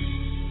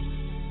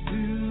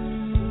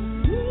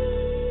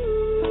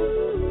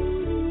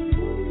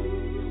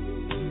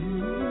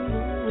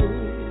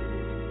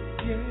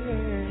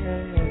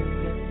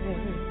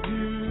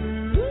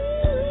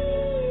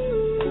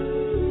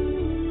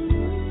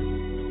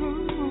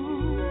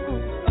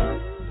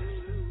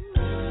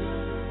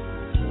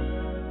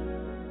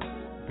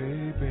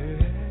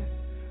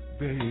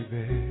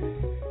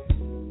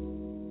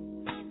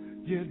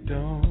 You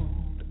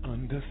don't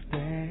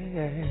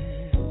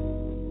understand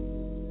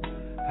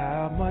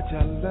how much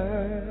I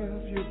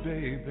love you,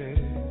 baby,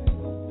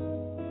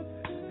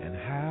 and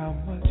how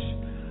much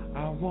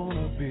I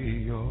wanna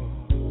be your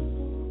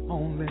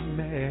only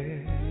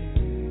man.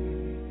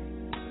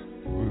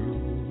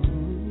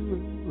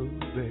 Ooh,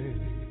 baby,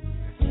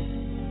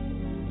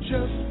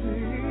 just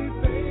see,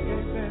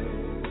 baby,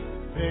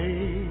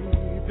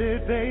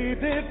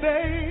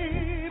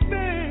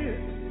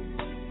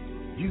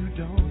 you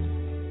don't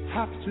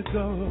have to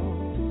go.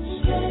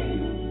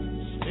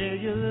 Stay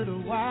a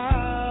little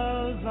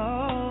while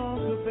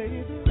longer,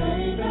 baby.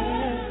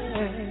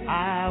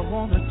 I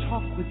want to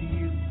talk with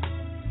you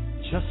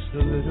just a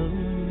little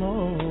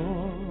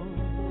more.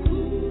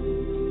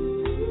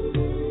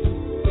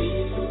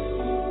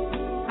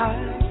 I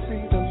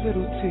see the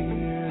little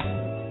tears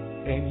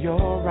in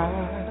your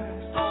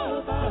eyes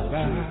about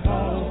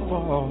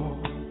fall,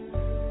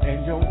 and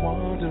you're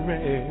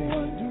wondering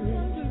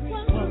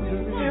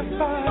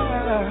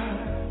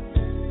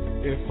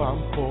if I'm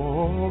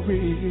for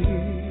real.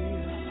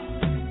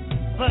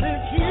 But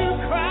if you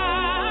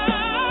cry,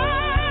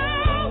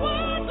 I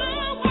wonder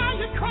why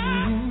you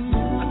cry.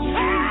 I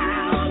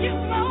tell you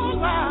no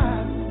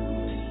lie.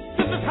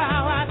 This is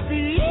how I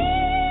feel.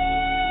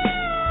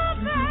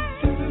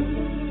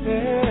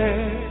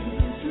 Yeah.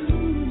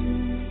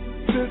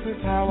 This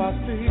is how I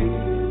feel.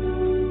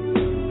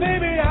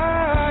 Baby,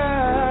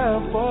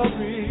 I'm for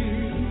real.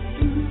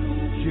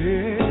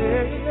 Yeah.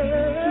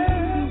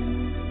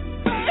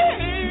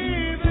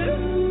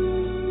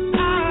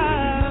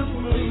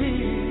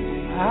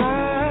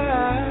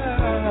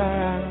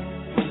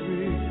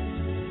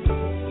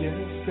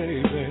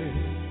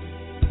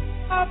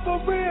 For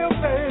real,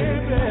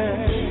 baby.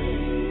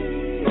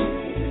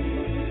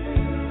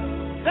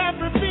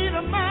 Every beat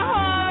of my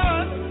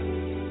heart,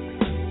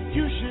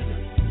 you should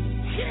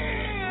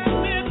hear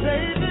me,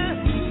 baby.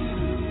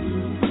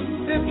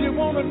 If you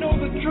want to know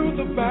the truth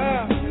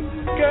about it,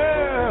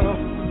 girl,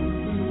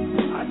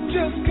 I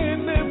just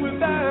can't live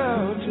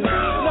without you.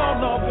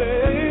 No,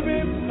 baby.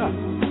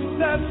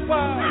 That's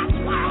why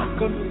I'm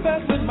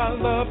confessing my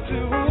love to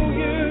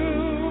you.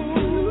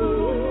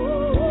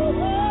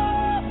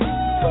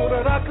 So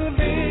that I could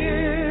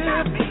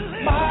live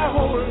my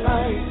whole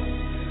life,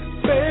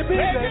 baby,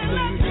 let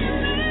me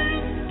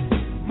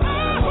live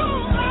my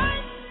whole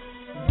life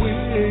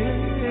with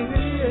you,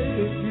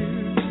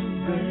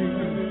 baby.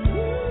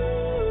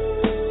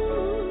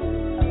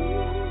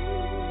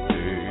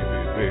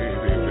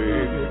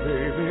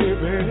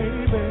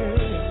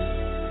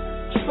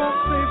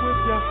 Trust me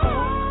with your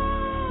heart,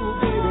 oh,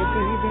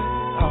 baby,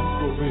 I'm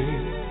for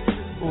real.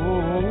 Oh,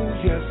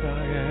 yes, I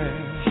am.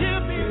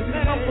 Baby,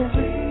 I'm for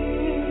real.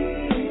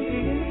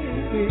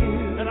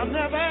 And I'm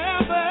never,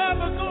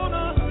 ever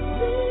gonna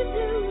leave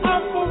you.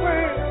 I'm for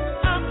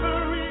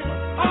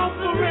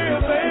real,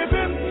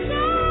 baby.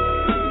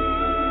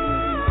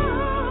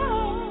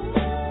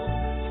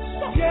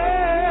 Yeah.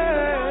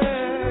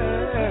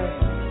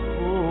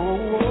 Oh.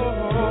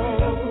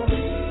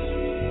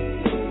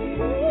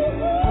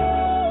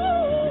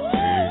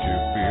 Can't you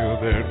feel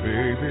that,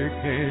 baby?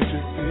 Can't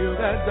you feel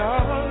that,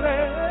 darling?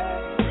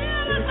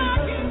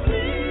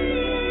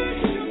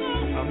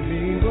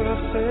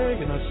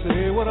 And I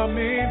say what I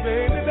mean,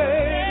 baby,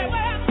 baby.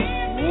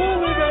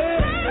 Ooh,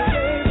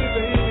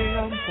 baby,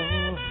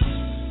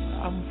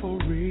 I'm for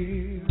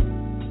real.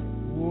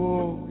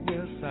 Whoa,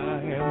 yes I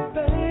am,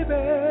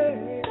 baby.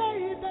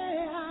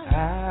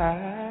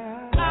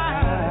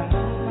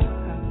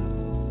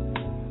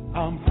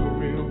 I'm for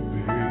real,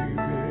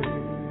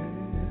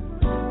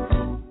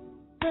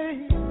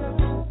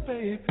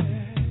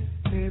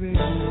 baby.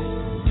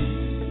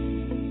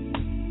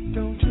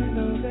 Don't you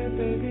know that,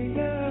 baby?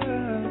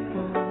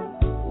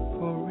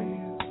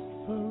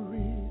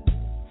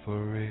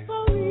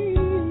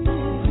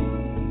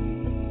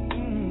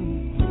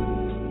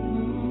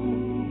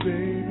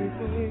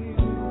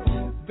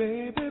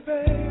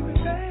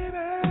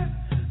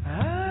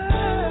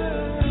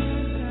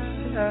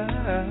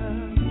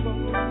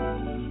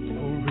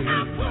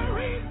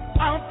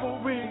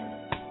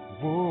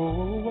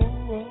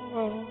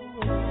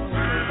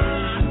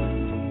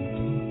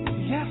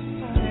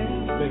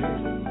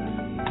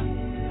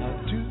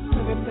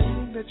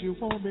 You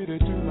want me to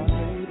do, my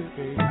baby,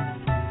 baby.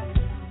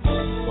 Oh.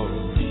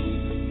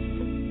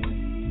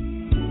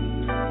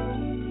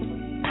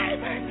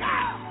 Baby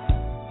girl,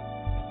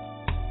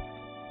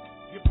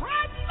 you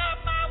brighten up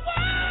my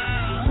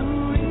world.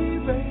 Ooh,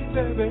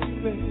 baby.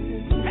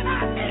 And I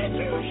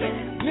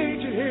need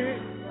you here.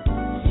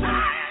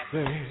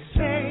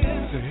 Say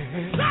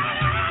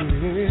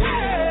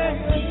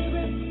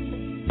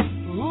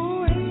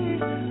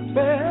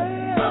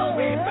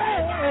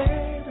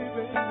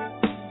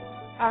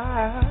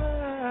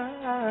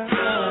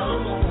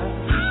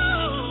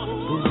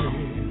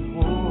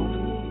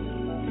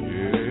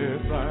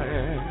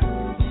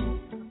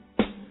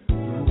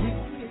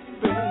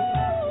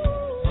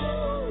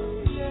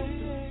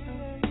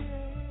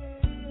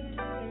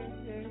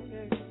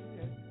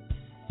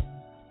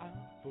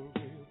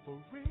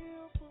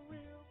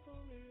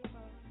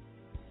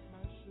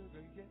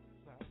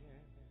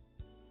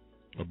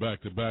A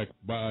back-to-back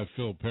by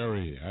Phil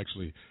Perry.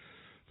 Actually,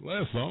 the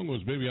last song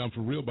was Baby I'm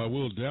For Real by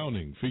Will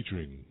Downing,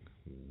 featuring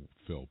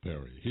Phil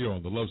Perry. Here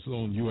on the Love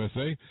Zone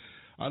USA,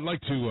 I'd like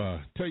to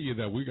tell you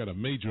that we got a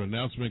major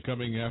announcement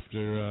coming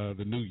after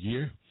the new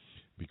year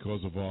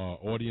because of our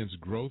audience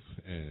growth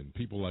and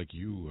people like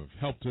you who have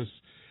helped us,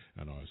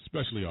 and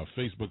especially our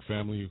Facebook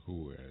family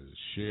who has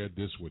shared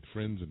this with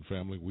friends and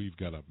family. We've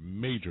got a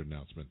major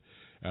announcement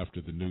after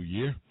the new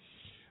year.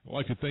 I'd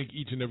like to thank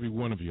each and every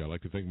one of you. I'd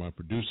like to thank my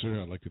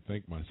producer. I'd like to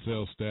thank my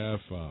sales staff,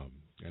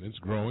 and it's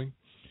growing,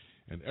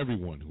 and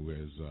everyone who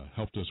has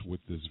helped us with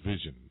this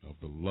vision of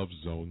the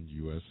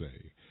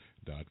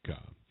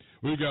LoveZoneUSA.com.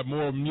 We've got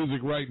more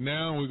music right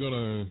now. We're going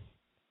to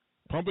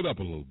pump it up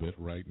a little bit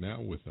right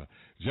now with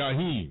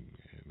Jaheim,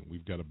 and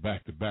we've got a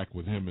back-to-back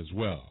with him as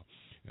well.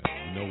 And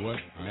you know what?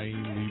 I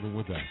ain't leaving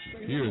without you.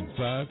 Here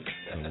inside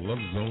the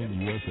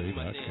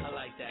LoveZoneUSA.com. I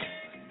like that.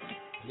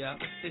 Yeah,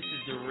 this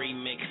is the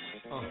remix.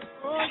 Oh,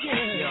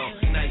 yeah. Yo,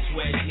 nice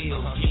wedge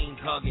heels,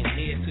 jeans hugging,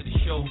 head to the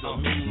shoulder,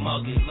 mean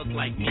mugging, look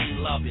like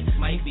mean loving.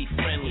 Might be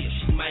friendly,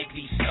 she might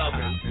be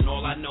stubborn, and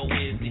all I know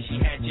is that she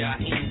had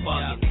Jaheim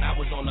bugging. I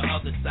was on the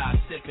other side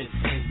sipping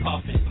and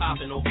puffing,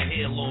 popping over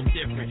here a little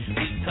different.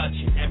 We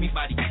touching,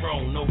 everybody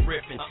grown, no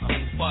riffing,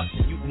 ain't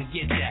fussing. You can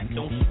get that,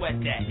 don't sweat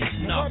that, it's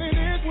What nothing.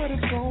 it is, what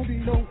it's gonna be,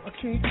 no, I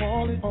can't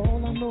call it. All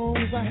I know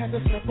is I had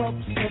to step up.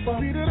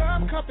 Beat it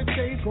up, cup and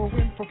chase, go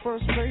in for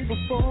first place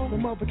before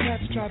them other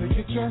cats try to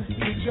get ya.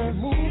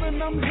 Moving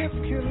them hips,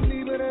 killing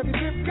me with every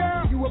tip,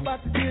 girl. You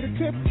about to get a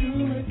tip,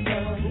 do it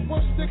now. But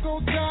once it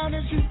goes down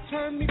as you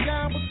turn me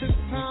down, but this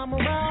time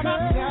around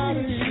I got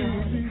it.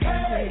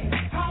 Hey,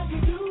 how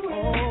you doing?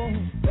 Oh,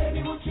 Baby,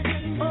 what you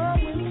getting into?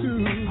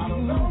 I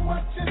don't know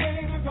what your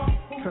name is or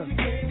who you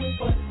came with,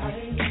 but I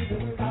ain't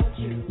leaving without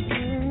you.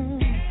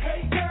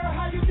 Hey, girl,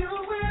 how you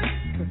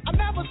doing? I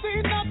never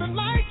seen nothing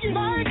like you.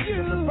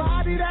 The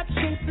body that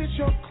shape is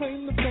your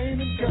claim to fame,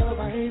 and girl,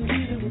 I ain't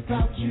leaving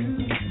without you.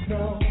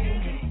 No.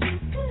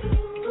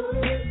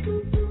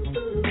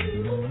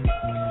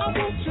 I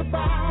want your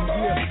body.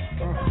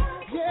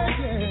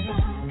 Yeah.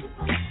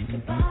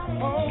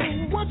 Oh,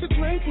 what you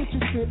drink, what you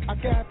sip? I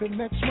got the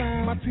next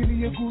round.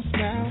 Martini or goose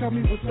now. Tell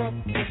me what's up.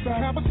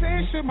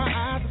 Conversation my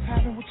eyes is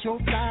having with your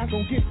thighs.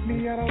 Don't get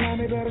me out of line,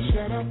 they better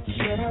shut up.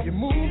 You're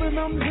moving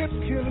them hips,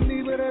 killing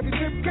me with every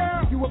tip,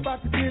 girl. You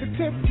about to get a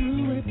tip,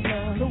 do it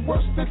now. The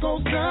worst that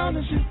goes down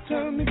is you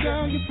turn me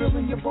down. You're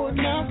feeling your boy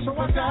now, so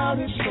I doubt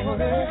it,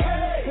 shorty.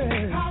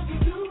 Hey, how you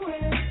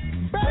doing?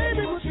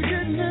 Baby, what you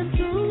getting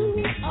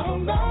into? I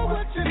don't know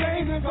what your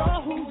name is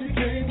or who you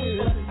came with,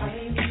 but I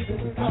ain't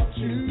leaving without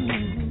you.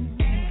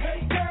 Hey,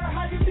 girl,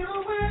 how you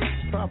doing?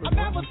 I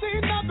never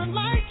seen nothing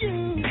like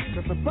you.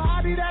 Cause the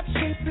body that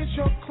shape is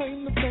your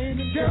claim to fame,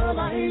 and girl,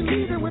 I ain't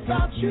leaving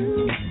without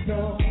you.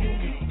 No.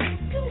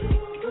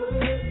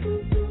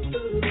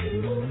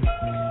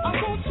 I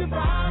want your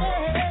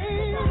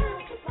body.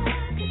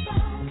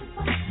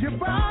 Your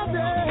body.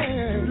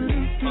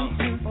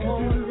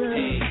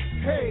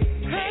 Hey.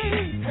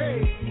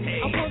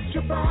 I want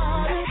your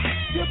body.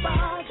 Your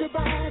body.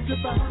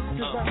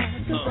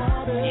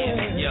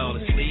 Yeah, yo,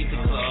 let's leave the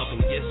club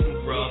and get some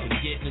grub and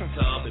get in the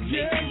tub and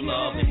make some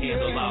love and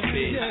handle our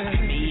business.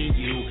 Me and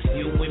you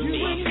and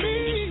me.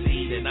 You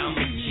see that I'm a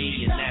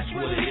G and that's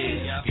what it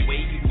is. The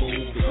way you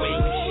move, the way you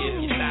shift,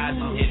 your thighs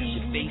and hips,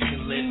 your face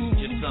and lips,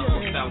 just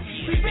something about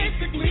you.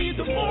 Basically,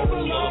 the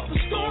moral of the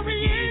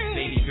story is,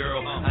 baby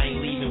girl, I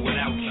ain't leaving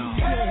without you.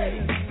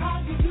 Hey,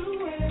 how you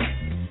doing?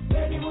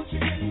 Baby, what you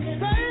getting into?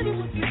 I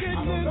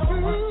don't know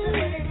what your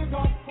name is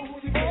or who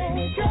you came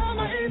with. Girl,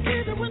 I ain't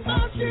leaving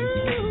without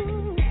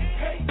you.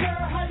 Hey,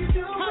 girl, how you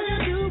doing? I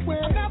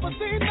never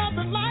seen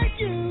nothing like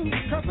you.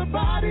 Cause the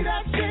body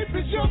that shape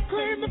is your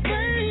claim to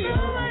fame.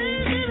 Girl, I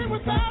ain't leaving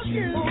without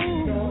you.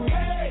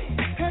 Hey,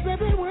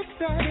 baby, what's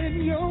that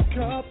in your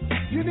cup?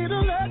 You need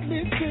to let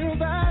me fill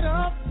that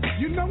up.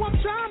 You know I'm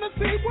trying to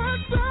see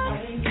what's up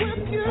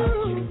with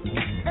you.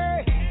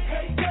 Hey,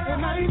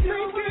 and I ain't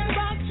thinking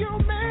about your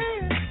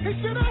man. He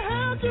should have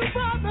held you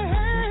by the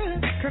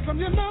hand. Cause I'm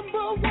your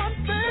number one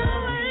fan. I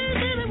ain't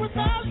leaving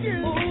without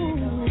you.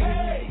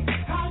 Hey,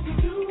 how you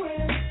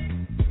doing?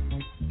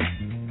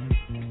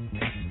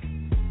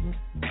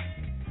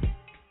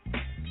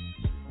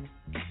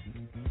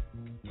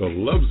 The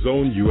Love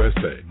Zone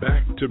USA.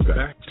 Back to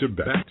back to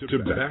back to back to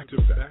back to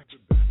back.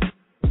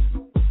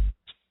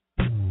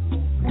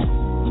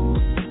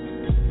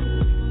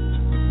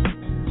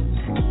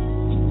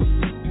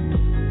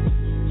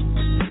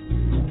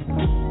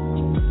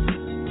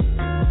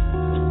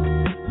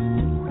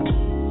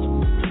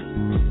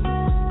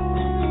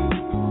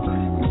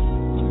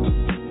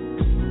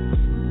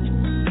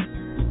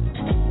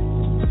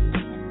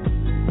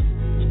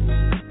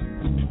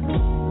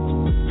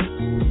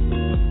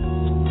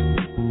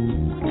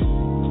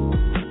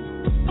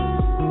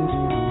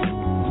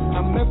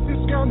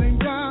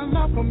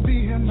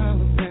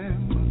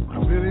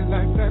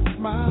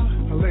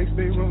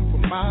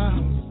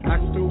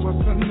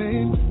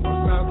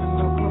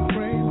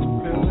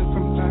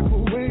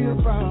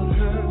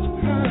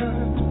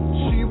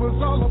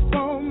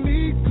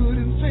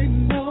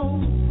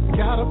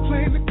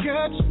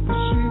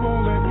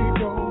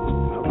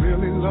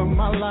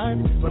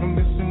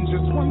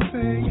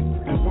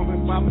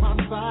 my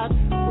side,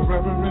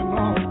 forever and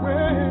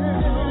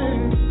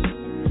always.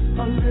 A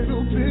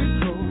little bit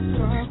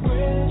closer,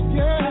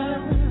 yeah.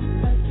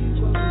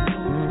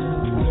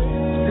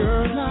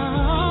 Girl,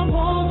 I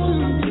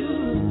want to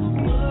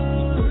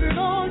put it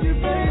on you,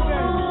 baby.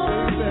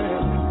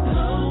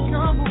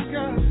 Come on,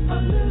 girl. A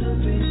little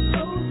bit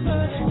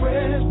closer.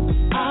 Spread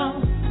out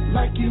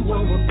like you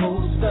were a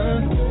poster.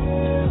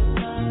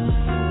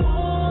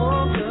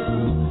 Oh,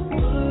 girl.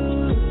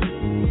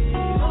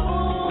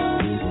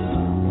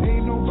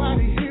 Ain't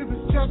nobody here,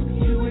 it's just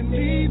you and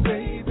me,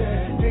 baby.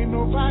 Ain't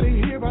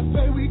nobody here, I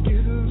say we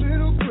get a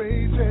little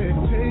crazy.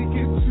 Take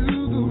it to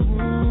the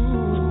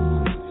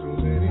room. So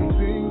many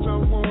things I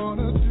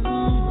wanna do.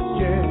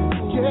 Yeah,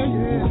 yeah,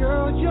 yeah.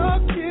 Girl, your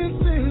kiss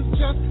is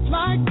just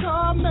like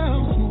caramel,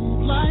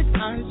 smooth like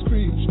ice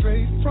cream,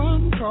 straight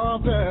from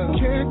Carvel.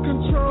 Can't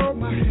control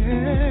my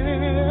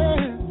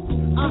hand.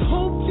 I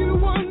hope you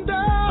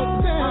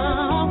understand. I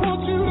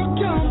want you to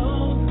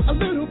come a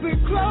little bit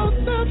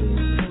closer,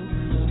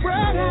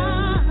 spread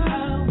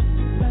out.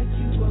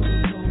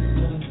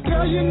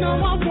 Girl, you know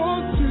I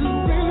want to,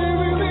 really,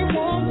 really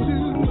want to.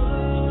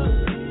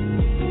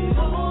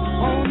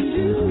 On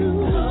you,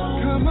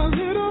 come a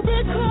little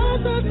bit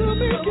closer to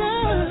me,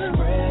 girl.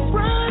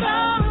 Spread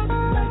out.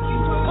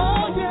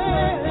 Oh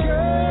yeah,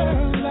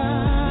 girl,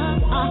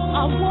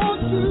 I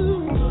want to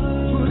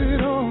put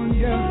it on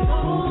ya.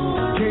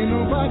 Can't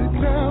nobody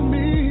tell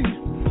me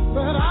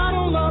that I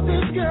don't love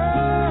this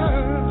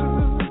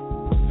girl.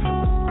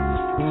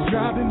 It's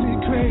driving me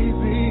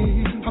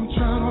crazy. I'm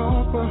trying to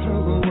offer her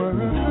the world.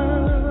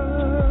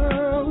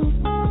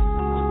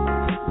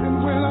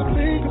 And when I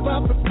think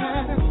about the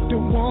past,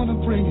 don't wanna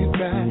bring it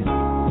back.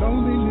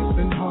 Loneliness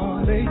and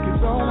heartache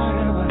is all I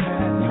ever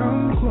had.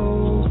 Come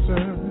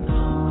closer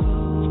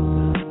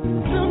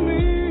to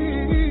me,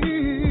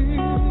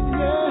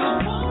 yeah.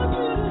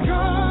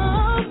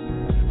 Come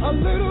a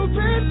little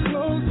bit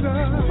closer,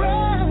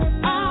 spread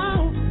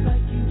out.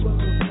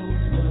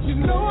 You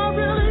know I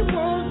really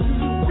want to,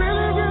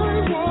 really,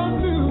 really want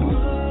to.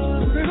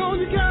 Put it on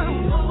you, girl.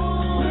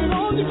 Put it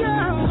on you,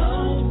 girl.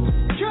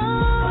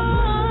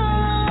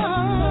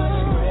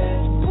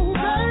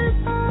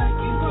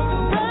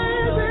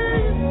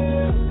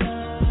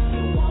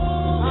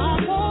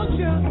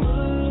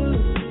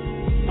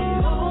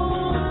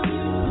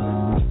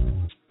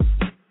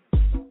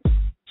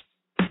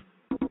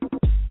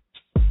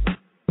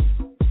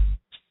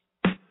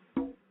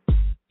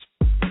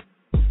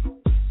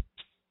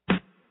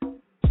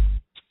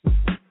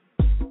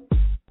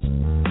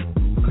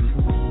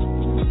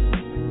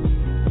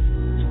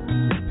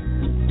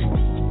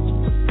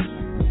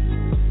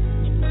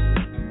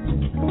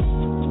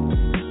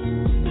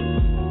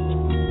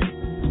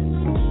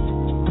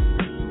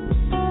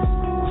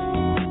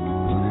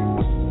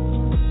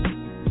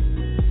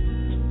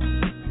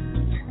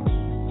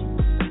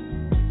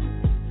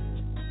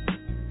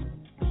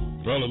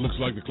 Well, it looks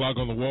like the clock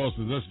on the wall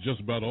says that's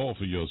just about all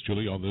for yours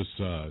truly on this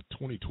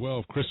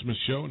 2012 Christmas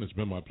show, and it's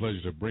been my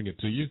pleasure to bring it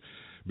to you.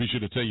 Be sure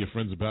to tell your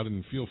friends about it,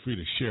 and feel free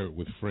to share it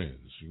with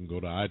friends. You can go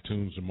to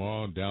iTunes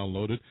tomorrow and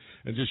download it,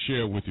 and just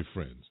share it with your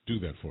friends. Do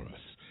that for us.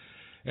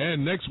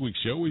 And next week's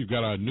show, we've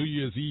got our New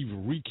Year's Eve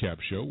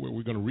recap show, where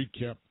we're going to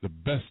recap the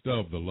best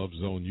of the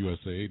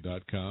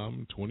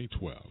LoveZoneUSA.com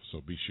 2012. So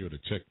be sure to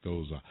check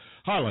those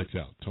highlights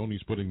out.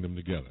 Tony's putting them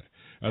together.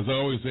 As I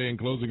always say in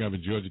closing, I've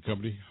enjoyed your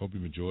company. Hope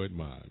you've enjoyed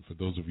mine. For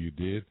those of you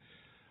who did,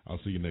 I'll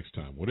see you next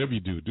time. Whatever you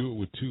do it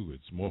with two.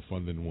 It's more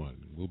fun than one.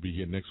 We'll be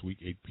here next week,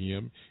 8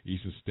 p.m.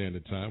 Eastern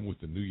Standard Time with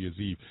the New Year's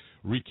Eve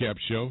recap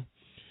show.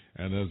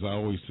 And as I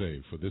always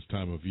say, for this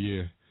time of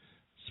year,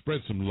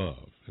 spread some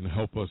love and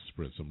help us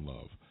spread some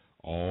love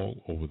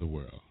all over the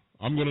world.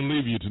 I'm going to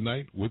leave you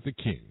tonight with the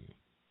King,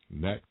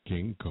 Nat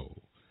King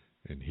Cole.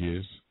 And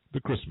here's the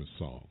Christmas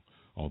song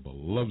on the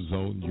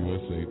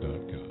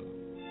LoveZoneUSA.com.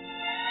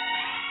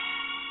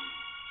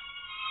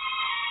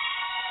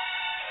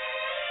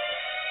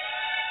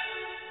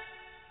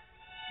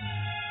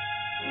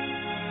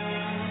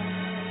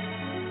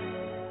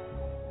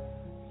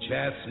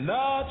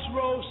 Chestnuts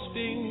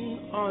roasting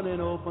on an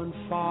open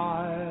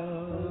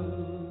fire,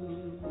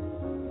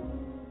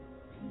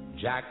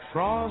 Jack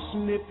Frost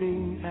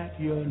nipping at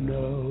your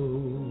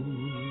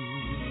nose,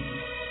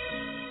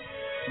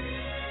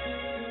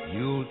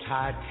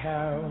 Yuletide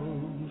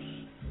carols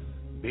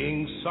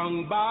being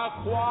sung by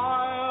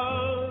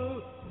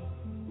choir,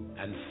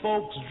 and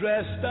folks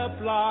dressed up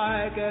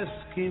like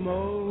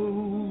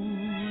Eskimos.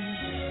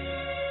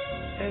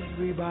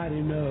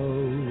 Everybody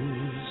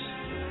knows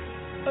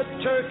a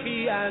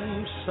turkey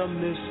and some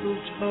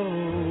mistletoe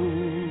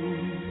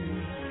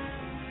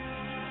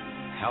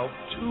help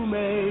to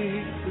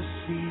make the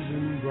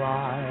season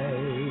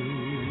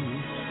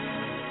bright.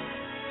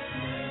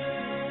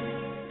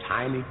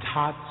 Tiny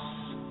tots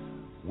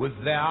with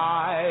their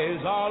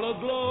eyes all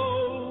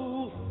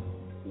aglow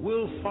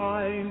will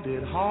find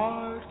it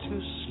hard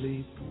to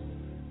sleep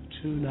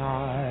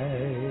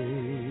tonight.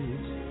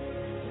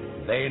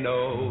 They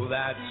know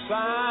that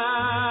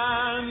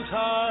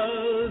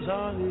Santa's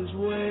on his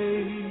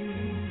way,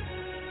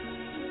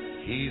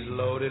 He's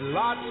loaded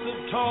lots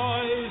of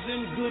toys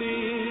and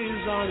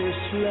goodies on his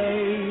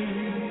sleigh,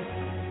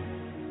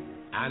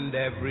 and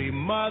every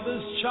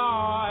mother's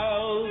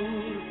child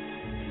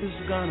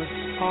is gonna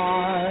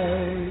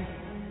spy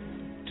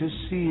to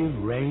see if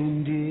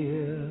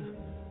reindeer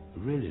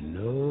really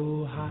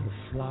know how to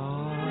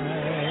fly.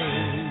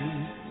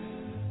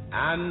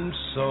 And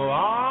so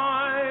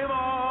I'm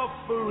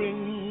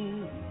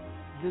offering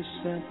this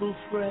simple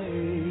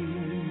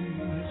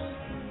phrase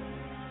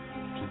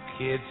to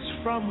kids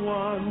from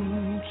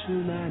 1 to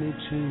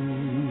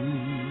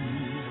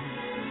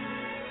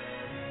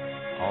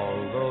 92.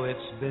 Although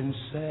it's been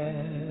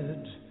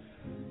said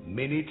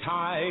many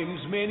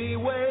times, many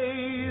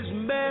ways,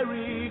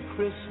 Merry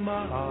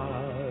Christmas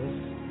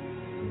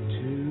to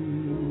you.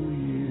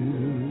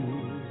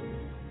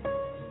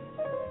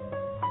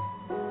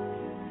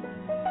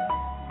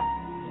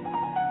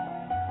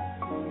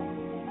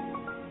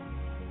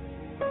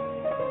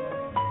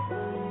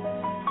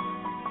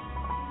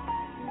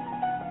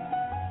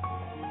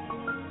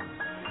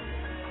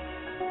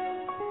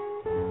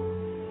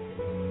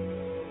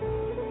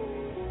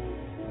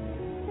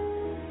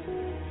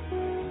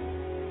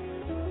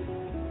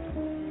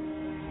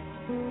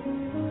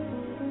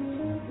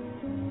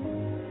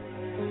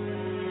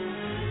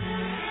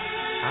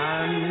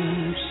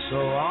 And so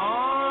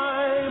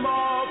I'm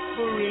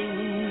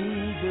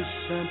offering this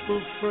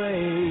simple phrase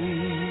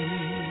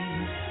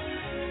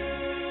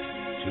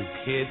to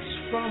kids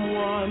from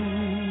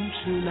 1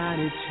 to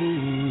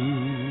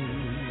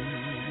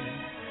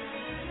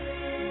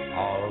 92.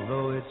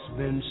 Although it's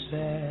been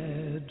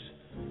said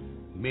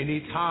many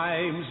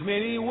times,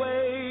 many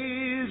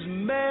ways,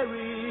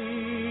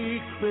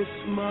 Merry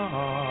Christmas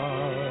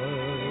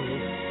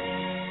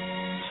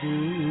to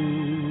you.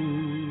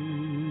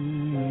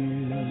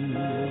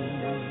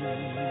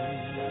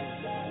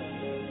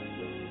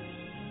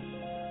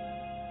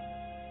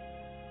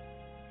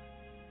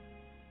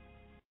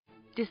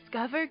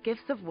 Discover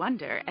gifts of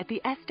wonder at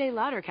the Estee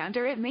Lauder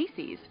counter at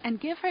Macy's and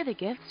give her the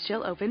gifts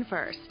she'll open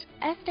first.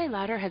 Estee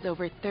Lauder has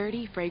over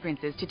 30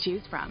 fragrances to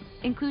choose from,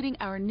 including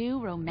our new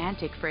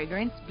romantic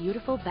fragrance,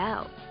 Beautiful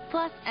Belle,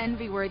 plus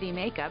envy-worthy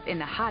makeup in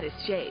the hottest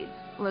shades,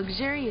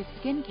 luxurious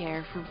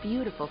skincare for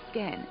beautiful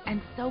skin, and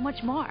so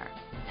much more.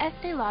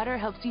 Estee Lauder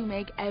helps you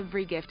make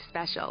every gift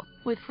special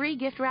with free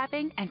gift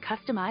wrapping and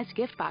customized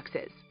gift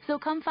boxes. So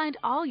come find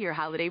all your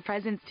holiday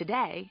presents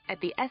today at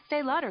the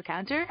Estee Lauder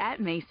counter at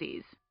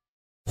Macy's.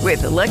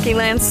 With the Lucky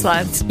Land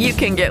Slots, you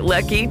can get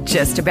lucky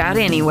just about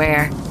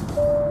anywhere.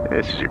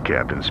 This is your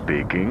captain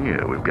speaking.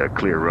 We've got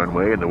clear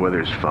runway and the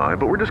weather's fine,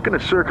 but we're just going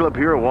to circle up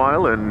here a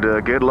while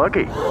and get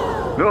lucky.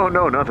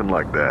 No, nothing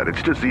like that.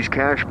 It's just these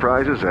cash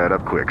prizes add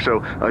up quick. So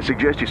I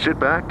suggest you sit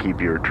back, keep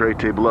your tray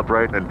table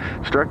upright, and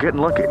start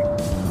getting lucky.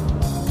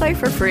 Play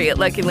for free at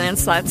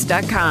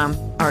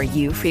LuckyLandSlots.com. Are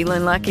you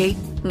feeling lucky?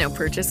 No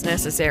purchase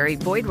necessary.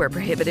 Void where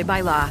prohibited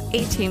by law.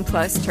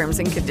 18+ terms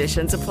and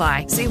conditions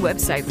apply. See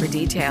website for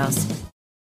details.